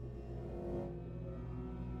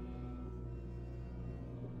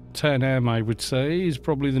 t00n, I would say, is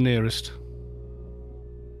probably the nearest.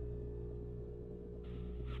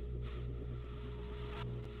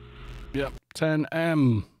 Yep,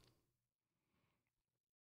 t00n.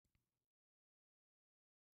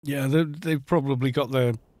 Yeah, they've probably got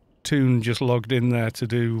their tune just logged in there to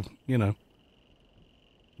do, you know,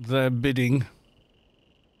 their bidding.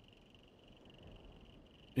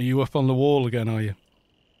 Are you up on the wall again, are you?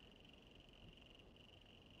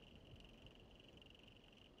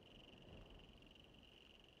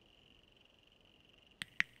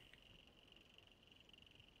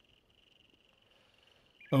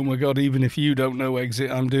 Oh my god, even if you don't know exit,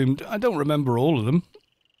 I'm doomed. I don't remember all of them.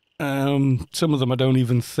 Some of them I don't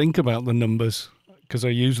even think about the numbers, because I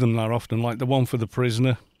use them that often, like the one for the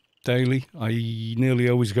prisoner daily. I nearly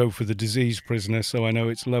always go for the diseased prisoner, so I know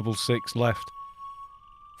it's level 6 left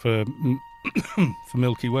for, for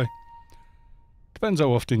Milky Way. Depends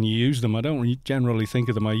how often you use them. I don't generally think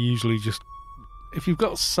of them. I usually just... If you've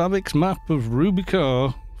got Savic's map of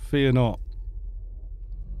Rubicar, fear not.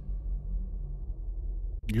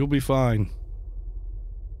 You'll be fine.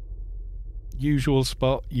 Usual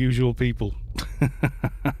spot, usual people.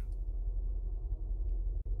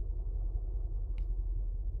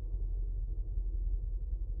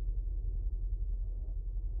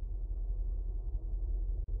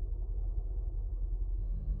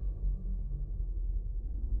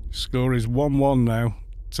 Score is 1-1 now.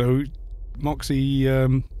 So Moxey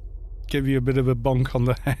gave you a bit of a bonk on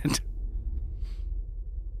the head.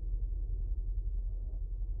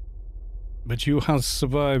 But you have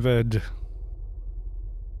survived.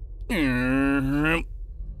 Doof.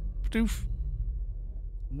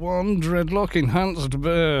 One dreadlock enhanced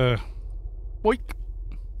bear. Boink.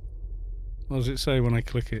 What does it say when I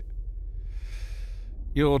click it?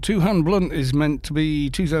 Your two-hand blunt is meant to be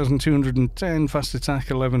 2,210, fast attack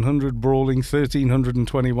 1,100, brawling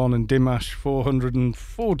 1,321, and dimash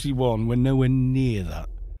 441. We're nowhere near that.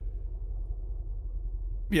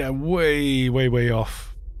 Yeah, way, way, way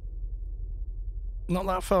off. Not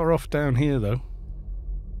that far off down here, though.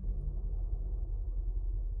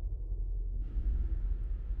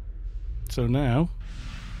 So now,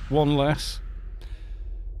 one less.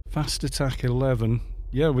 Fast attack 11.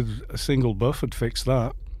 Yeah, with a single buff I'd fix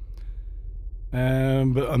that.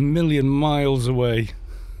 But a million miles away.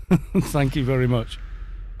 Thank you very much.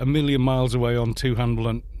 A million miles away on two-handle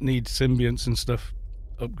and need symbionts and stuff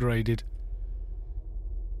upgraded.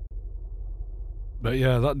 But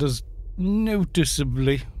yeah, that does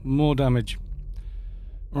noticeably more damage.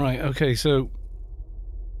 Right, okay, so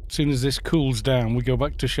as soon as this cools down, we go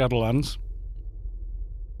back to Shadowlands.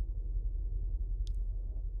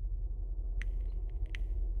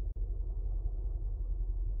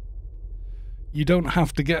 You don't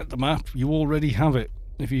have to get the map, you already have it.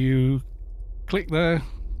 If you click there,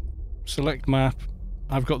 select map,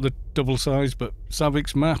 I've got the double size, but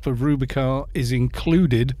Savik's map of Rubicon is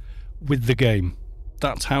included with the game.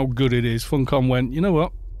 That's how good it is. Funcom went, you know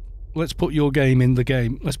what, let's put your game in the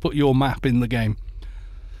game, let's put your map in the game.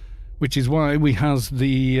 Which is why we has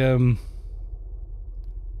the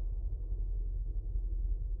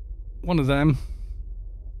one of them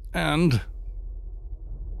and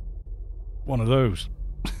one of those.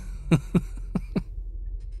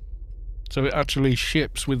 So it actually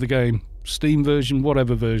ships with the game, Steam version,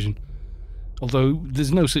 whatever version. Although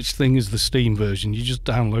there's no such thing as the Steam version, you're just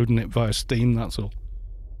downloading it via Steam, that's all.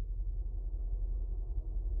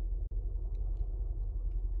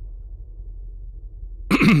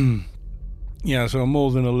 Yeah, so I'm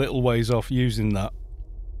more than a little ways off using that.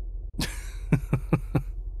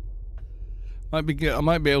 I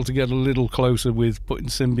might be able to get a little closer with putting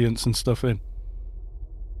symbionts and stuff in.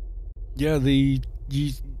 Yeah,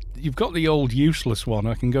 you've got the old useless one.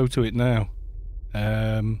 I can go to it now.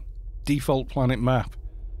 Default planet map.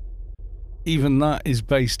 Even that is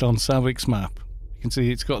based on Savik's map. You can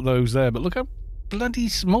see it's got those there, but look how bloody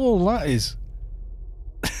small that is.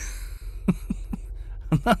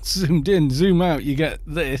 And that's zoomed in. Zoom out, you get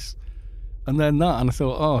this, and then that. And I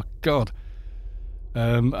thought, oh god.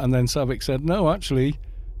 And then Savik said, no, actually,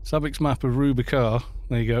 Savik's map of Rubicon.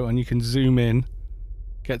 There you go, and you can zoom in.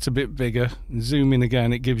 Gets a bit bigger, and zoom in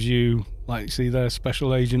again. It gives you, like, see there,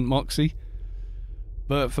 Special Agent Moxey.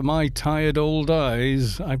 But for my tired old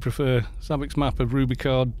eyes, I prefer Savik's map of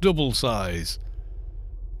Rubicon double size.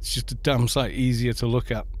 It's just a damn sight easier to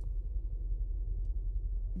look at.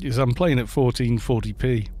 Because I'm playing at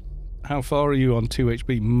 1440p. How far are you on 2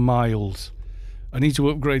 HP? Miles. I need to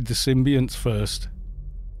upgrade the symbionts first.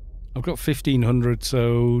 I've got 1500,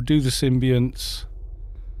 so do the symbionts.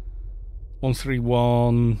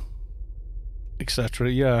 131, etc.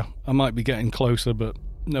 Yeah, I might be getting closer, but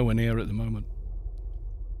nowhere near at the moment.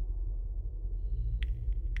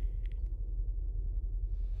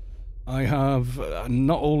 I have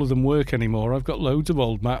not all of them work anymore. I've got loads of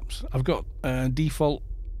old maps. I've got default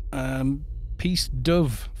Peace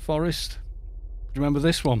Dove Forest. Do you remember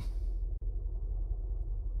this one?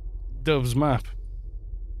 Dove's map.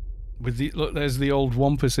 With the look, there's the old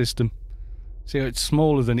Wampa system. See how it's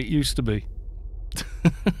smaller than it used to be.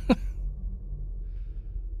 But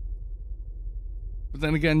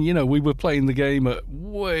then again, you know, we were playing the game at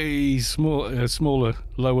way smaller,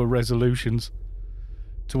 lower resolutions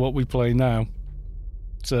to what we play now.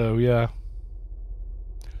 So yeah.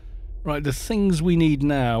 Right, the things we need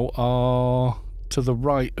now are to the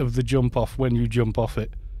right of the jump off when you jump off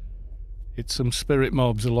it. It's some spirit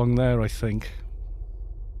mobs along there, I think.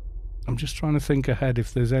 I'm just trying to think ahead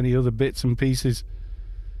if there's any other bits and pieces.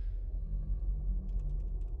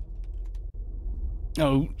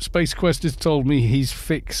 Oh, Space Quest has told me he's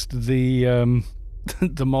fixed the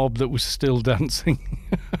the mob that was still dancing.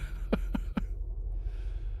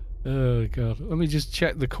 Oh god, let me just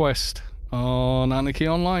check the quest on Anarchy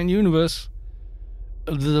Online Universe.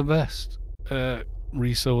 The best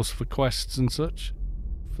resource for quests and such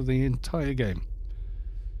for the entire game.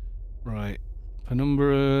 Right,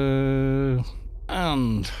 Penumbra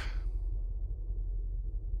and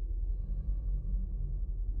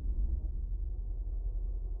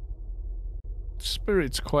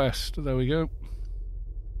Spirit's Quest. There we go.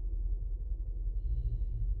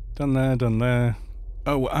 Done there, done there.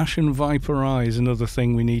 Oh, Ashen Viper Eye is another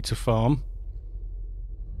thing we need to farm.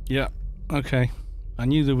 Yeah, okay. I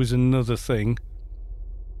knew there was another thing.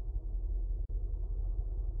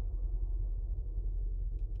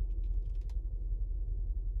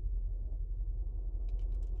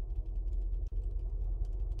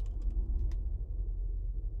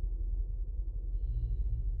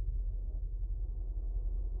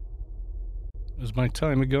 Is my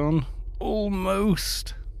timer gone?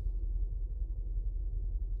 Almost.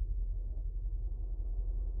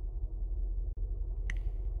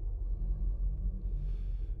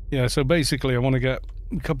 Yeah, so basically I want to get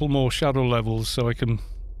a couple more shadow levels so I can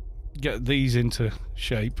get these into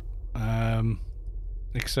shape.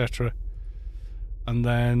 etc. And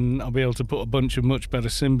then I'll be able to put a bunch of much better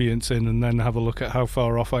symbionts in and then have a look at how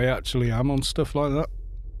far off I actually am on stuff like that.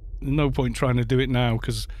 No point trying to do it now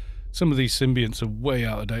because some of these symbionts are way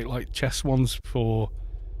out of date, like chess ones for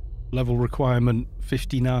level requirement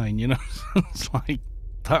 59, you know? It's like,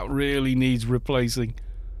 that really needs replacing.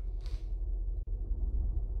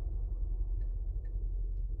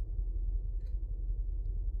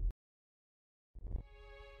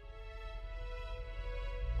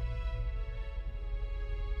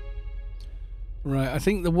 Right, I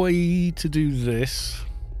think the way to do this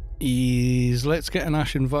is let's get an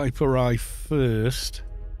Ashen Viper Eye first.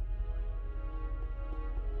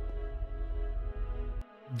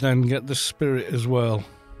 Then get the Spirit as well.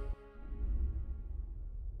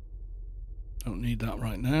 Don't need that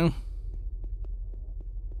right now.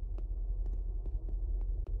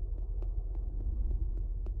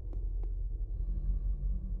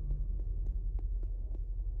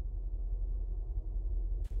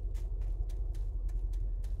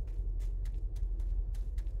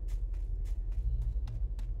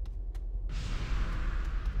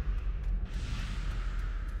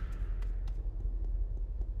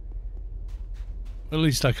 At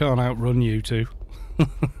least I can't outrun you two.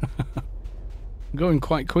 Going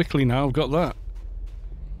quite quickly now, I've got that.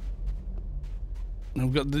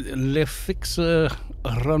 I've got the Le Fixer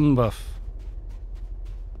run buff.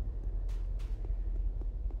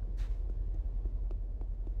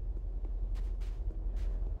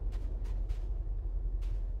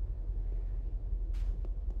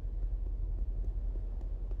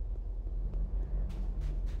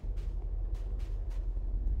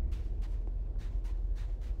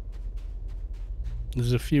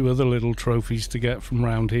 There's a few other little trophies to get from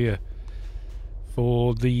round here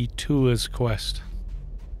for the Tours quest.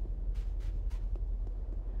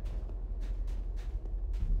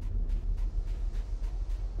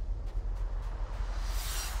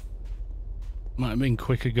 Might have been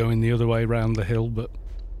quicker going the other way round the hill, but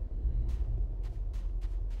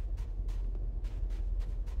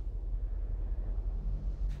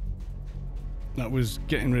that was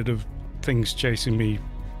getting rid of things chasing me.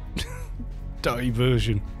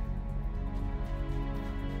 Diversion.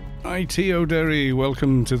 Hi T00n, Derry,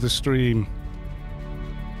 welcome to the stream.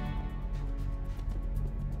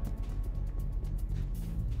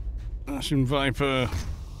 Ashen Viper,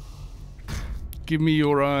 give me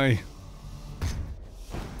your eye.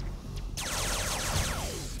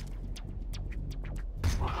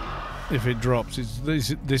 If it drops,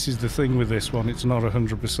 this is the thing with this one, it's not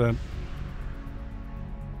 100%.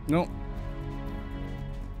 Nope.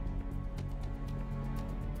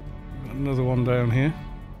 Another one down here.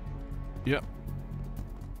 Yep.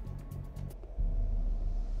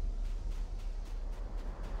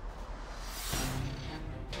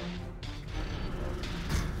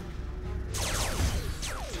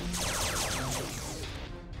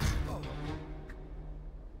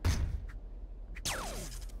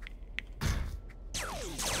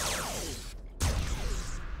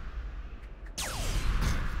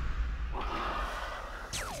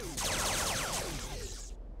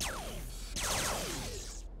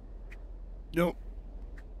 Nope.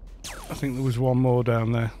 I think there was one more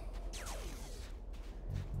down there.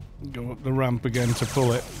 Go up the ramp again to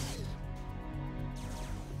pull it.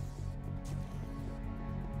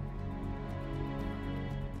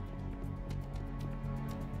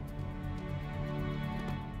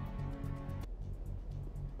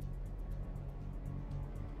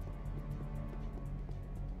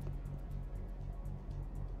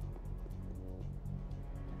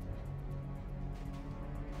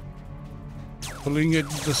 Pulling it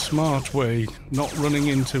the smart way, not running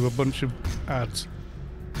into a bunch of ads.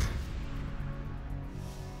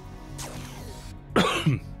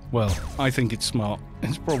 Well, I think it's smart.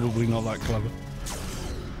 It's probably not that clever.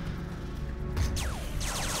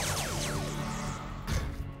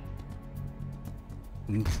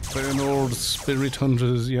 Infernal Spirit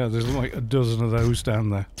Hunters, yeah, there's like a dozen of those down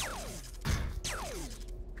there.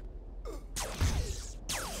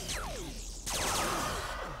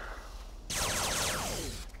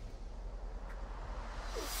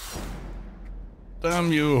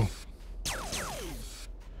 Damn you!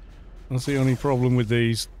 That's the only problem with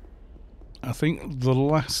these. I think the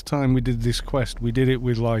last time we did this quest, we did it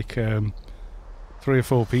with like 3 or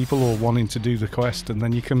 4 people all wanting to do the quest, and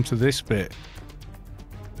then you come to this bit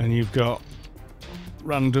and you've got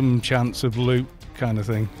random chance of loot kind of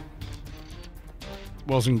thing.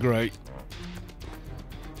 Wasn't great.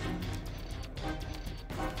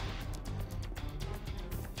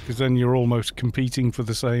 Because then you're almost competing for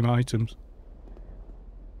the same items.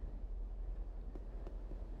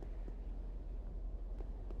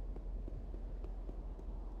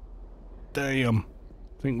 Damn.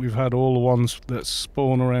 I think we've had all the ones that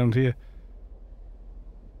spawn around here.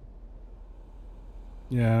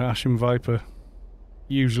 Yeah, Ashen Viper.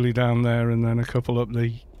 Usually down there, and then a couple up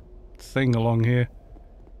the thing along here.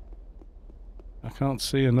 I can't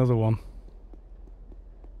see another one.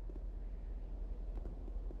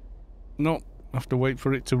 Nope. Have to wait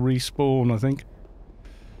for it to respawn, I think.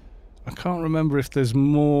 I can't remember if there's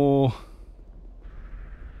more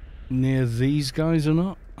near these guys or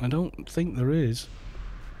not. I don't think there is.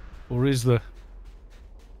 Or is there?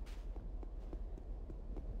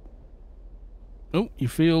 Oh, you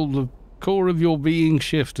feel the core of your being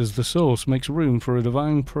shift as the source makes room for a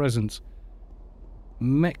divine presence.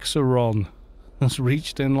 Mexeron has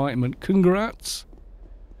reached enlightenment. Congrats!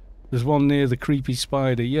 There's one near the creepy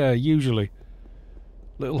spider. Yeah, usually.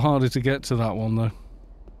 Little harder to get to that one, though.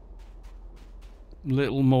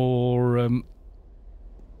 Little more... a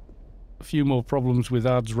few more problems with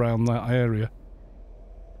ads round that area.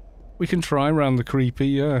 We can try round the creepy,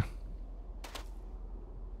 yeah.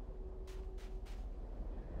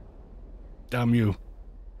 Damn you.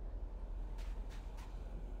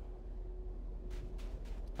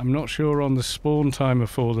 I'm not sure on the spawn timer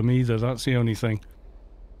for them either, that's the only thing.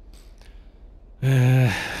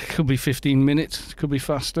 Could be 15 minutes, could be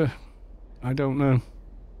faster. I don't know.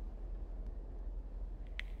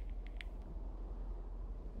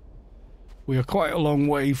 We are quite a long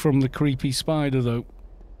way from the creepy spider though.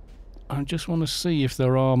 I just want to see if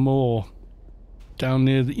there are more down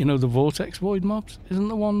near the, you know, the vortex void mobs. Isn't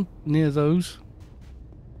there one near those?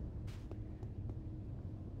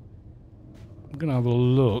 I'm gonna have a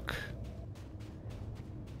look.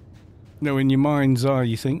 No, in your mind's eye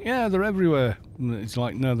you think, yeah, they're everywhere. And it's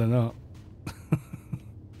like, no, they're not.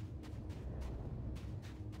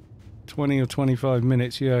 20 or 25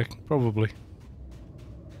 minutes, yeah, probably.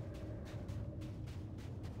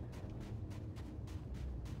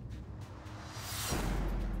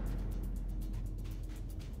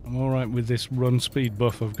 I'm alright with this run speed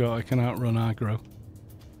buff I've got. I can outrun aggro.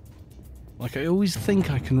 Like, I always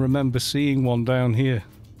think I can remember seeing one down here.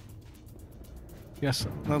 Yes,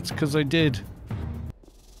 that's because I did.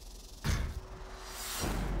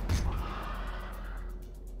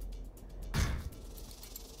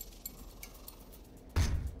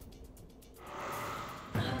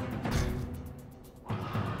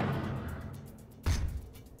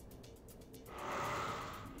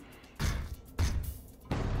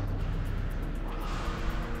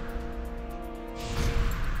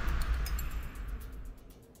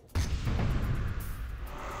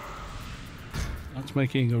 That's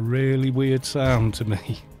making a really weird sound to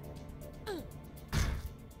me.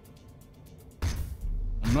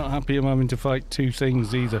 I'm not happy I'm having to fight two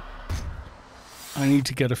things either. I need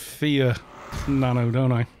to get a fear nano,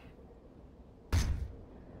 don't I?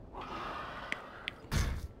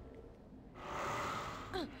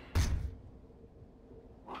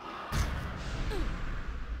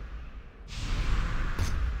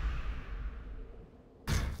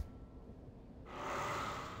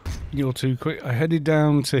 You're too quick. I headed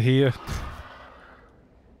down to here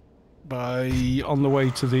on the way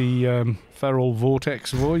to the feral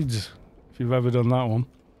vortex voids. If you've ever done that one,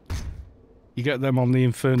 you get them on the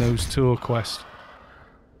Inferno's tour quest.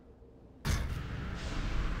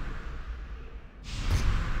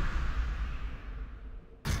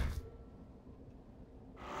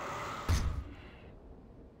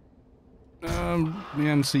 The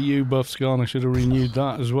NCU buff's gone. I should have renewed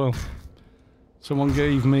that as well. Someone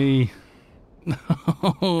gave me...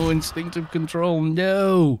 No! Instinctive control,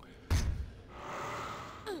 no!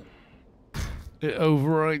 It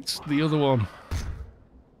overwrites the other one.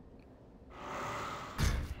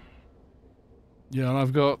 Yeah, and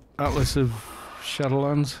I've got Atlas of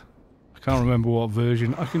Shadowlands. I can't remember what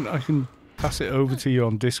version. I can pass it over to you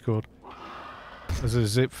on Discord as a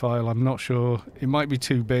zip file. I'm not sure. It might be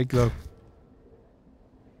too big though.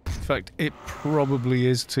 In fact, it probably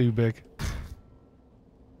is too big.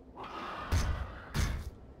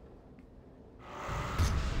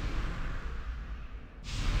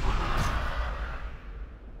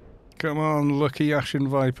 Come on, lucky Ashen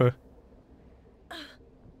Viper.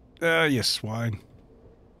 Ah, you swine.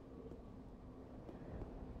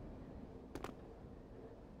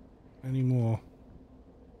 Any more?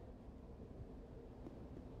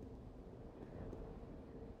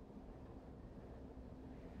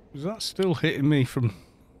 Is that still hitting me from...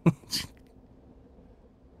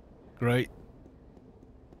 Great.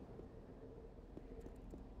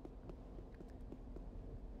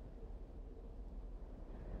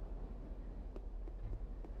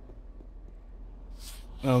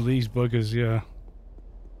 Oh, these buggers, yeah.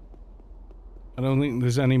 I don't think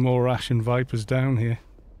there's any more Ashen Vipers down here.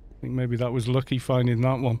 I think maybe that was lucky finding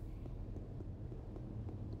that one.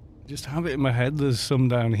 Just have it in my head there's some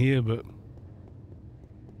down here, but...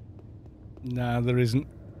 Nah, there isn't.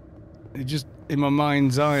 It just, in my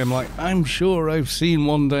mind's eye, I'm like, I'm sure I've seen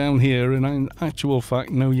one down here, and in actual fact,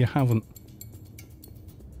 no, you haven't.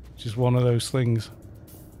 Just one of those things.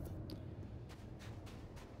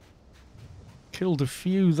 Killed a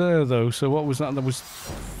few there, though, so what was that? There was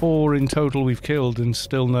 4 in total we've killed, and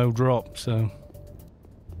still no drop, so...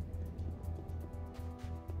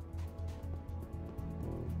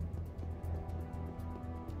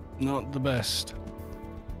 Not the best.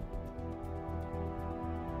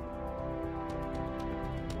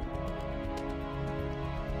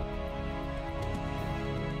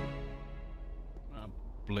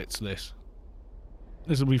 Blitz this.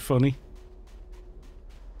 This'll be funny.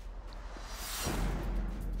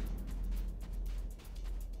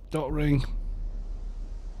 Dot ring.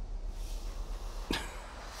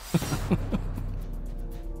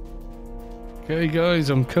 Okay guys,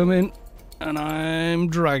 I'm coming and I'm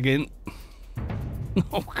dragging.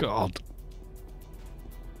 Oh god.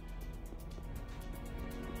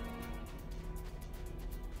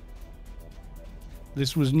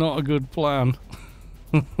 This was not a good plan.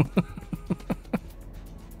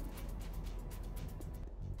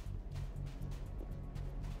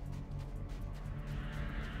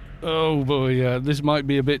 Oh boy, yeah, this might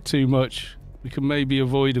be a bit too much. We can maybe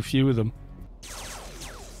avoid a few of them.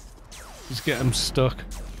 Just get them stuck.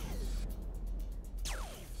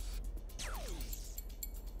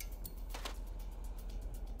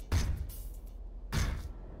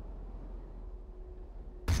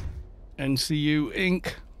 NCU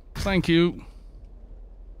Inc. Thank you.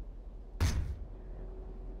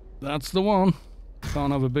 That's the one.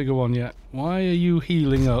 Can't have a bigger one yet. Why are you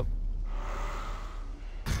healing up?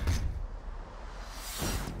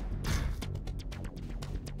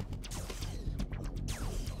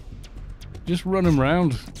 Just run him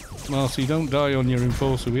round, Marcy. Don't die on your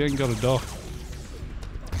enforcer. We ain't got a dock.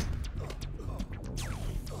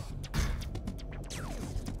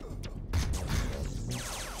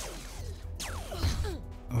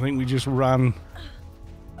 I think we just ran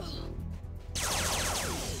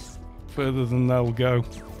further than they'll go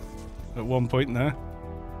at one point there.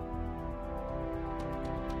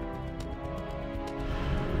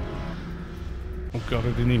 Oh god, I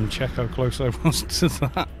didn't even check how close I was to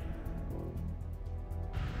that.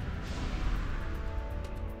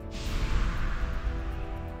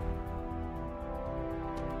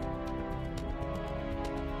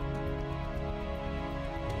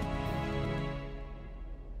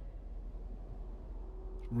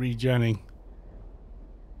 Regenning.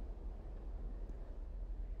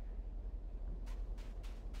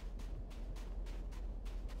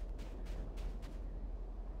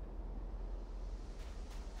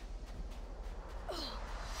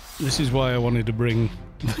 This is why I wanted to bring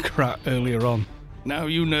the Crat earlier on. Now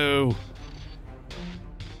you know.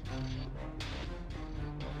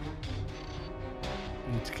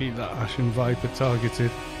 Need to keep that Ashen Viper targeted.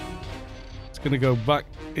 It's going to go back.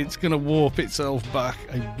 It's going to warp itself back.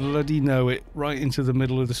 I bloody know it. Right into the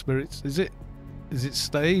middle of the spirits. Is it? Is it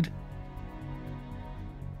stayed?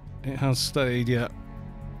 It has stayed, yeah.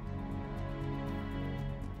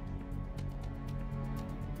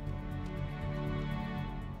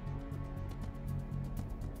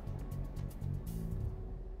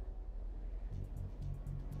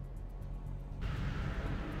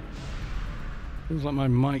 Feels like my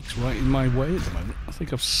mic's right in my way at the moment. I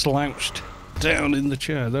think I've slouched down in the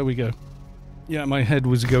chair. There we go. Yeah, my head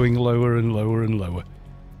was going lower and lower and lower.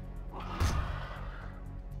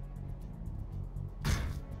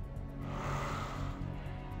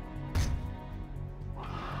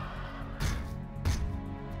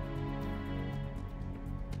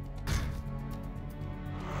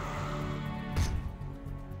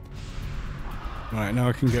 Right, now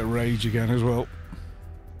I can get rage again as well.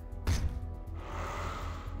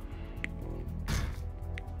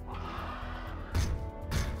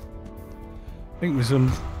 I think with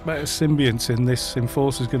some better symbionts in, this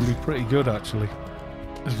Enforcer's going to be pretty good actually.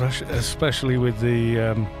 Especially with the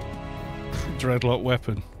Dreadlock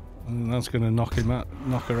weapon. And that's going to knock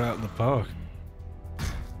her out of the park.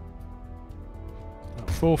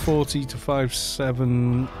 440 to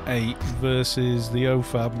 578 versus the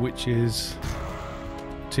Ofab, which is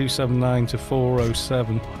 279 to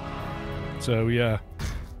 407. So yeah.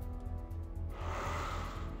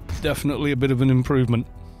 Definitely a bit of an improvement.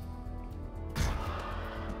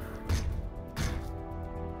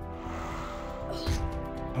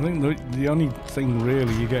 I think the only thing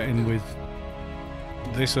really you're getting with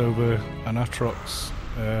this over Anatrox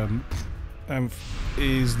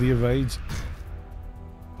is the evades.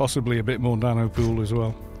 Possibly a bit more nano pool as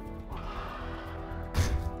well.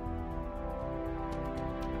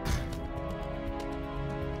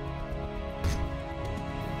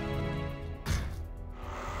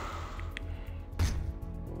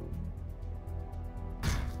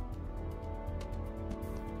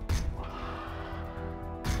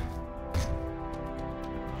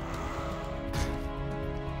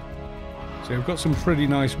 So we've got some pretty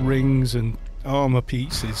nice rings and armour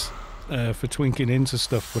pieces for twinking into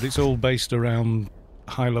stuff, but it's all based around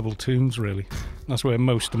high level tombs really. That's where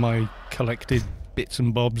most of my collected bits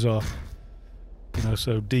and bobs are. You know,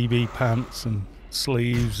 so DB pants and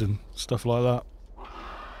sleeves and stuff like that.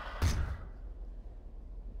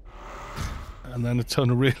 And then a ton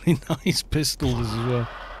of really nice pistols as well.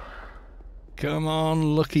 Come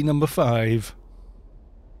on, lucky number 5.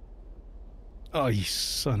 Oh, you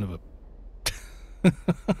son of a...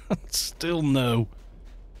 Still no.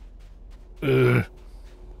 Ugh.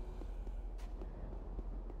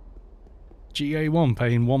 GA1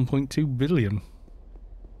 paying 1.2 billion.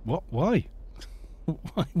 What? Why?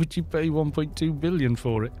 Why would you pay 1.2 billion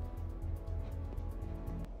for it?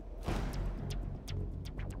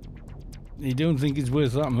 You don't think it's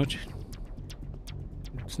worth that much?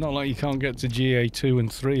 It's not like you can't get to GA2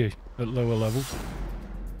 and 3 at lower levels.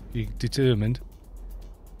 You're determined.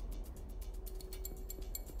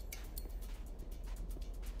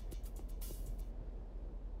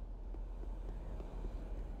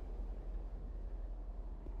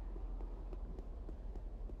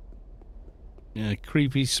 Yeah,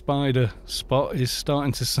 creepy spider spot is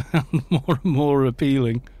starting to sound more and more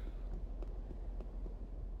appealing.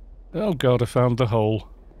 Oh god, I found the hole.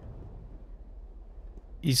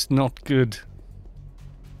 It's not good.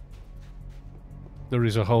 There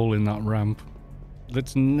is a hole in that ramp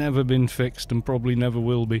that's never been fixed and probably never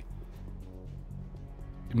will be.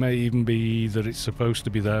 It may even be that it's supposed to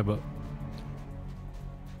be there, but...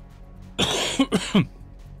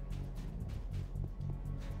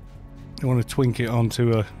 I want to twink it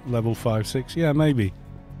onto a level 5-6. Yeah, maybe.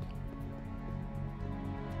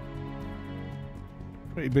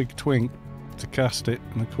 Pretty big twink to cast it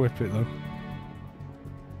and equip it though.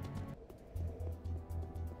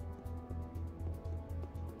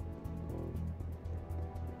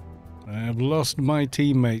 I have lost my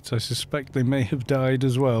teammates. I suspect they may have died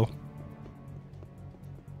as well.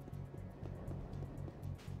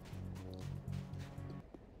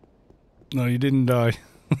 No, you didn't die.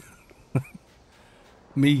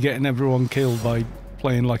 Me getting everyone killed by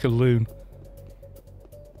playing like a loon.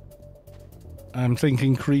 I'm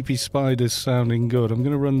thinking creepy spiders sounding good. I'm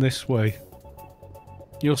going to run this way.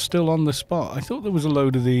 You're still on the spot. I thought there was a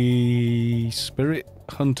load of the spirit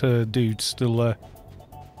hunter dudes still there.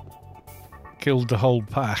 Killed the whole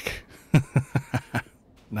pack.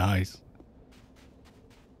 Nice.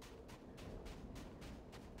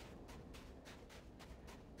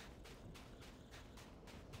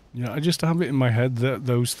 Yeah, I just have it in my head that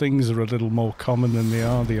those things are a little more common than they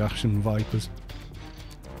are the Ashen Vipers.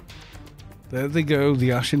 There they go,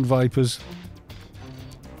 the Ashen Vipers.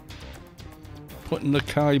 Putting the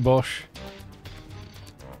kibosh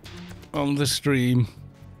on the stream.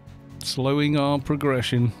 Slowing our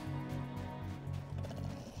progression.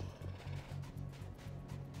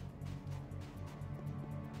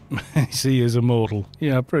 He is immortal.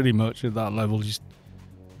 Yeah, pretty much at that level. Just,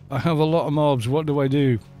 I have a lot of mobs, what do I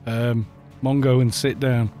do? Mongo and sit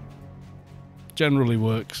down. Generally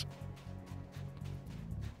works.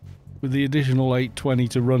 With the additional 820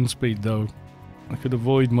 to run speed though, I could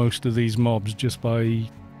avoid most of these mobs just by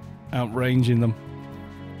outranging them.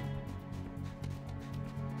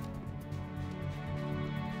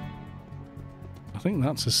 I think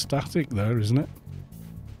that's a static there, isn't it?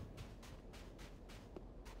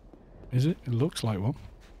 Is it? It looks like one.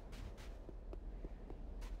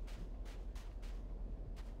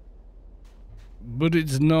 But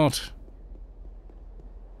it's not.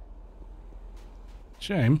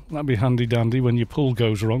 Shame. That'd be handy dandy when your pull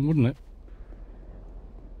goes wrong, wouldn't it?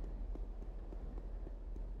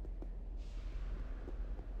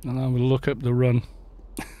 And I will look up the run.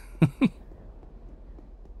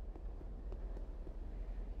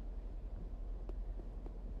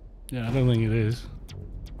 Yeah, I don't think it is.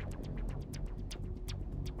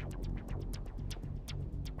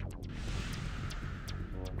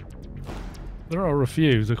 There are a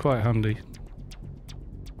few, they're quite handy.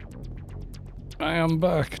 I am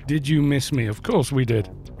back. Did you miss me? Of course we did.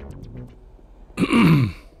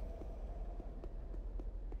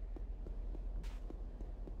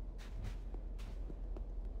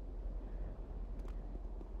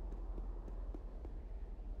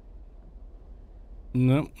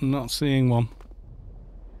 Nope, not seeing one.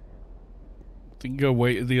 Think go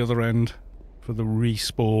wait at the other end for the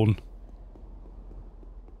respawn.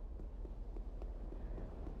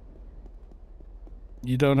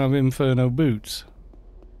 You don't have Inferno boots?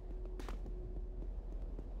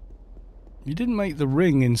 You didn't make the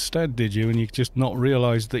ring instead, did you? And you just not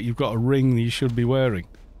realised that you've got a ring that you should be wearing?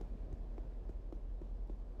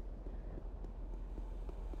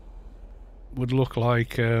 Would look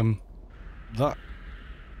like that.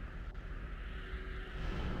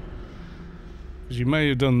 Because you may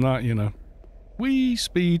have done that, you know. Whee!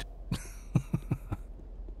 Speed!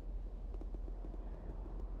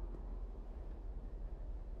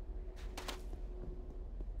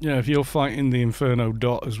 Yeah, if you're fighting the Inferno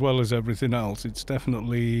dot as well as everything else, it's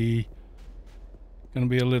definitely going to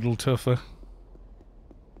be a little tougher.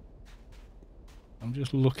 I'm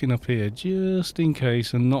just looking up here, just in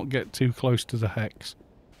case, and not get too close to the hex.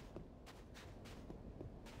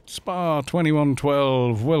 Spa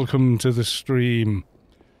 2112, welcome to the stream.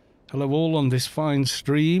 Hello all on this fine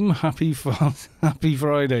stream. Happy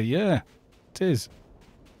Friday. Yeah, it is.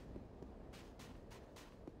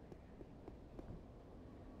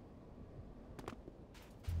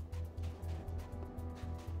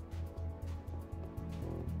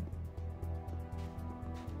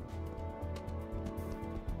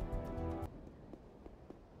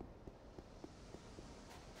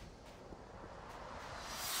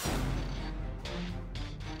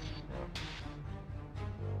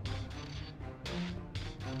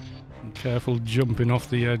 Careful jumping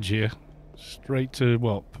off the edge here. Straight to,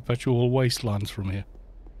 what, perpetual wastelands from here.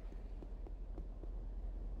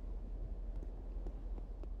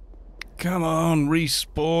 Come on,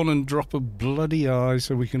 respawn and drop a bloody eye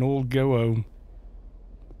so we can all go home.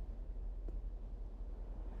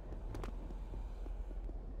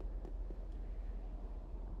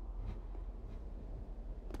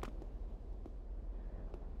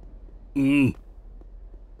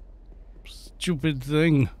 Stupid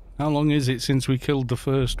thing. How long is it since we killed the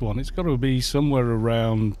first one? It's got to be somewhere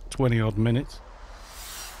around 20 odd minutes.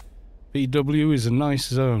 PW is a nice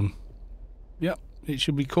zone. Yep, it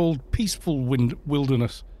should be called Peaceful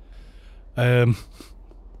Wilderness. Or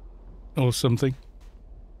something.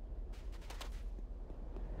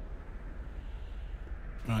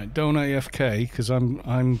 Right, don't AFK, because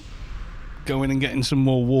I'm going and getting some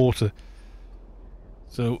more water.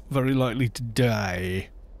 So, very likely to die.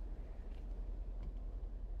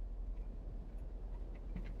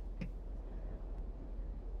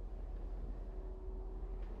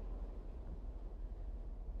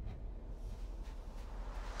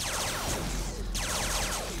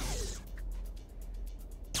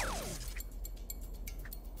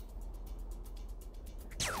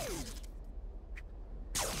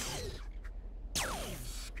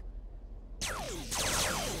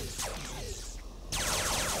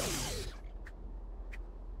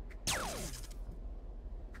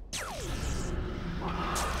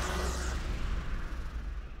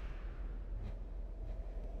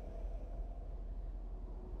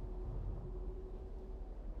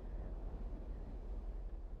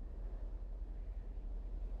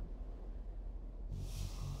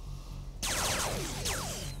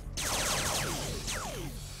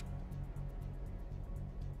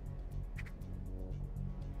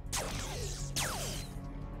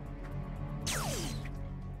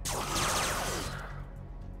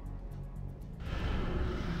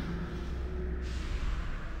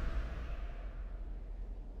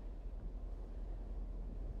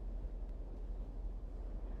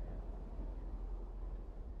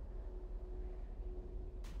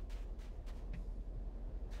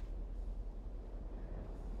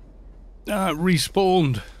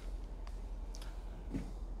 Respawned.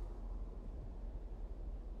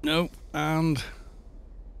 Nope, and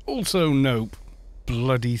also nope.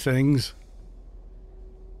 Bloody things.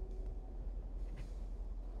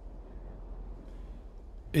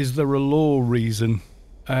 Is there a law reason?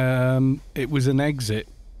 It was an exit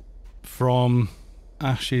from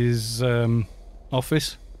Ash's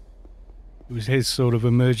office. It was his sort of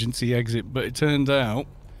emergency exit, but it turned out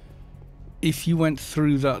if you went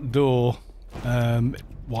through that door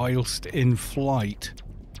whilst in flight,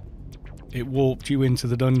 it warped you into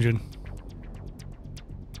the dungeon.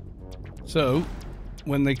 So,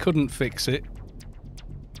 when they couldn't fix it,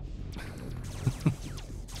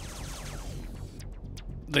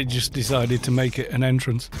 they just decided to make it an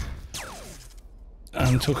entrance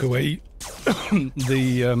and took away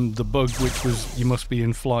the bug, which was you must be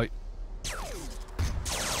in flight.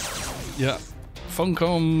 Yeah.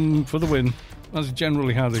 Funcom for the win. That's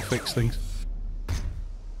generally how they fix things.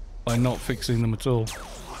 By not fixing them at all.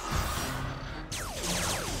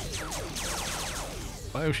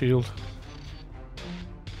 Bioshield.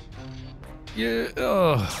 Yeah,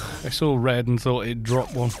 oh, I saw red and thought it'd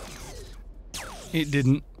drop one. It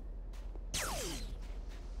didn't.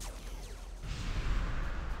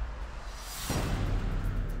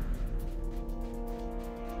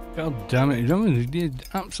 God damn it, he did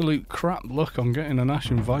absolute crap luck on getting an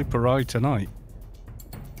Ashen Viper Eye tonight.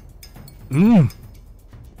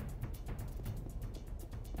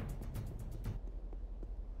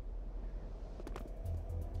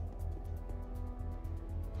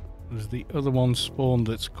 There's the other one spawned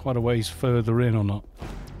that's quite a ways further in or not?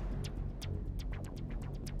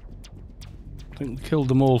 I think we killed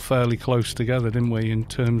them all fairly close together, didn't we, in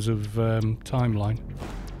terms of timeline?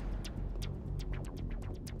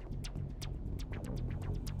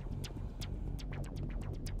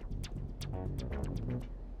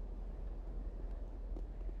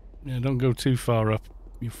 Yeah, don't go too far up,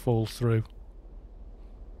 you fall through.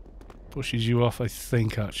 Pushes you off, I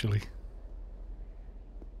think, actually.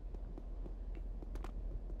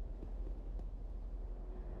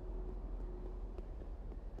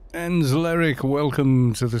 Enzleric,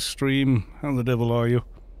 welcome to the stream. How the devil are you?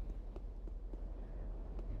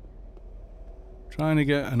 Trying to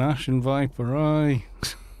get an Ashen Viper Eye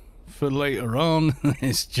for later on.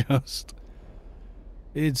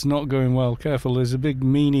 It's not going well. Careful, there's a big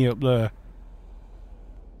meanie up there.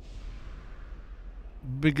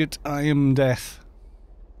 Bigot I am death.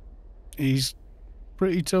 He's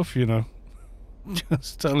pretty tough, you know.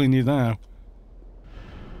 Just telling you now.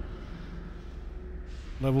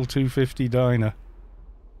 Level 250 diner.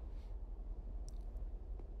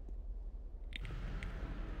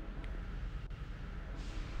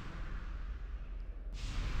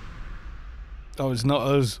 Oh, it's not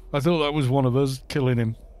us. I thought that was one of us killing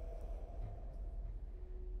him.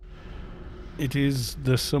 It is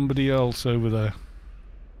the somebody else over there.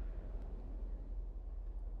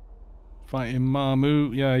 Fighting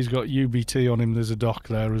Marmu. Yeah, he's got UBT on him. There's a dock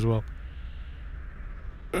there as well.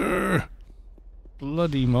 Urgh.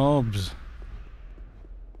 Bloody mobs.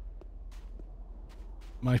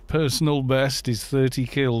 My personal best is 30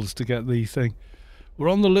 kills to get the thing. We're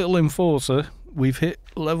on the little enforcer. We've hit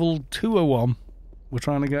level 201. We're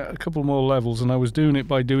trying to get a couple more levels, and I was doing it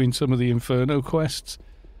by doing some of the Inferno quests.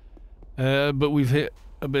 But we've hit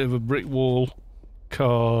a bit of a brick wall,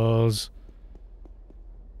 cause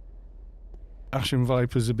Ashen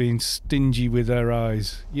Vipers are being stingy with their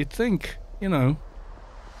eyes. You'd think, you know,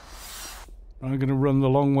 I'm going to run the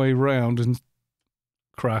long way round and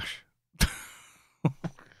crash.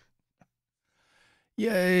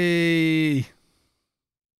 Yay!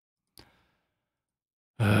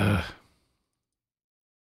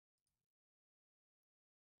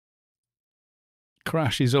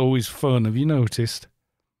 Crash is always fun, have you noticed?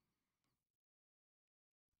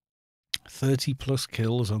 30 plus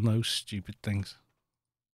kills on those stupid things.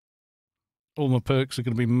 All my perks are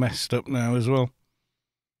going to be messed up now as well.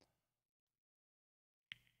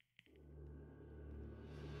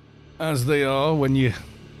 As they are when you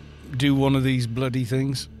do one of these bloody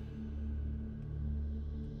things.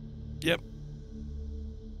 Yep.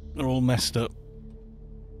 They're all messed up.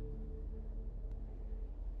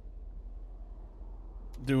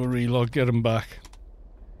 Do a relog, get them back.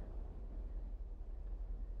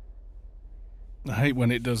 I hate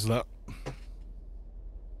when it does that.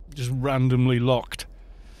 Just randomly locked.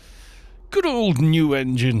 Good old new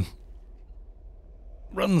engine.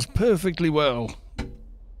 Runs perfectly well.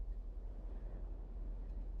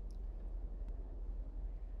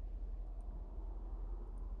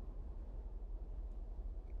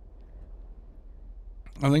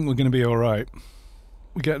 I think we're going to be alright.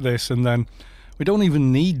 We get this and then we don't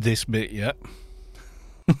even need this bit yet.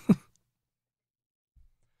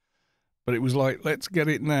 But it was like, let's get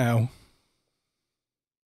it now.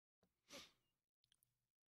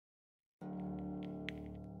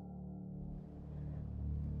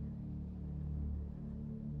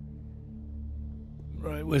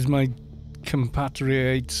 Right, where's my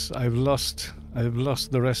compatriots? I've lost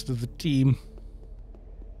the rest of the team.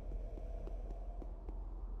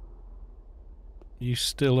 You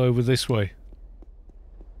still over this way?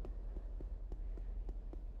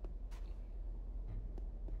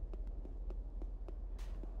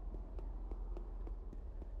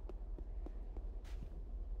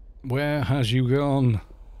 Where has you gone?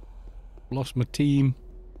 Lost my team.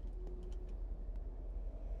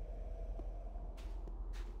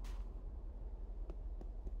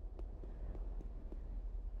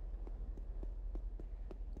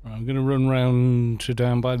 I'm going to run round to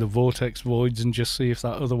down by the vortex voids and just see if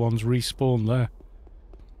that other one's respawned there.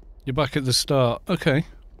 You're back at the start. Okay.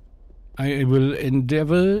 I will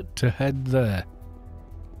endeavour to head there.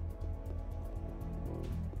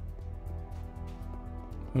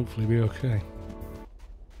 hopefully be okay.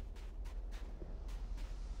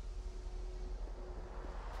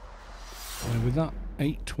 With that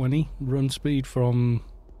 820 run speed from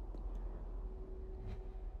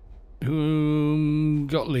whom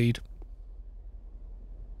got lead.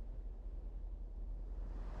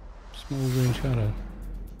 Smouldering Shadow.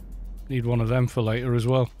 Need one of them for later as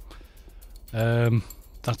well.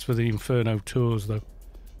 That's for the Inferno tours though.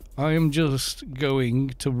 I am just going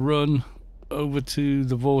to run over to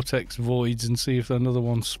the Vortex Voids and see if another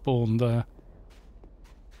one spawned there.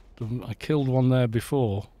 I killed one there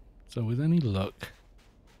before, so with any luck,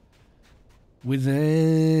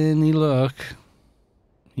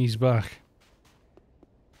 he's back.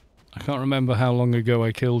 I can't remember how long ago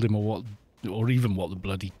I killed him or even what the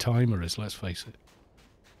bloody timer is, let's face it.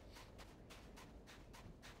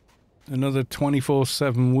 Another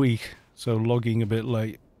 24/7 week, so logging a bit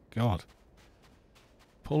late. God.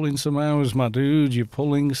 Pulling some hours, my dude, you're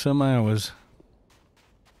pulling some hours.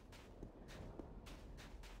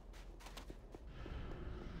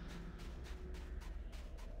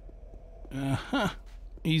 Aha,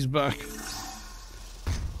 he's back.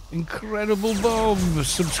 Incredible Bob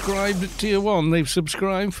subscribed at tier 1. They've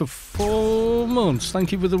subscribed for 4 months.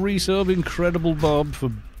 Thank you for the resub, Incredible Bob,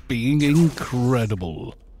 for being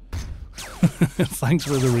incredible. Thanks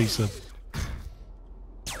for the resub.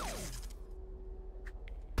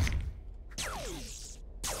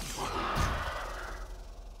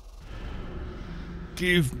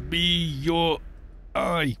 Give me your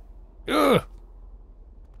eye. Ugh.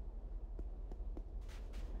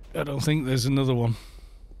 I don't think there's another one.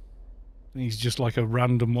 He's just like a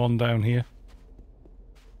random one down here.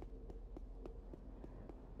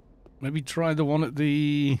 Maybe try the one at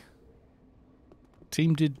the...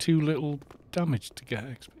 Team did too little damage to get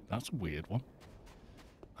XP. That's a weird one.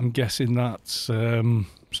 I'm guessing that's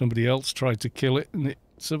somebody else tried to kill it and it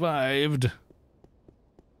survived.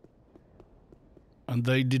 And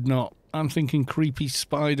they did not. I'm thinking creepy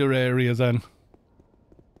spider area then.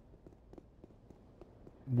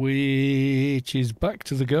 Which is back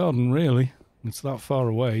to the garden, really. It's that far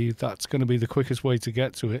away. That's going to be the quickest way to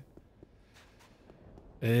get to it.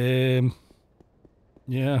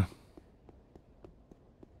 Yeah.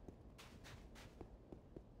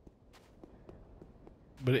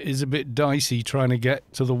 But it is a bit dicey trying to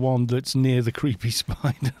get to the one that's near the creepy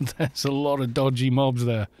spider. There's a lot of dodgy mobs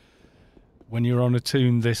there when you're on a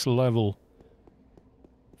toon this level.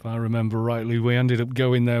 If I remember rightly, we ended up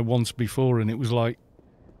going there once before and it was like,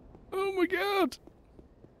 oh my god!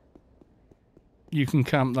 You can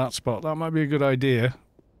camp that spot. That might be a good idea.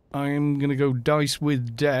 I am going to go dice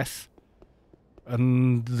with death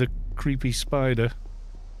and the creepy spider.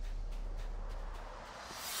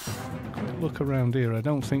 Quick look around here. I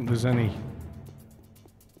don't think there's any.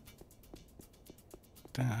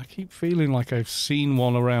 I keep feeling like I've seen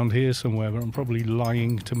one around here somewhere, but I'm probably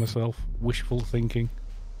lying to myself. Wishful thinking.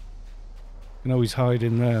 You can always hide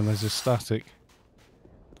in there and there's a static.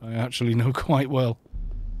 I actually know quite well.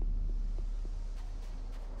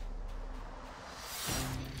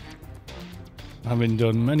 Having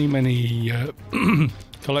done many,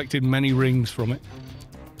 collected many rings from it.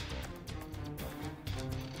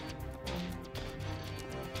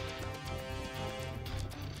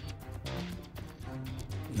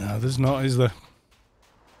 No, there's not, is there?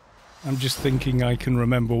 I'm just thinking I can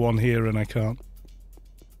remember one here and I can't.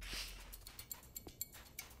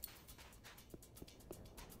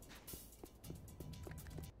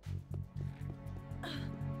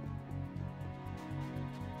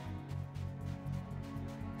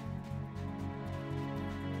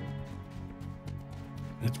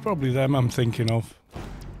 It's probably them I'm thinking of.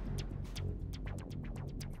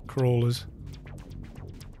 Crawlers.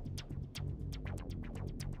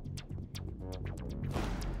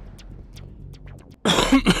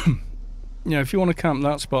 Yeah, if you want to camp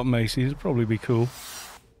that spot, Macy, it'd probably be cool.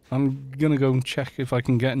 I'm gonna go and check if I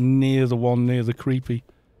can get near the one near the creepy.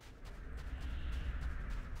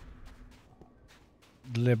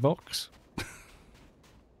 Le box.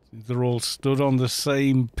 They're all stood on the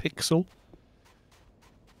same pixel.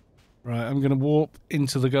 Right, I'm gonna warp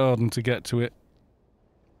into the garden to get to it.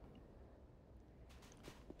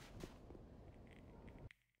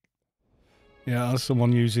 Yeah, as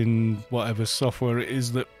someone using whatever software it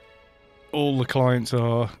is that all the clients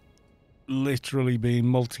are literally being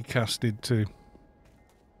multicasted to.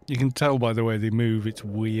 You can tell by the way they move, it's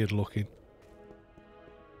weird looking.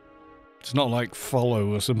 It's not like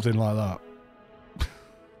follow or something like that.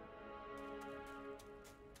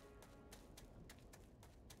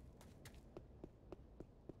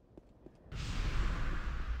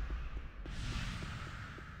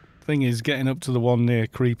 Thing is, getting up to the one near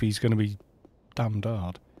Creepy's going to be damned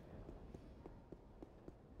hard.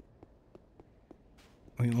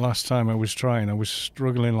 I think last time I was trying, I was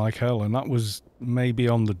struggling like hell, and that was maybe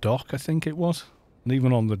on the dock, I think it was. And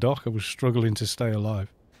even on the dock, I was struggling to stay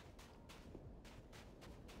alive.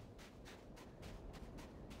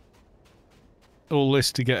 All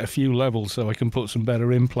this to get a few levels so I can put some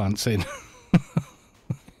better implants in.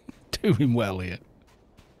 Doing well here.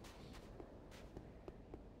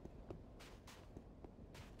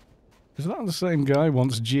 Is that the same guy who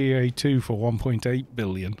wants GA2 for 1.8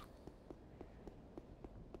 billion?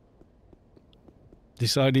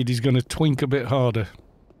 Decided he's going to twink a bit harder.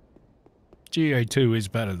 GA2 is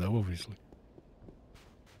better though, obviously.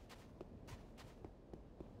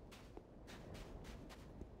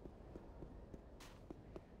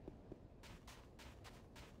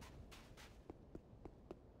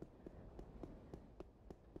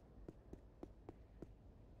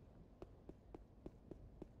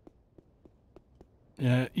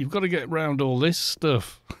 Yeah, you've got to get round all this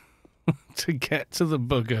stuff to get to the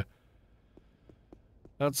bugger.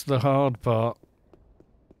 That's the hard part.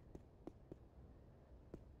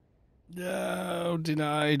 No,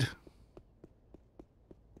 denied.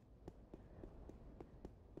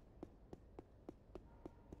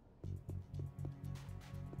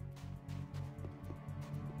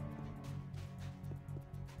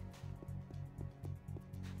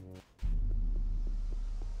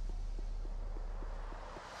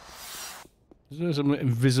 Is there some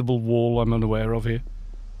invisible wall I'm unaware of here?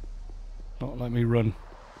 Not let me run.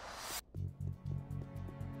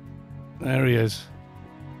 There he is.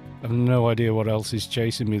 I have no idea what else is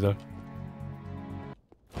chasing me though.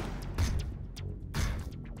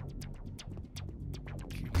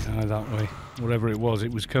 Keep an eye that way. Whatever it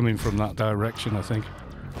was coming from that direction, I think.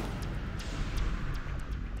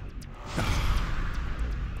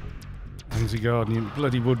 Annasi Gopher,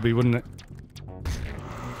 bloody would be, wouldn't it?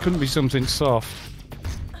 Couldn't be something soft.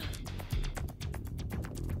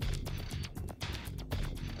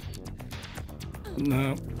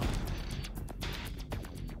 No.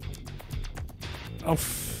 Oh,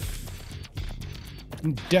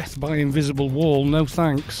 death by invisible wall, no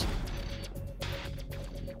thanks.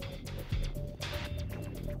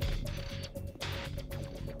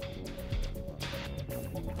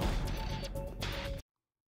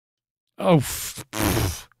 Oh,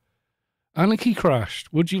 Anarchy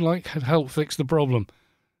crashed. Would you like help fix the problem?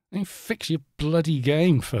 Then fix your bloody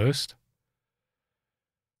game first.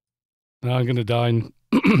 Now I'm going to die and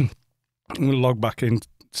I'm going to log back in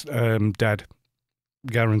dead.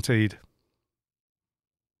 Guaranteed.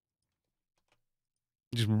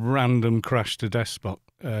 Just random crash to desktop.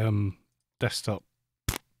 In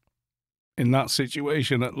that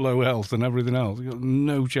situation at low health and everything else, you got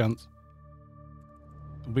no chance.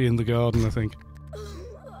 I'll be in the garden, I think.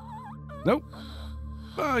 Nope.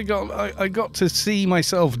 I got to see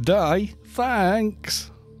myself die. Thanks.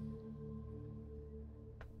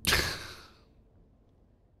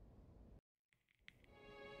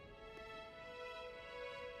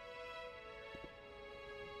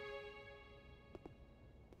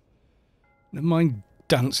 Never mind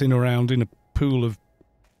dancing around in a pool of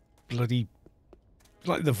bloody...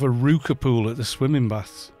 like the Veruca pool at the swimming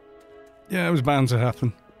baths. Yeah, it was bound to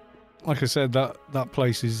happen. Like I said, that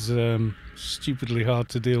place is stupidly hard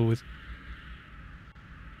to deal with.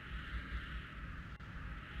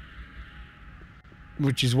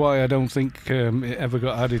 Which is why I don't think it ever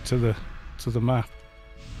got added to the map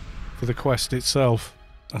for the quest itself.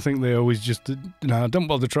 I think they always just no, don't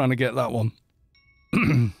bother trying to get that one.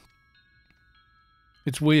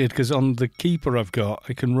 It's weird because on the keeper I've got,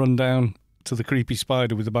 I can run down to the creepy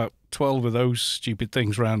spider with about 12 of those stupid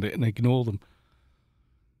things around it and ignore them.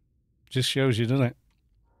 Just shows you, doesn't it?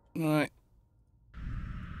 Right.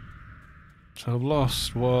 So I've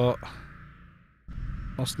lost what?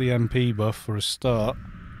 Lost the MP buff for a start.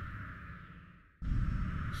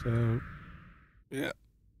 So, yeah.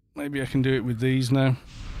 Maybe I can do it with these now.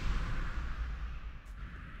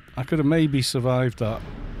 I could have maybe survived that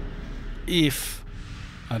if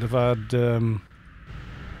I'd have had...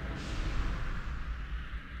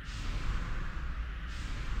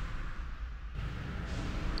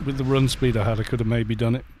 with the run speed I had, I could have maybe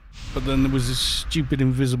done it. But then there was this stupid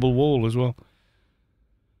invisible wall as well.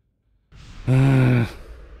 Can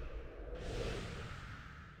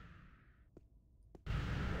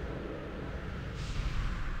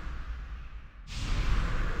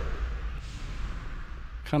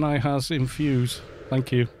I has infuse?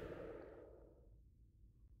 Thank you.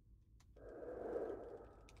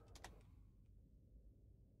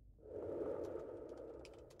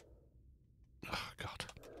 Oh, God.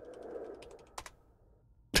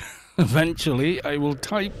 Eventually, I will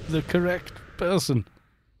type the correct person.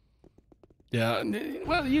 Yeah,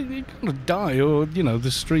 well, you're gonna die, or, you know,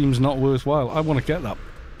 the stream's not worthwhile. I want to get that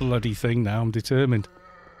bloody thing now, I'm determined.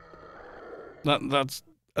 That's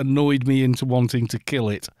annoyed me into wanting to kill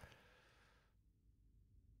it.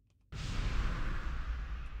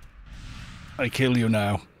 I kill you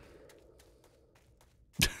now.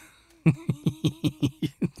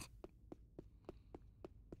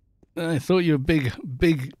 I thought you were a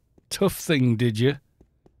big, tough thing, did you?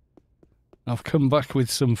 I've come back with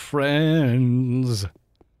some friends.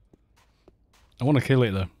 I want to kill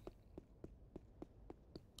it, though.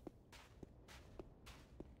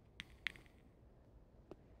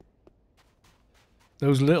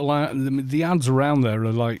 Those little... the ads around there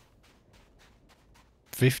are like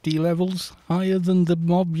 50 levels higher than the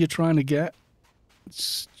mob you're trying to get. It's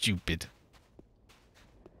stupid.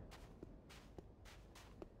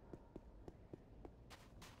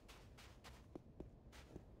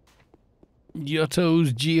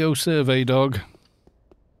 Yutto's Geo Survey Dog.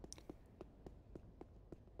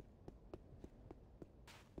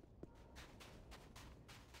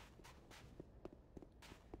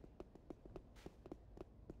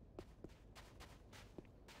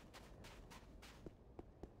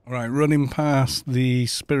 Right, running past the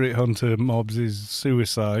Spirit Hunter mobs is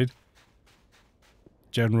suicide,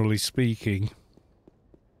 generally speaking.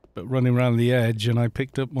 But running around the edge, and I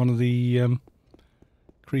picked up one of the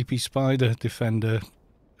creepy spider defender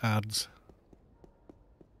ads.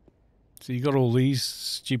 So you got all these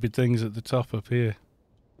stupid things at the top up here,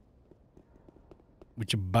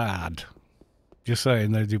 which are bad. Just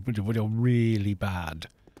saying, they're really bad.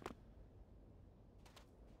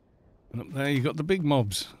 And up there you got the big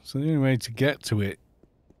mobs. So the only way to get to it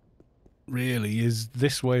really is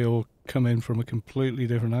this way or come in from a completely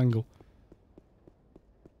different angle.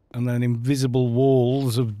 And then invisible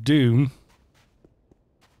walls of doom.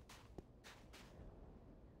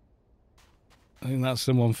 I think that's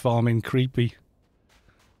someone farming creepy.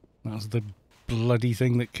 That's the bloody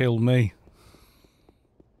thing that killed me.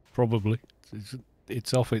 Probably.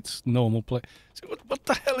 It's off its normal place. So what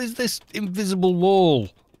the hell is this invisible wall?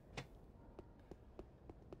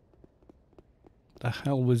 The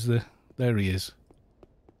hell was the... There he is.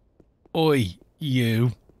 Oi,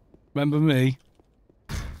 you. Remember me?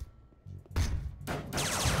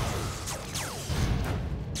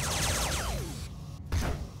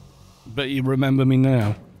 Bet you remember me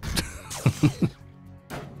now.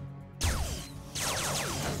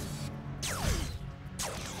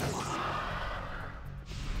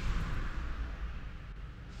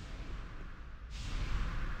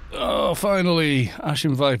 Oh, finally!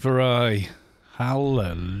 Ashen Viper Eye.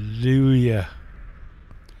 Hallelujah.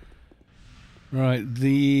 Right,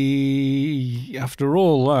 after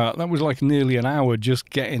all that was like nearly an hour just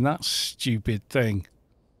getting that stupid thing.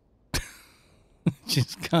 Which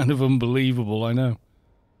is kind of unbelievable, I know.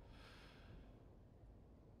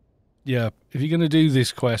 Yeah, if you're going to do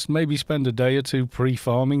this quest, maybe spend a day or two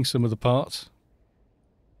pre-farming some of the parts.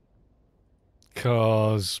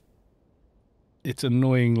 Because it's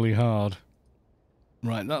annoyingly hard.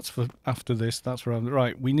 Right, that's for after this. That's where I'm...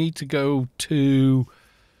 Right, we need to go to...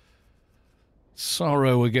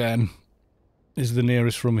 Sorrow again is the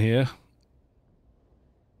nearest from here.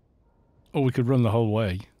 Or we could run the whole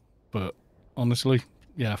way. But honestly,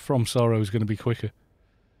 yeah, from Sorrow is going to be quicker.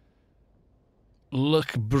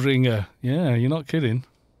 Luckbringer. Yeah, you're not kidding.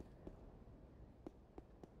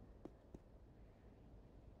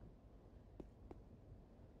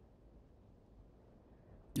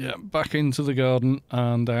 Yeah, back into the garden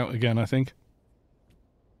and out again, I think.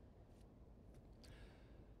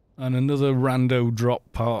 And another rando drop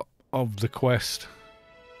part of the quest.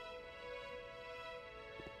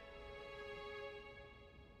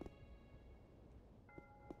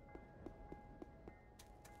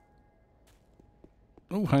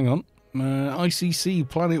 Oh, hang on. ICC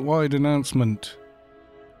planet-wide announcement.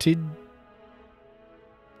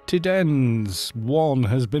 t00n's 1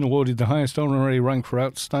 has been awarded the highest honorary rank for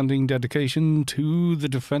outstanding dedication to the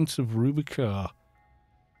defense of Rubicon.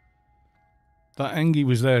 That Engie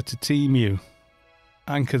was there to team you.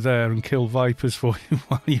 Anchor there and kill Vipers for you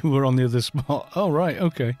while you were on the other spot. Oh, right,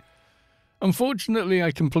 okay. Unfortunately,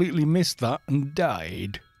 I completely missed that and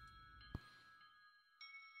died.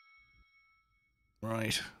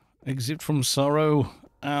 Right. Exit from Sorrow,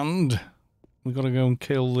 and we've got to go and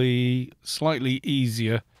kill the slightly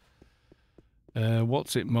easier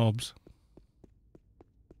what's it mobs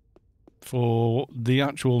for the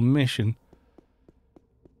actual mission,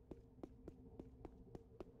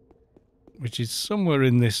 which is somewhere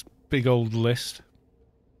in this big old list.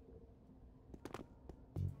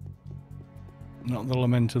 Not the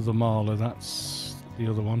Lament of the Marler, that's the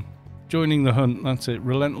other one. Joining the hunt, that's it.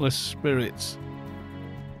 Relentless Spirits.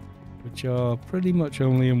 Which are pretty much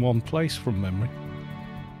only in one place from memory.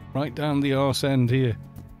 Right down the arse end here.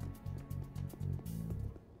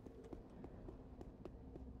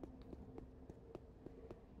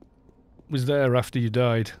 Was there after you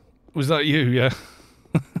died. Was that you, yeah?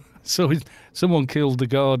 So someone killed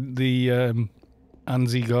the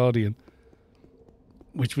Annasi Guardian.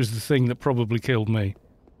 Which was the thing that probably killed me.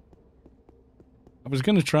 I was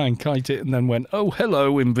going to try and kite it and then went, oh,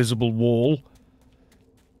 hello, invisible wall.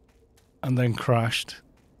 And then crashed.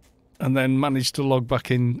 And then managed to log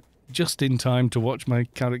back in just in time to watch my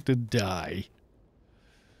character die.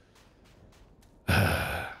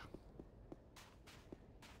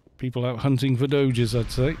 People out hunting for doges,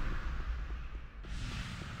 I'd say.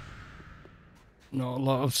 Not a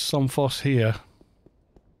lot of Somphos here.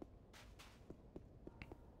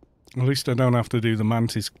 At least I don't have to do the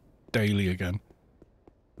mantis daily again.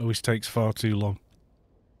 Always takes far too long.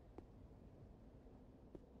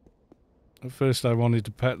 At first I wanted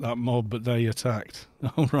to pet that mob, but they attacked.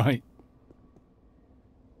 All right.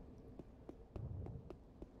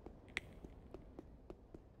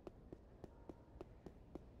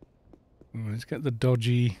 Let's get the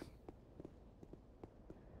dodgy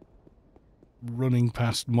running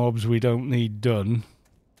past mobs we don't need done.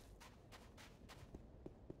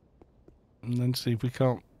 And then see if we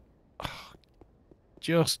can't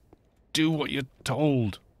just do what you're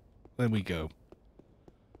told. There we go.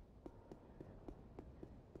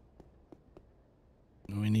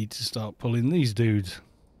 We need to start pulling these dudes.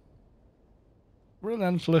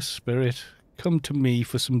 Relentless Spirit, come to me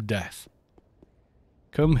for some death.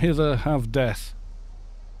 Come hither, have death.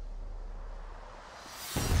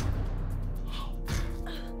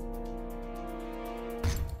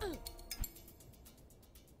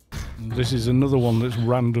 And this is another one that's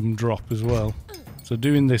random drop as well. So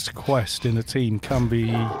doing this quest in a team can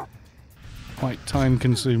be quite time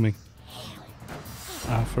consuming.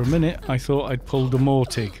 For a minute, I thought I'd pulled a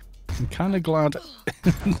Mortig. I'm kind of glad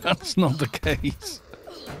that's not the case.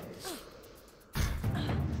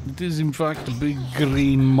 It is, in fact, a big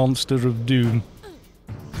green monster of doom.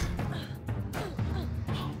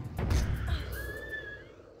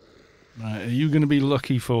 Right, are you going to be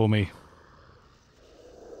lucky for me?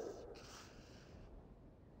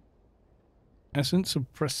 Essence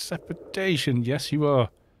of Precipitation. Yes, you are.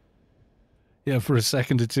 Yeah, for a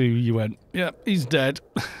second or two you went, yeah, he's dead.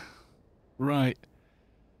 Right.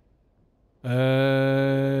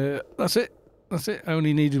 That's it. That's it. I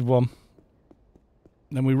only needed one.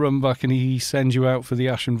 Then we run back and he sends you out for the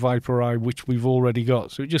Ashen Viper Eye, which we've already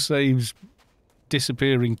got. So it just saves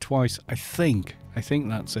disappearing twice, I think. I think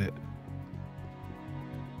that's it.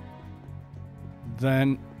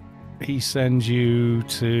 Then he sends you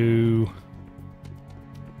to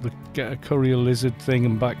get a courier lizard thing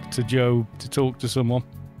and back to Jobe to talk to someone.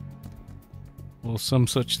 Or some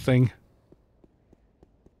such thing.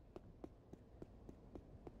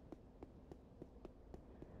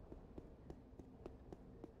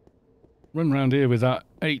 Run round here with that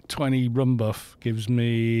 820 run buff gives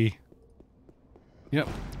me, yep,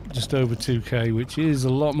 just over 2k, which is a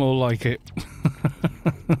lot more like it.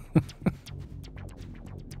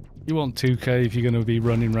 You want 2k if you're going to be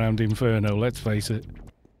running around Inferno, let's face it.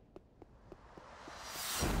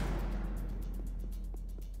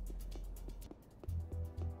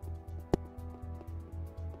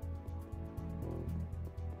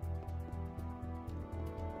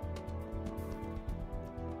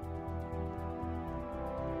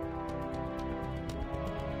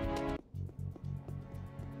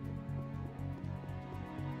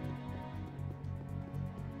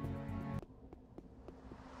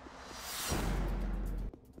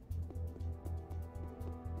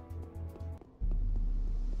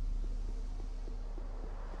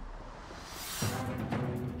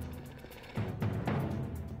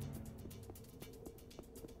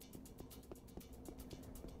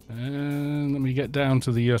 And let me get down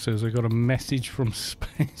to the Yuttos. I got a message from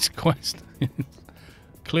Space Quest.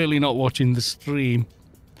 Clearly not watching the stream.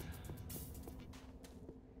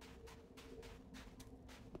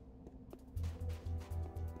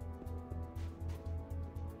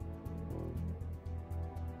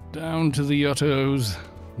 Down to the Yuttos.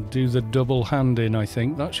 Do the double hand in, I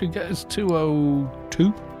think. That should get us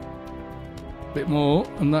 202. Bit more,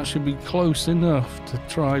 and that should be close enough to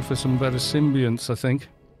try for some better symbionts, I think.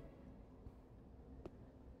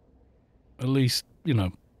 At least, you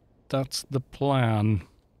know, that's the plan.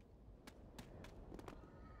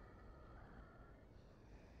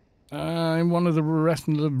 I'm one of the rest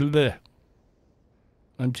of the bleh.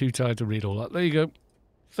 I'm too tired to read all that. There you go.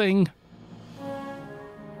 Thing.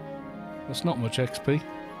 That's not much XP.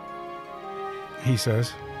 He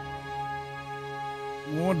says.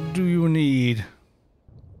 What do you need?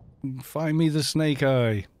 Find me the snake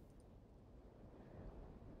eye.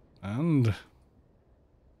 And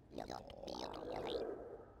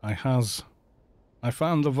I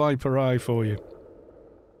found the viper eye for you.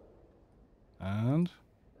 And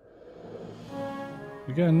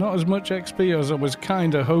again, not as much XP as I was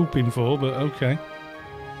kinda hoping for, but okay.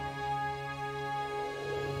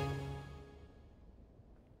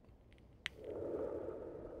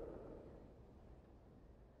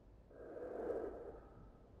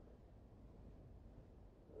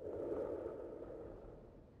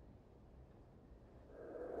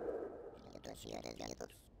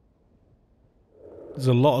 There's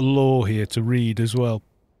a lot of lore here to read as well.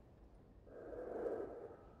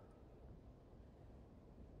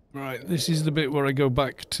 Right, this is the bit where I go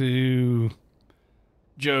back to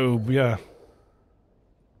Jobe, yeah.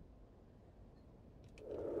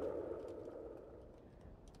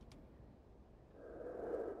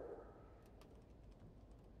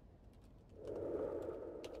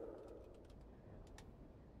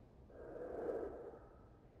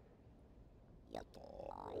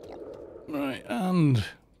 Right, and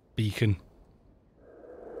beacon.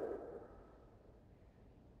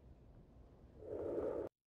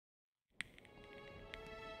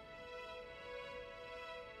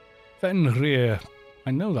 Fenrir.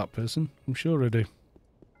 I know that person. I'm sure I do.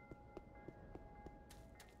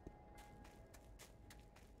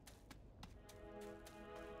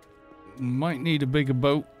 Might need a bigger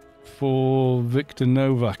boat for Victor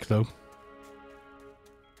Novak, though.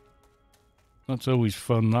 That's always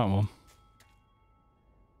fun, that one.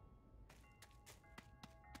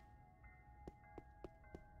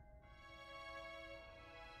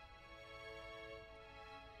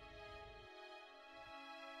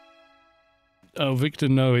 Oh, Victor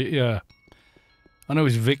Nonya, yeah. I know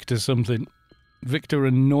it's Victor something. Victor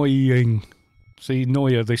Annoying. See,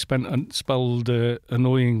 Nonya, they spelled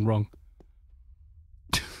annoying wrong.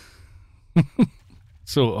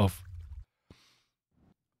 Sort of.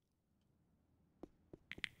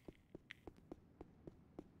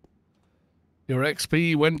 Your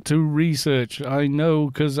XP went to research. I know,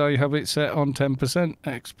 because I have it set on 10%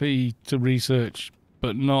 XP to research,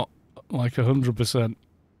 but not like 100%.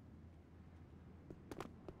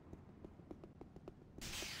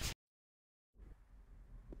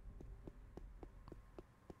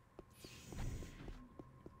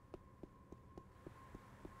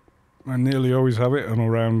 I nearly always have it on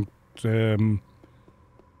around 10%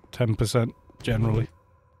 generally.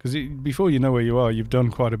 Because before you know where you are, you've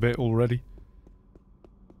done quite a bit already.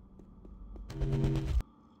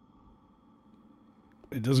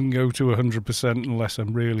 It doesn't go to 100% unless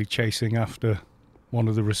I'm really chasing after one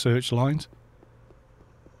of the research lines.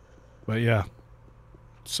 But yeah,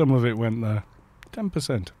 some of it went there.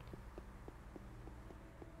 10%.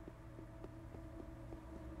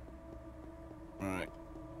 Right.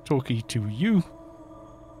 Talkie to you.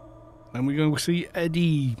 Then we're going to see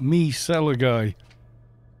Eddie, me seller guy.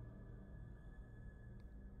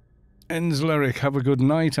 Enzleric, have a good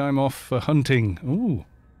night. I'm off for hunting. Ooh.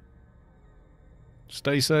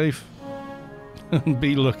 Stay safe. And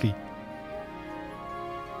be lucky.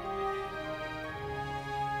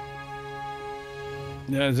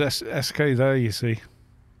 Yeah, there's SK there, you see.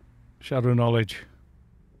 Shadow Knowledge.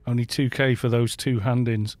 Only 2k for those 2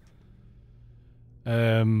 hand-ins.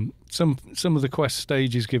 Some of the quest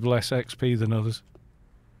stages give less XP than others.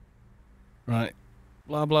 Right.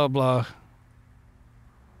 Blah, blah, blah.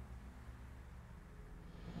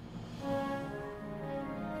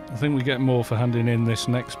 I think we get more for handing in this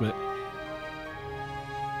next bit.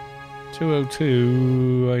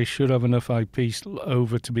 202, I should have enough IP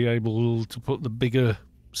over to be able to put the bigger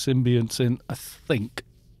symbionts in, I think.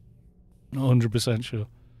 Not 100% sure.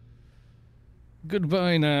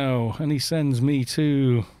 Goodbye now, and he sends me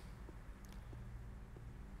to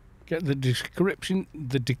get the decryption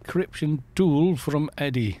tool from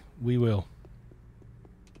Eddie. We will.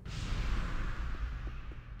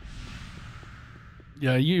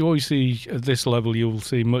 Yeah, you always see at this level, you'll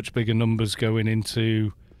see much bigger numbers going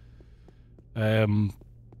into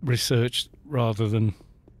research rather than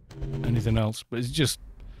anything else. But it's just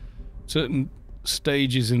certain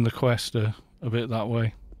stages in the quest are a bit that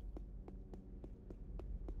way.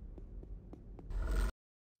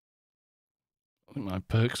 I think my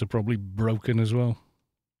perks are probably broken as well.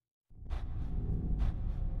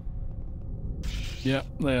 Yeah,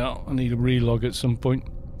 they are. I need a relog at some point.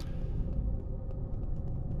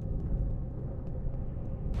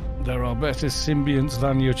 There are better symbionts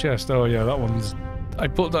than your chest. Oh yeah, that one's... I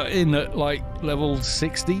put that in at like level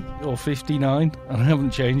 60 or 59 and I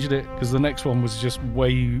haven't changed it because the next one was just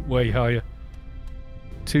way higher.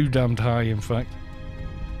 Too damned high, in fact.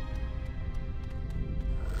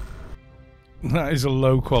 That is a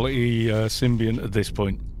low quality symbiont at this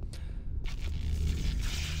point.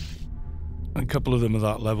 A couple of them are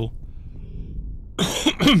that level.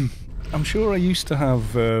 I'm sure I used to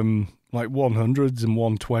have like 100s and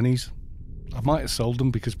 120s. I might have sold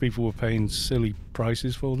them because people were paying silly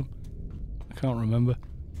prices for them. I can't remember.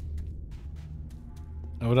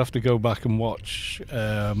 I would have to go back and watch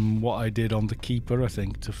what I did on the Keeper, I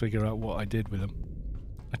think, to figure out what I did with them.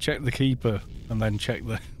 I checked the Keeper and then checked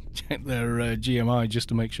their GMI just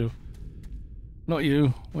to make sure. Not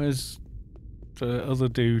you. Where's the other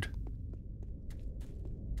dude?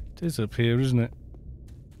 It is up here, isn't it?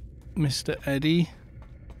 Mr. Eddie.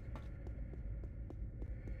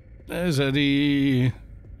 There's Eddie.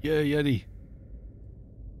 Yeah, Eddie.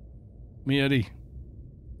 Me, Eddie.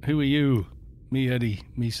 Who are you? Me, Eddie.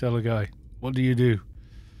 Me, seller guy. What do you do?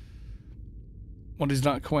 What is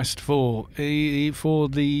that quest for? For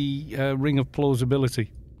the Ring of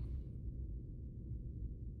Plausibility.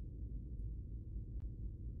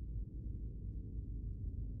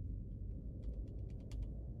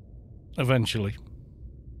 Eventually.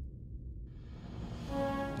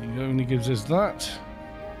 He only gives us that.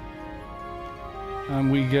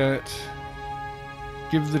 And we get...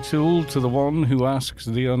 Give the tool to the one who asks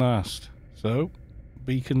the unasked. So,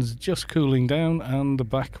 beacon's just cooling down and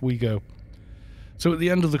back we go. So at the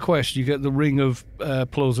end of the quest you get the Ring of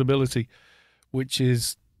Plausibility, which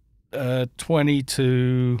is 20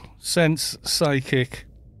 to sense, psychic,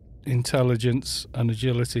 intelligence and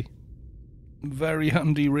agility. Very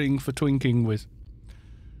handy ring for twinking with,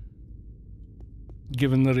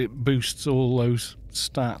 given that it boosts all those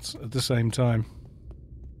stats at the same time.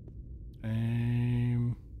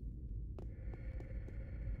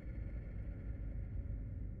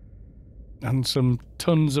 And some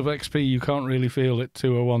tons of XP you can't really feel at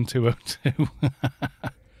 201, 202.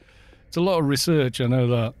 It's a lot of research, I know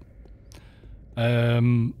that.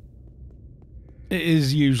 It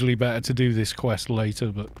is usually better to do this quest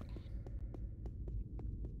later, but...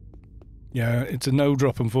 Yeah, it's a no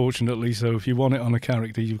drop unfortunately, so if you want it on a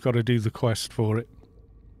character you've got to do the quest for it.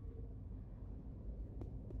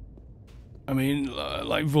 I mean,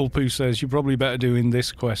 like Vulpu says, you're probably better doing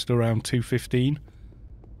this quest around 215,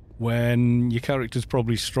 when your character's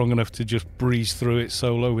probably strong enough to just breeze through it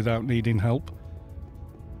solo without needing help.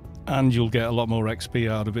 And you'll get a lot more XP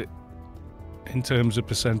out of it, in terms of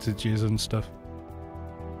percentages and stuff.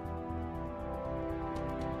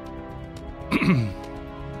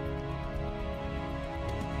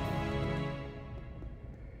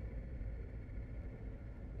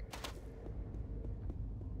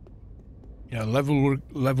 Yeah,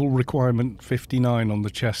 level requirement 59 on the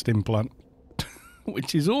chest implant,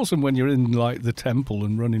 which is awesome when you're in like the temple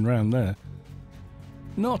and running around there.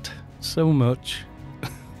 Not so much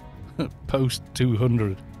post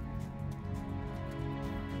 200.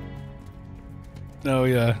 Oh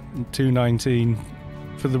yeah, 219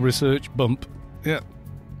 for the research bump. Yeah,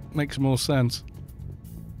 makes more sense.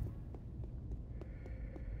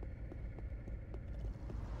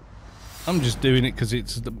 I'm just doing it because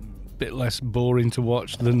it's the bit less boring to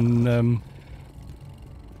watch than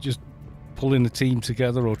just pulling a team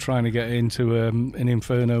together or trying to get into an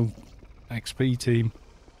Inferno XP team,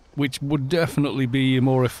 which would definitely be a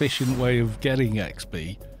more efficient way of getting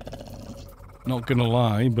XP. Not gonna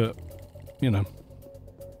lie, but you know.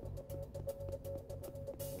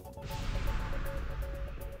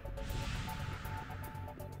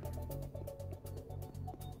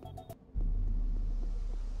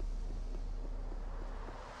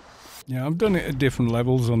 Yeah, I've done it at different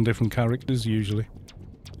levels on different characters usually.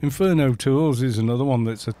 Inferno Tours is another one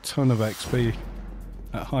that's a ton of XP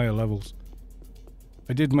at higher levels.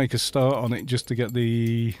 I did make a start on it just to get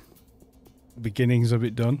the beginnings of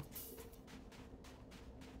it done.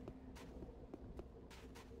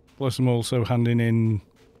 Plus I'm also handing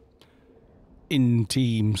in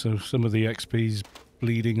team, so some of the XP's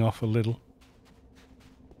bleeding off a little.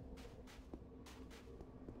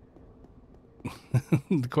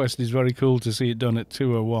 The quest is very cool to see it done at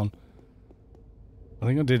 201. I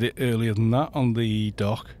think I did it earlier than that on the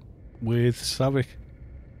dock with Savik.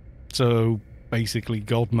 So basically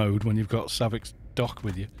God mode when you've got Savik's dock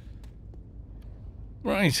with you.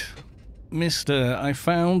 Right, Mister, I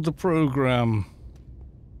found the program.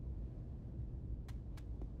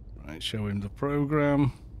 Right, show him the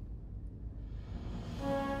program.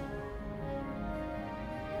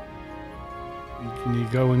 Can you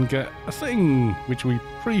go and get a thing which we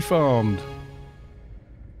pre-farmed?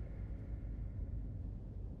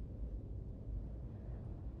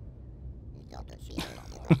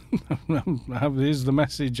 Here's the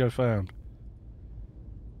message I found.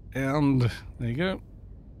 And there you go.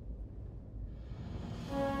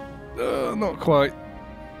 Not quite.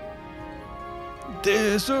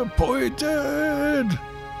 Disappointed!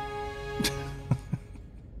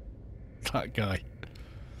 That guy.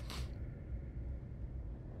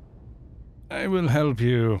 I will help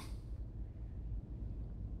you.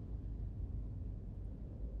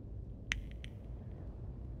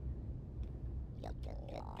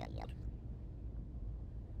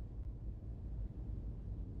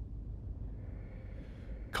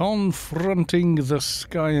 Confronting the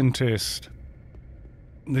Scientist.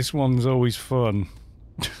 This one's always fun.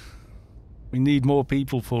 We need more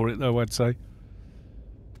people for it though, I'd say.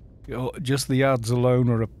 Just the ads alone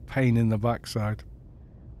are a pain in the backside.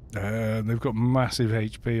 They've got massive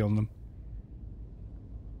HP on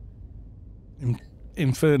them.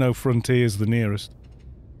 Inferno Frontier is the nearest.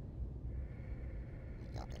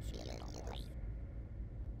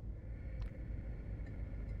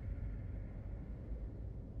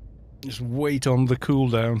 Just wait on the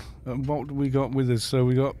cooldown. What do we got with us? So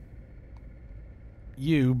we got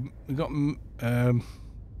you. We got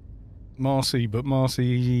Marcy, but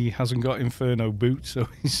Marcy hasn't got Inferno boots, so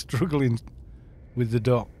he's struggling with the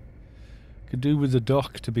dock. Could do with the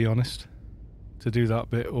dock, to be honest, to do that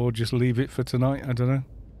bit, or just leave it for tonight. I don't know.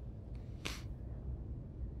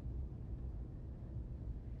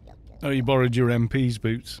 Oh, you borrowed your MP's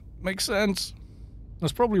boots. Makes sense.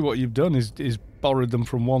 That's probably what you've done, is borrowed them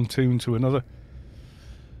from one toon to another.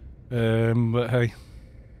 But hey.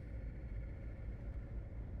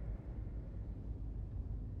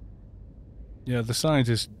 Yeah, the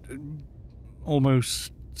scientists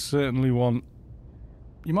almost certainly want...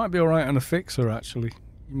 You might be alright on a fixer, actually.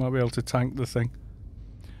 You might be able to tank the thing.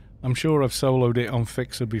 I'm sure I've soloed it on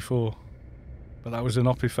fixer before. But that was an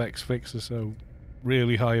op-effects fixer, so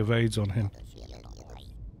really high evades on him.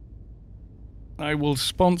 I will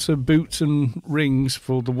sponsor boots and rings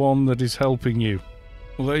for the one that is helping you.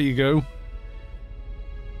 Well, there you go.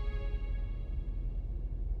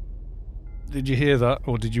 Did you hear that,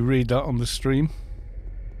 or did you read that on the stream?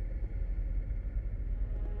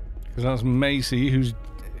 Because that's Macy,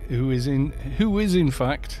 who is in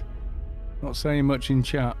fact not saying much in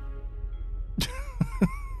chat.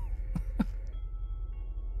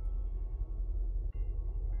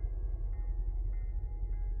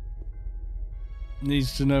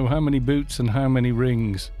 Needs to know how many boots and how many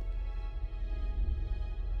rings.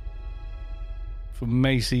 For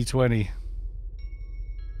Macy 20.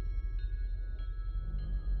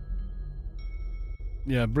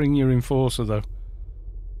 Yeah, bring your enforcer though.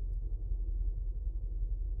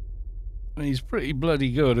 He's pretty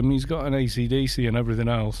bloody good. I mean, he's got an AC/DC and everything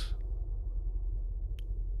else.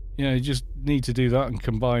 Yeah, you just need to do that and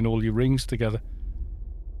combine all your rings together.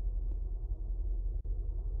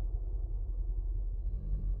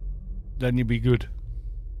 Then you'll be good.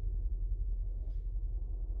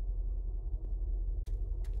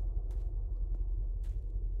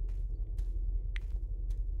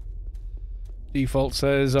 Default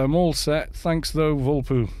says, I'm all set, thanks though,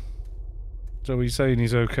 Vulpu. So he's saying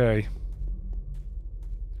he's okay.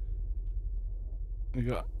 We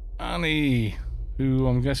got Annie, who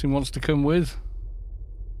I'm guessing wants to come with.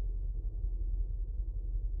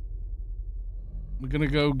 We're gonna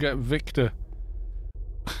go get Victor.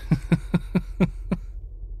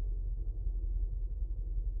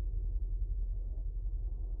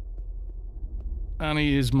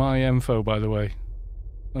 Annie is my info, by the way.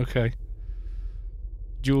 Okay.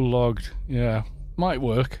 Dual logged. Yeah. Might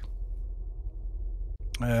work.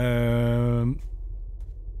 The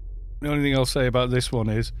only thing I'll say about this one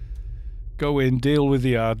is go in, deal with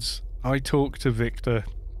the ads. I talk to Victor.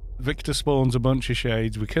 Victor spawns a bunch of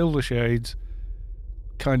shades. We kill the shades.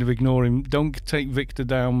 Kind of ignore him. Don't take Victor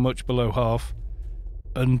down much below half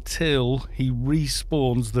until he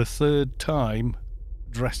respawns the third time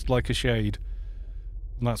dressed like a shade.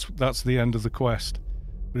 And that's the end of the quest.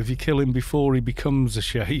 But if you kill him before he becomes a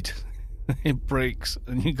shade, it breaks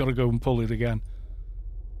and you've got to go and pull it again.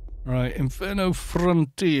 Right, Inferno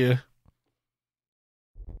Frontier.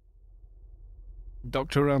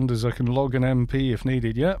 Dr. Anders, I can log an MP if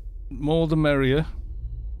needed. Yep, more the merrier.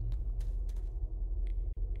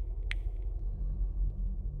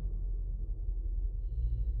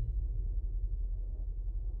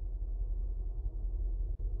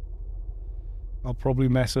 I'll probably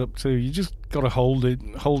mess up too. You just gotta hold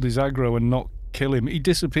his aggro and not kill him. He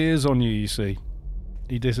disappears on you, you see.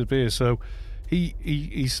 He disappears, so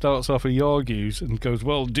he starts off, he argues and goes,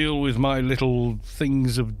 well, deal with my little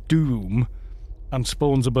things of doom, and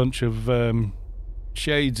spawns a bunch of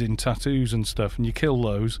shades in tattoos and stuff, and you kill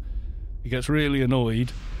those. He gets really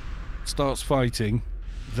annoyed, starts fighting,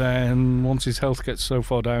 then once his health gets so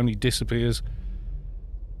far down he disappears,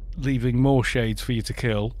 leaving more shades for you to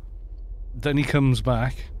kill. Then he comes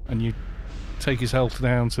back and you take his health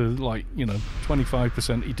down to, like, you know,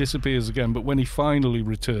 25%. He disappears again, but when he finally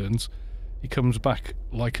returns, he comes back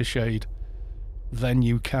like a shade. Then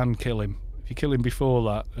you can kill him. If you kill him before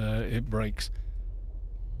that, it breaks.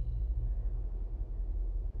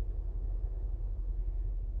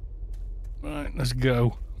 Right, let's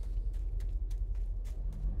go.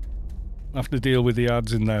 I have to deal with the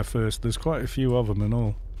ads in there first. There's quite a few of them and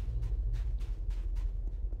all.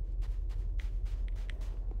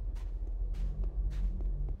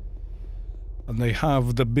 And they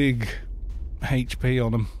have the big HP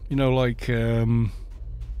on them. You know, like the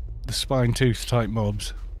spine tooth type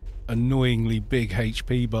mobs. Annoyingly big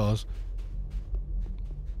HP bars.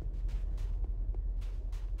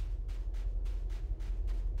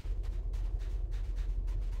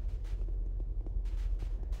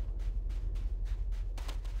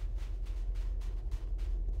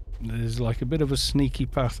 There's like a bit of a sneaky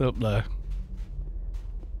path up there,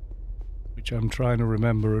 which I'm trying to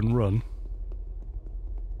remember and run.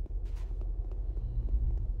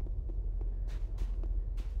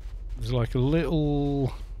 There's like a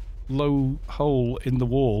little low hole in the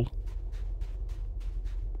wall.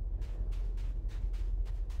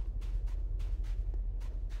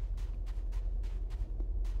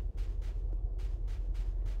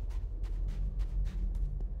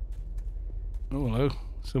 Oh, hello.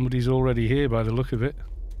 Somebody's already here by the look of it.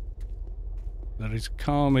 There is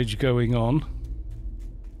carnage going on.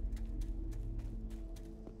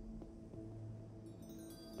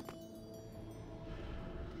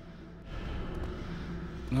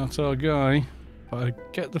 That's our guy. But I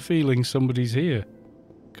get the feeling somebody's here,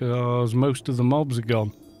 because most of the mobs are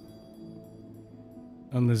gone.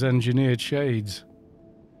 And there's engineered shades.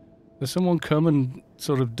 There's someone come and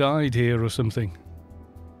sort of died here or something.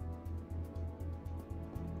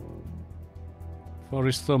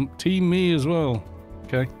 Forest Thump. Team me as well.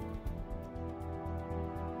 Okay.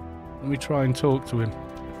 Let me try and talk to him.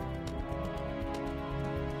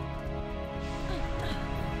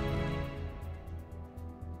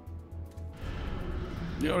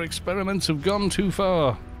 Your experiments have gone too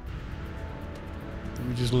far. Let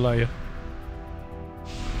me just layer.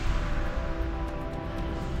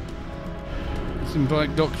 Seems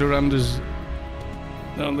like Dr. Anders.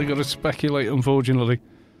 No, they got to speculate, unfortunately.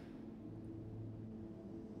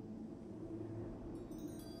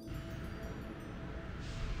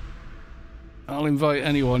 I'll invite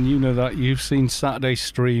anyone, you know that, you've seen Saturday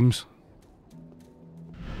streams.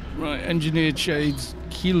 Right, engineered shades,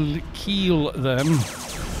 keel them.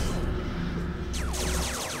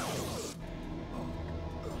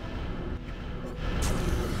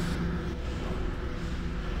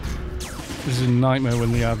 This is a nightmare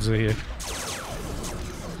when the ads are here.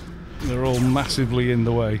 They're all massively in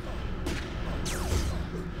the way.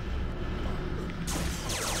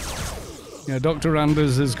 Yeah, Dr.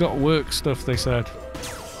 Anders has got work stuff, they said.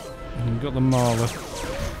 And we've got the Marla.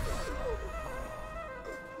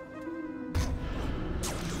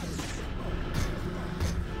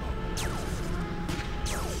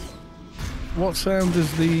 What sound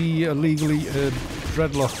does the illegally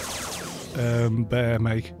dreadlock bear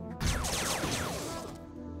make?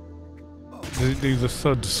 Does it do the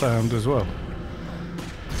thud sound as well?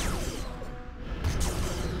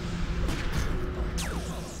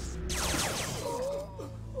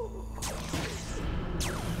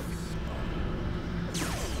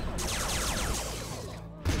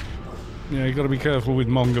 Yeah, you got to be careful with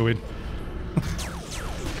mongoing.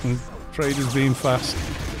 Traders being fast.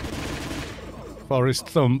 Forest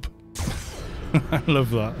Thump. I love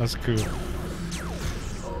that. That's cool.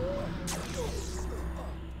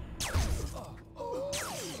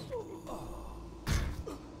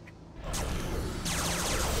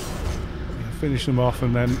 Yeah, finish them off,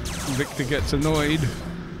 and then Victor gets annoyed,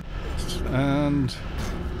 and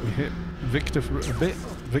we hit Victor for a bit.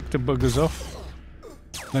 Victor buggers off.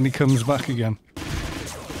 Then he comes back again.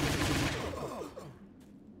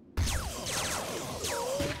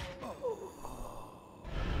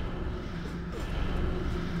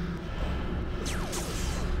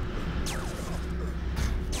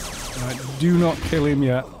 Right, do not kill him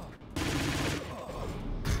yet.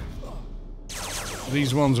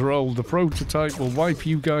 These ones are old. The prototype will wipe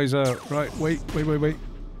you guys out. Right, wait.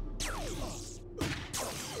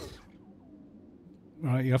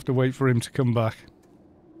 Right, you have to wait for him to come back.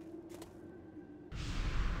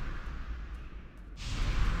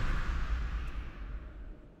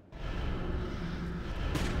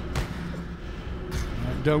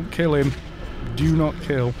 Right, don't kill him. Do not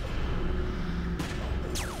kill.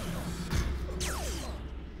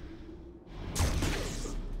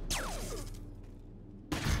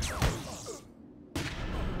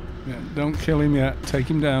 Yeah, don't kill him yet. Take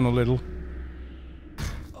him down a little.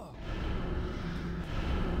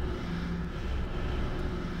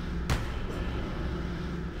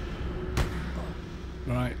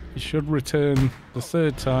 Right, he should return the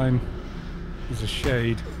third time as a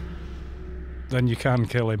shade. Then you can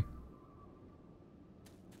kill him.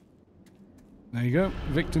 There you go.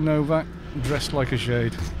 Victor Novak, dressed like a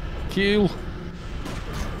shade. Kill!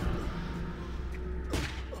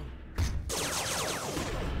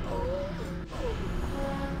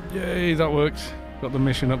 Yay, that worked. Got the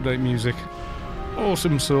mission update music.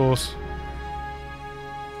 Awesome sauce.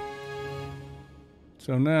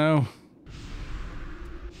 So now...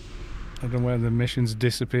 I don't know where the missions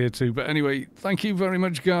disappeared to, but anyway, thank you very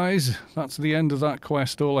much, guys. That's the end of that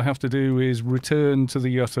quest. All I have to do is return to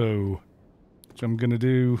the Yutto, which I'm going to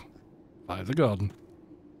do by the garden.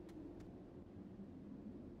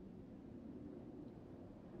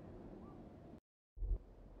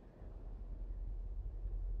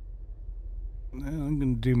 Now I'm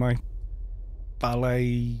going to do my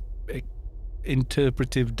ballet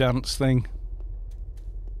interpretive dance thing.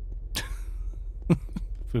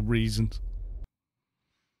 For reasons.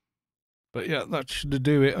 But yeah, that should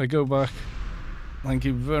do it. I go back. Thank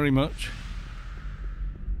you very much.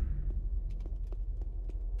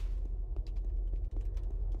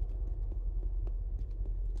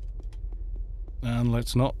 And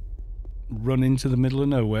let's not run into the middle of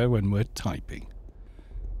nowhere when we're typing.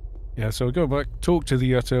 Yeah, so I go back, talk to the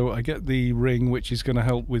Yutto, I get the ring, which is going to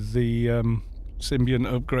help with the symbiont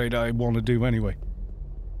upgrade I want to do anyway.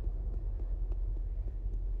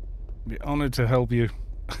 Be honoured to help you.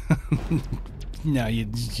 No, you...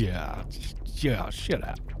 Yeah, shut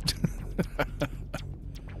up.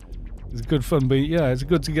 It's good fun, but yeah, it's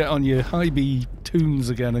good to get on your high B tunes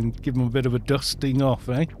again and give them a bit of a dusting off,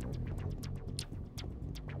 eh?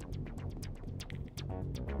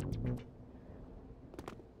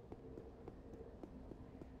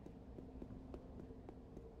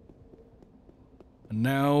 And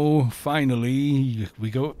now, finally, we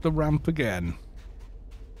go up the ramp again.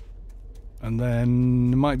 And then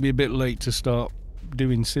it might be a bit late to start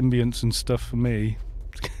doing symbionts and stuff for me.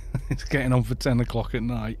 It's getting on for 10 o'clock at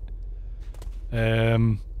night.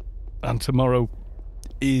 And tomorrow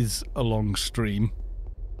is a long stream.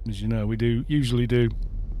 As you know, we usually do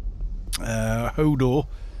Hodor,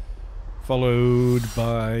 followed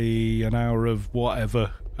by an hour of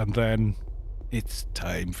whatever, and then it's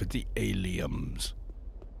time for the aliens.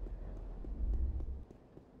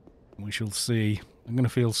 We shall see. I'm going to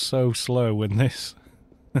feel so slow when this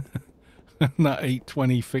that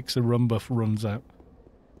 820 fixer run buff runs out.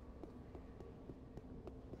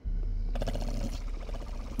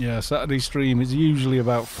 Yeah, Saturday stream is usually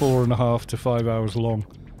about 4.5 to 5 hours long.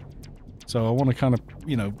 So I want to kind of,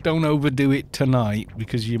 you know, don't overdo it tonight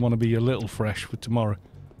because you want to be a little fresh for tomorrow.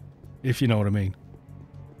 If you know what I mean.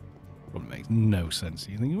 Probably makes no sense.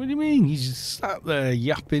 You think, what do you mean? He's just sat there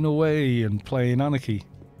yapping away and playing Anarchy.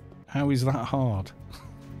 How is that hard?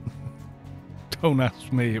 Don't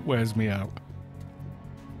ask me, it wears me out.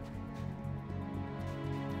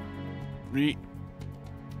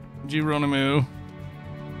 Geronimo.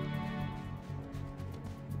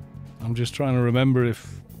 I'm just trying to remember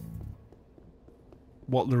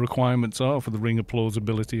what the requirements are for the Ring of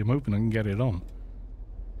Plausibility. I'm hoping I can get it on.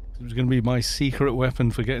 It was going to be my secret weapon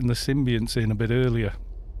for getting the symbionts in a bit earlier.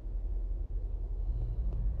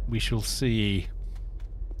 We shall see.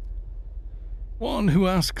 One who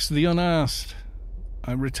asks the unasked.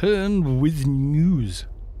 I return with news.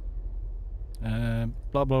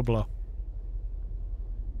 Blah blah blah.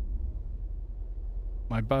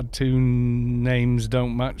 My bad tune names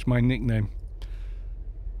don't match my nickname.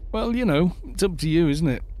 Well, you know, it's up to you, isn't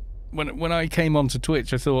it? When I came onto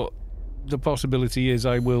Twitch, I thought the possibility is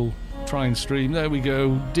I will try and stream. There we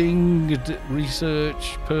go. Ding,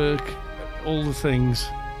 research, perk, all the things.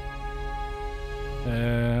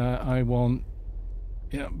 I want,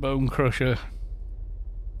 yeah, Bone Crusher,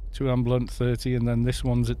 2 blunt 30, and then this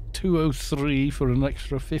one's at 203 for an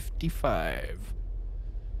extra 55.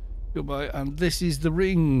 Goodbye, and this is the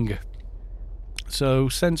ring. So,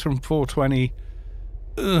 sense from 420,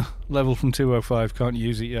 level from 205, can't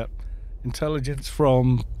use it yet. Intelligence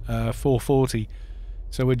from 440.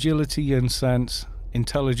 So agility and sense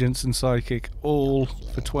intelligence and psychic, all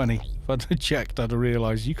for 20. If I'd have checked, I'd have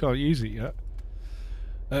realised you can't use it yet.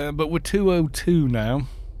 But we're 202 now.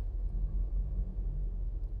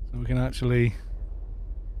 So we can actually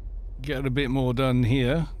get a bit more done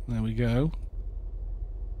here. There we go.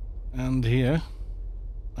 And here.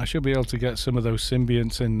 I should be able to get some of those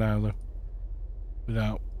symbionts in now, though.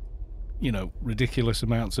 Without, you know, ridiculous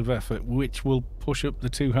amounts of effort, which will push up the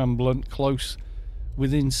two-hand blunt close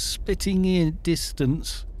within spitting ear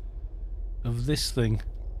distance of this thing.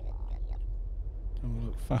 Have a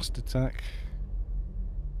look. Fast attack.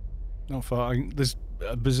 Not far. There's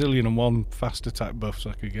a bazillion and one fast attack buffs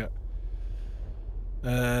I could get.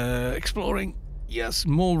 Exploring. Yes,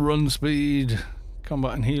 more run speed.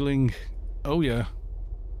 Combat and healing. Oh yeah.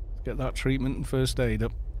 Get that treatment and first aid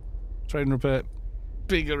up. Trade and repair.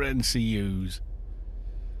 Bigger NCUs.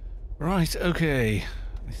 Right, okay.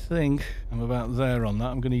 I think I'm about there on that.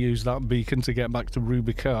 I'm going to use that beacon to get back to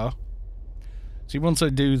Rubicar. See, once I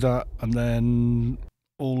do that, and then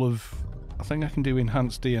all of... I think I can do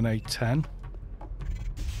Enhanced DNA 10.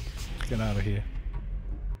 Let's get out of here.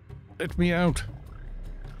 Let me out.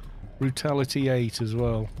 Brutality 8 as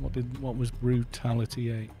well. What was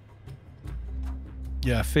Brutality 8?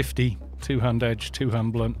 Yeah, 50. Two-hand edge,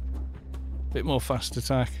 two-hand blunt. Bit more fast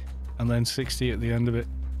attack, and then 60 at the end of it.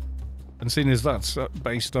 And seeing as that's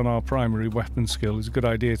based on our primary weapon skill, it's a good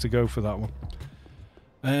idea to go for that one.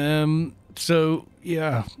 So,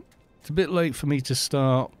 yeah, it's a bit late for me to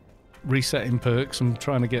start resetting perks. I'm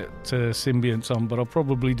trying to get symbionts on, but I'll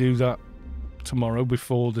probably do that tomorrow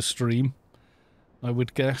before the stream, I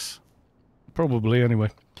would guess. Probably, anyway.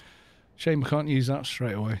 Shame I can't use that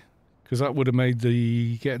straight away, because that would have made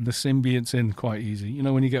getting the symbionts in quite easy. You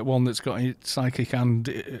know, when you get one that's got psychic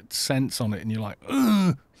and sense on it, and you're like,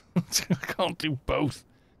 ugh, I can't do both.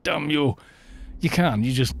 Damn you. You can,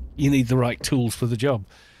 you need the right tools for the job.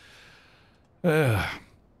 I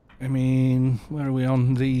mean, where are we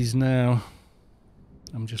on these now?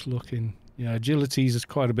 I'm just looking. Yeah, agility's is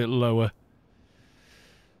quite a bit lower.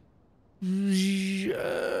 I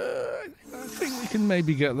think we can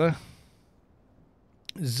maybe get there.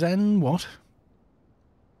 Zen, what?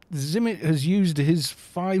 Zimit has used his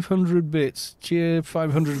 500 bits. Cheer,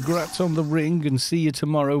 500 grats on the ring, and see you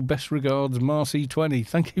tomorrow. Best regards, Marcy20.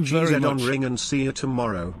 Thank you very much. on ring and see you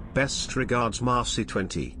tomorrow. Best regards,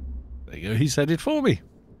 Marcy20. There you go, he said it for me.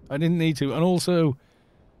 I didn't need to. And also,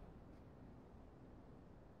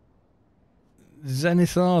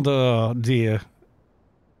 Zenithada, dear.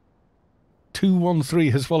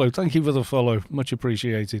 213 has followed. Thank you for the follow. Much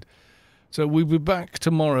appreciated. So we'll be back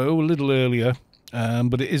tomorrow, a little earlier,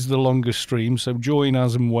 but it is the longest stream, so join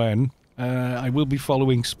as and when. I will be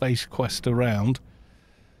following Space Quest around.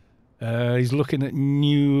 He's looking at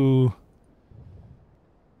new...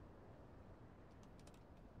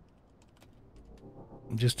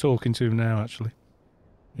 I'm just talking to him now, actually.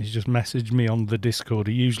 He's just messaged me on the Discord.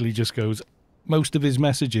 He usually just goes... Most of his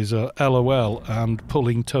messages are LOL and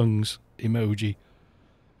pulling tongues emoji.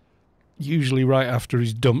 Usually right after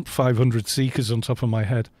he's dumped 500 Seekers on top of my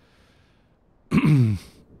head.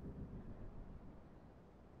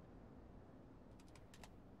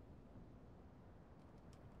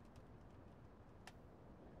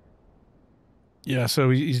 Yeah,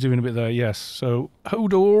 so he's doing a bit there, yes. So,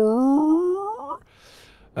 Hodor!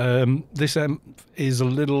 This is a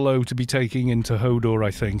little low to be taking into Hodor,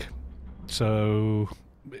 I think. So,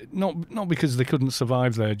 not because they couldn't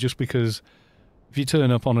survive there, just because if you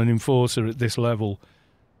turn up on an Enforcer at this level,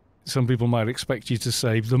 some people might expect you to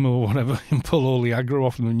save them or whatever and pull all the aggro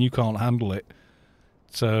off them and you can't handle it.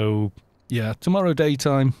 So, yeah, tomorrow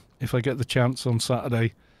daytime, if I get the chance on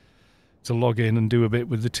Saturday to log in and do a bit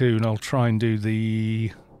with the toon, I'll try and do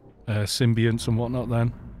the symbionts and whatnot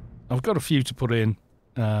then. I've got a few to put in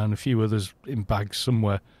and a few others in bags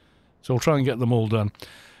somewhere. So I'll try and get them all done.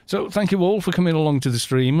 So thank you all for coming along to the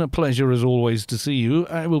stream. A pleasure as always to see you.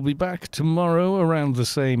 I will be back tomorrow around the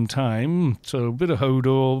same time. So a bit of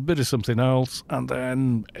Hodor, a bit of something else, and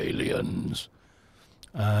then aliens.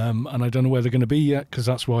 And I don't know where they're going to be yet, because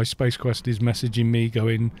that's why Space Quest is messaging me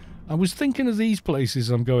going, I was thinking of these places.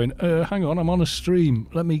 I'm going, hang on, I'm on a stream.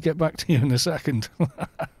 Let me get back to you in a second.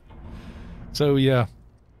 So yeah,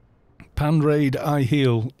 Pan Raid, I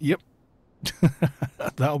heal. Yep.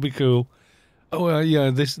 That'll be cool. Oh,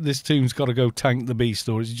 yeah, this toon's got to go tank the beast,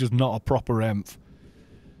 or it's just not a proper emph.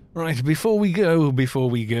 Right, before we go,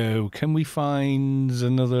 can we find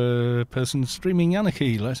another person streaming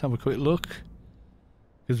Anarchy? Let's have a quick look.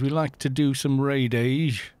 Because we like to do some raid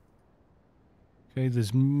age. Okay,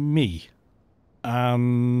 there's me.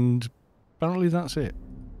 And apparently that's it.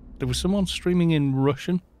 There was someone streaming in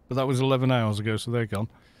Russian, But that was 11 hours ago, so they're gone.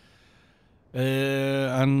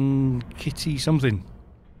 And Kitty something.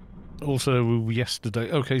 Also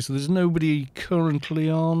yesterday. Okay, so there's nobody currently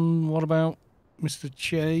on. What about Mr.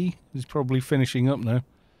 Che? He's probably finishing up now.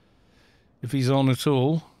 If he's on at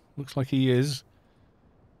all. Looks like he is.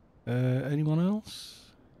 Anyone else?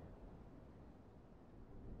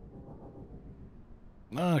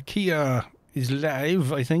 Kia is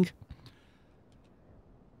live, I think.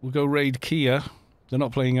 We'll go raid Kia. They're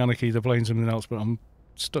not playing Anarchy, they're playing something else, but I'm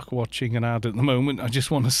stuck watching an ad at the moment. I just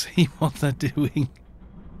want to see what they're doing.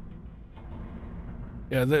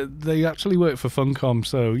 Yeah, they actually work for Funcom,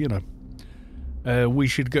 so, you know. We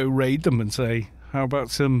should go raid them and say, how about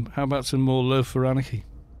some more love for Anarchy?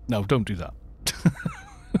 No, don't do that.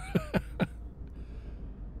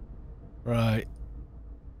 Right.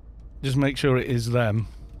 Just make sure it is them.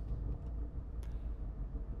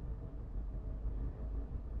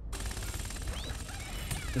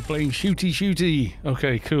 They're playing shooty shooty.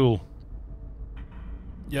 Okay, cool.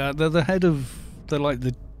 Yeah, they're the head of... They're like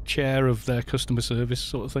the chair of their customer service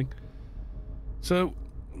sort of thing. So,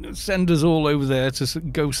 send us all over there to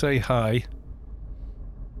go say hi.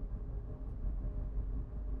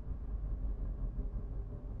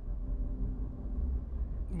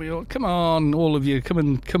 Come on, all of you, come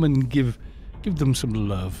and give them some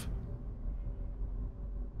love.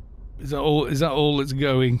 Is that all that's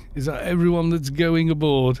going? Is that everyone that's going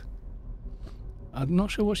aboard? I'm not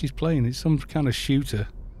sure what she's playing. It's some kind of shooter.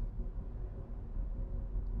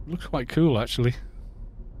 Looks quite cool, actually.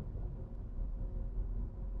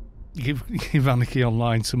 Give Anarchy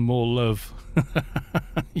Online some more love.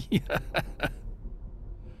 Yeah.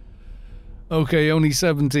 Okay, only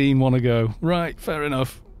 17 want to go. Right, fair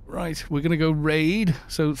enough. Right, we're going to go raid.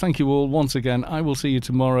 So thank you all once again. I will see you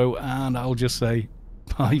tomorrow, and I'll just say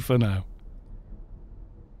bye for now.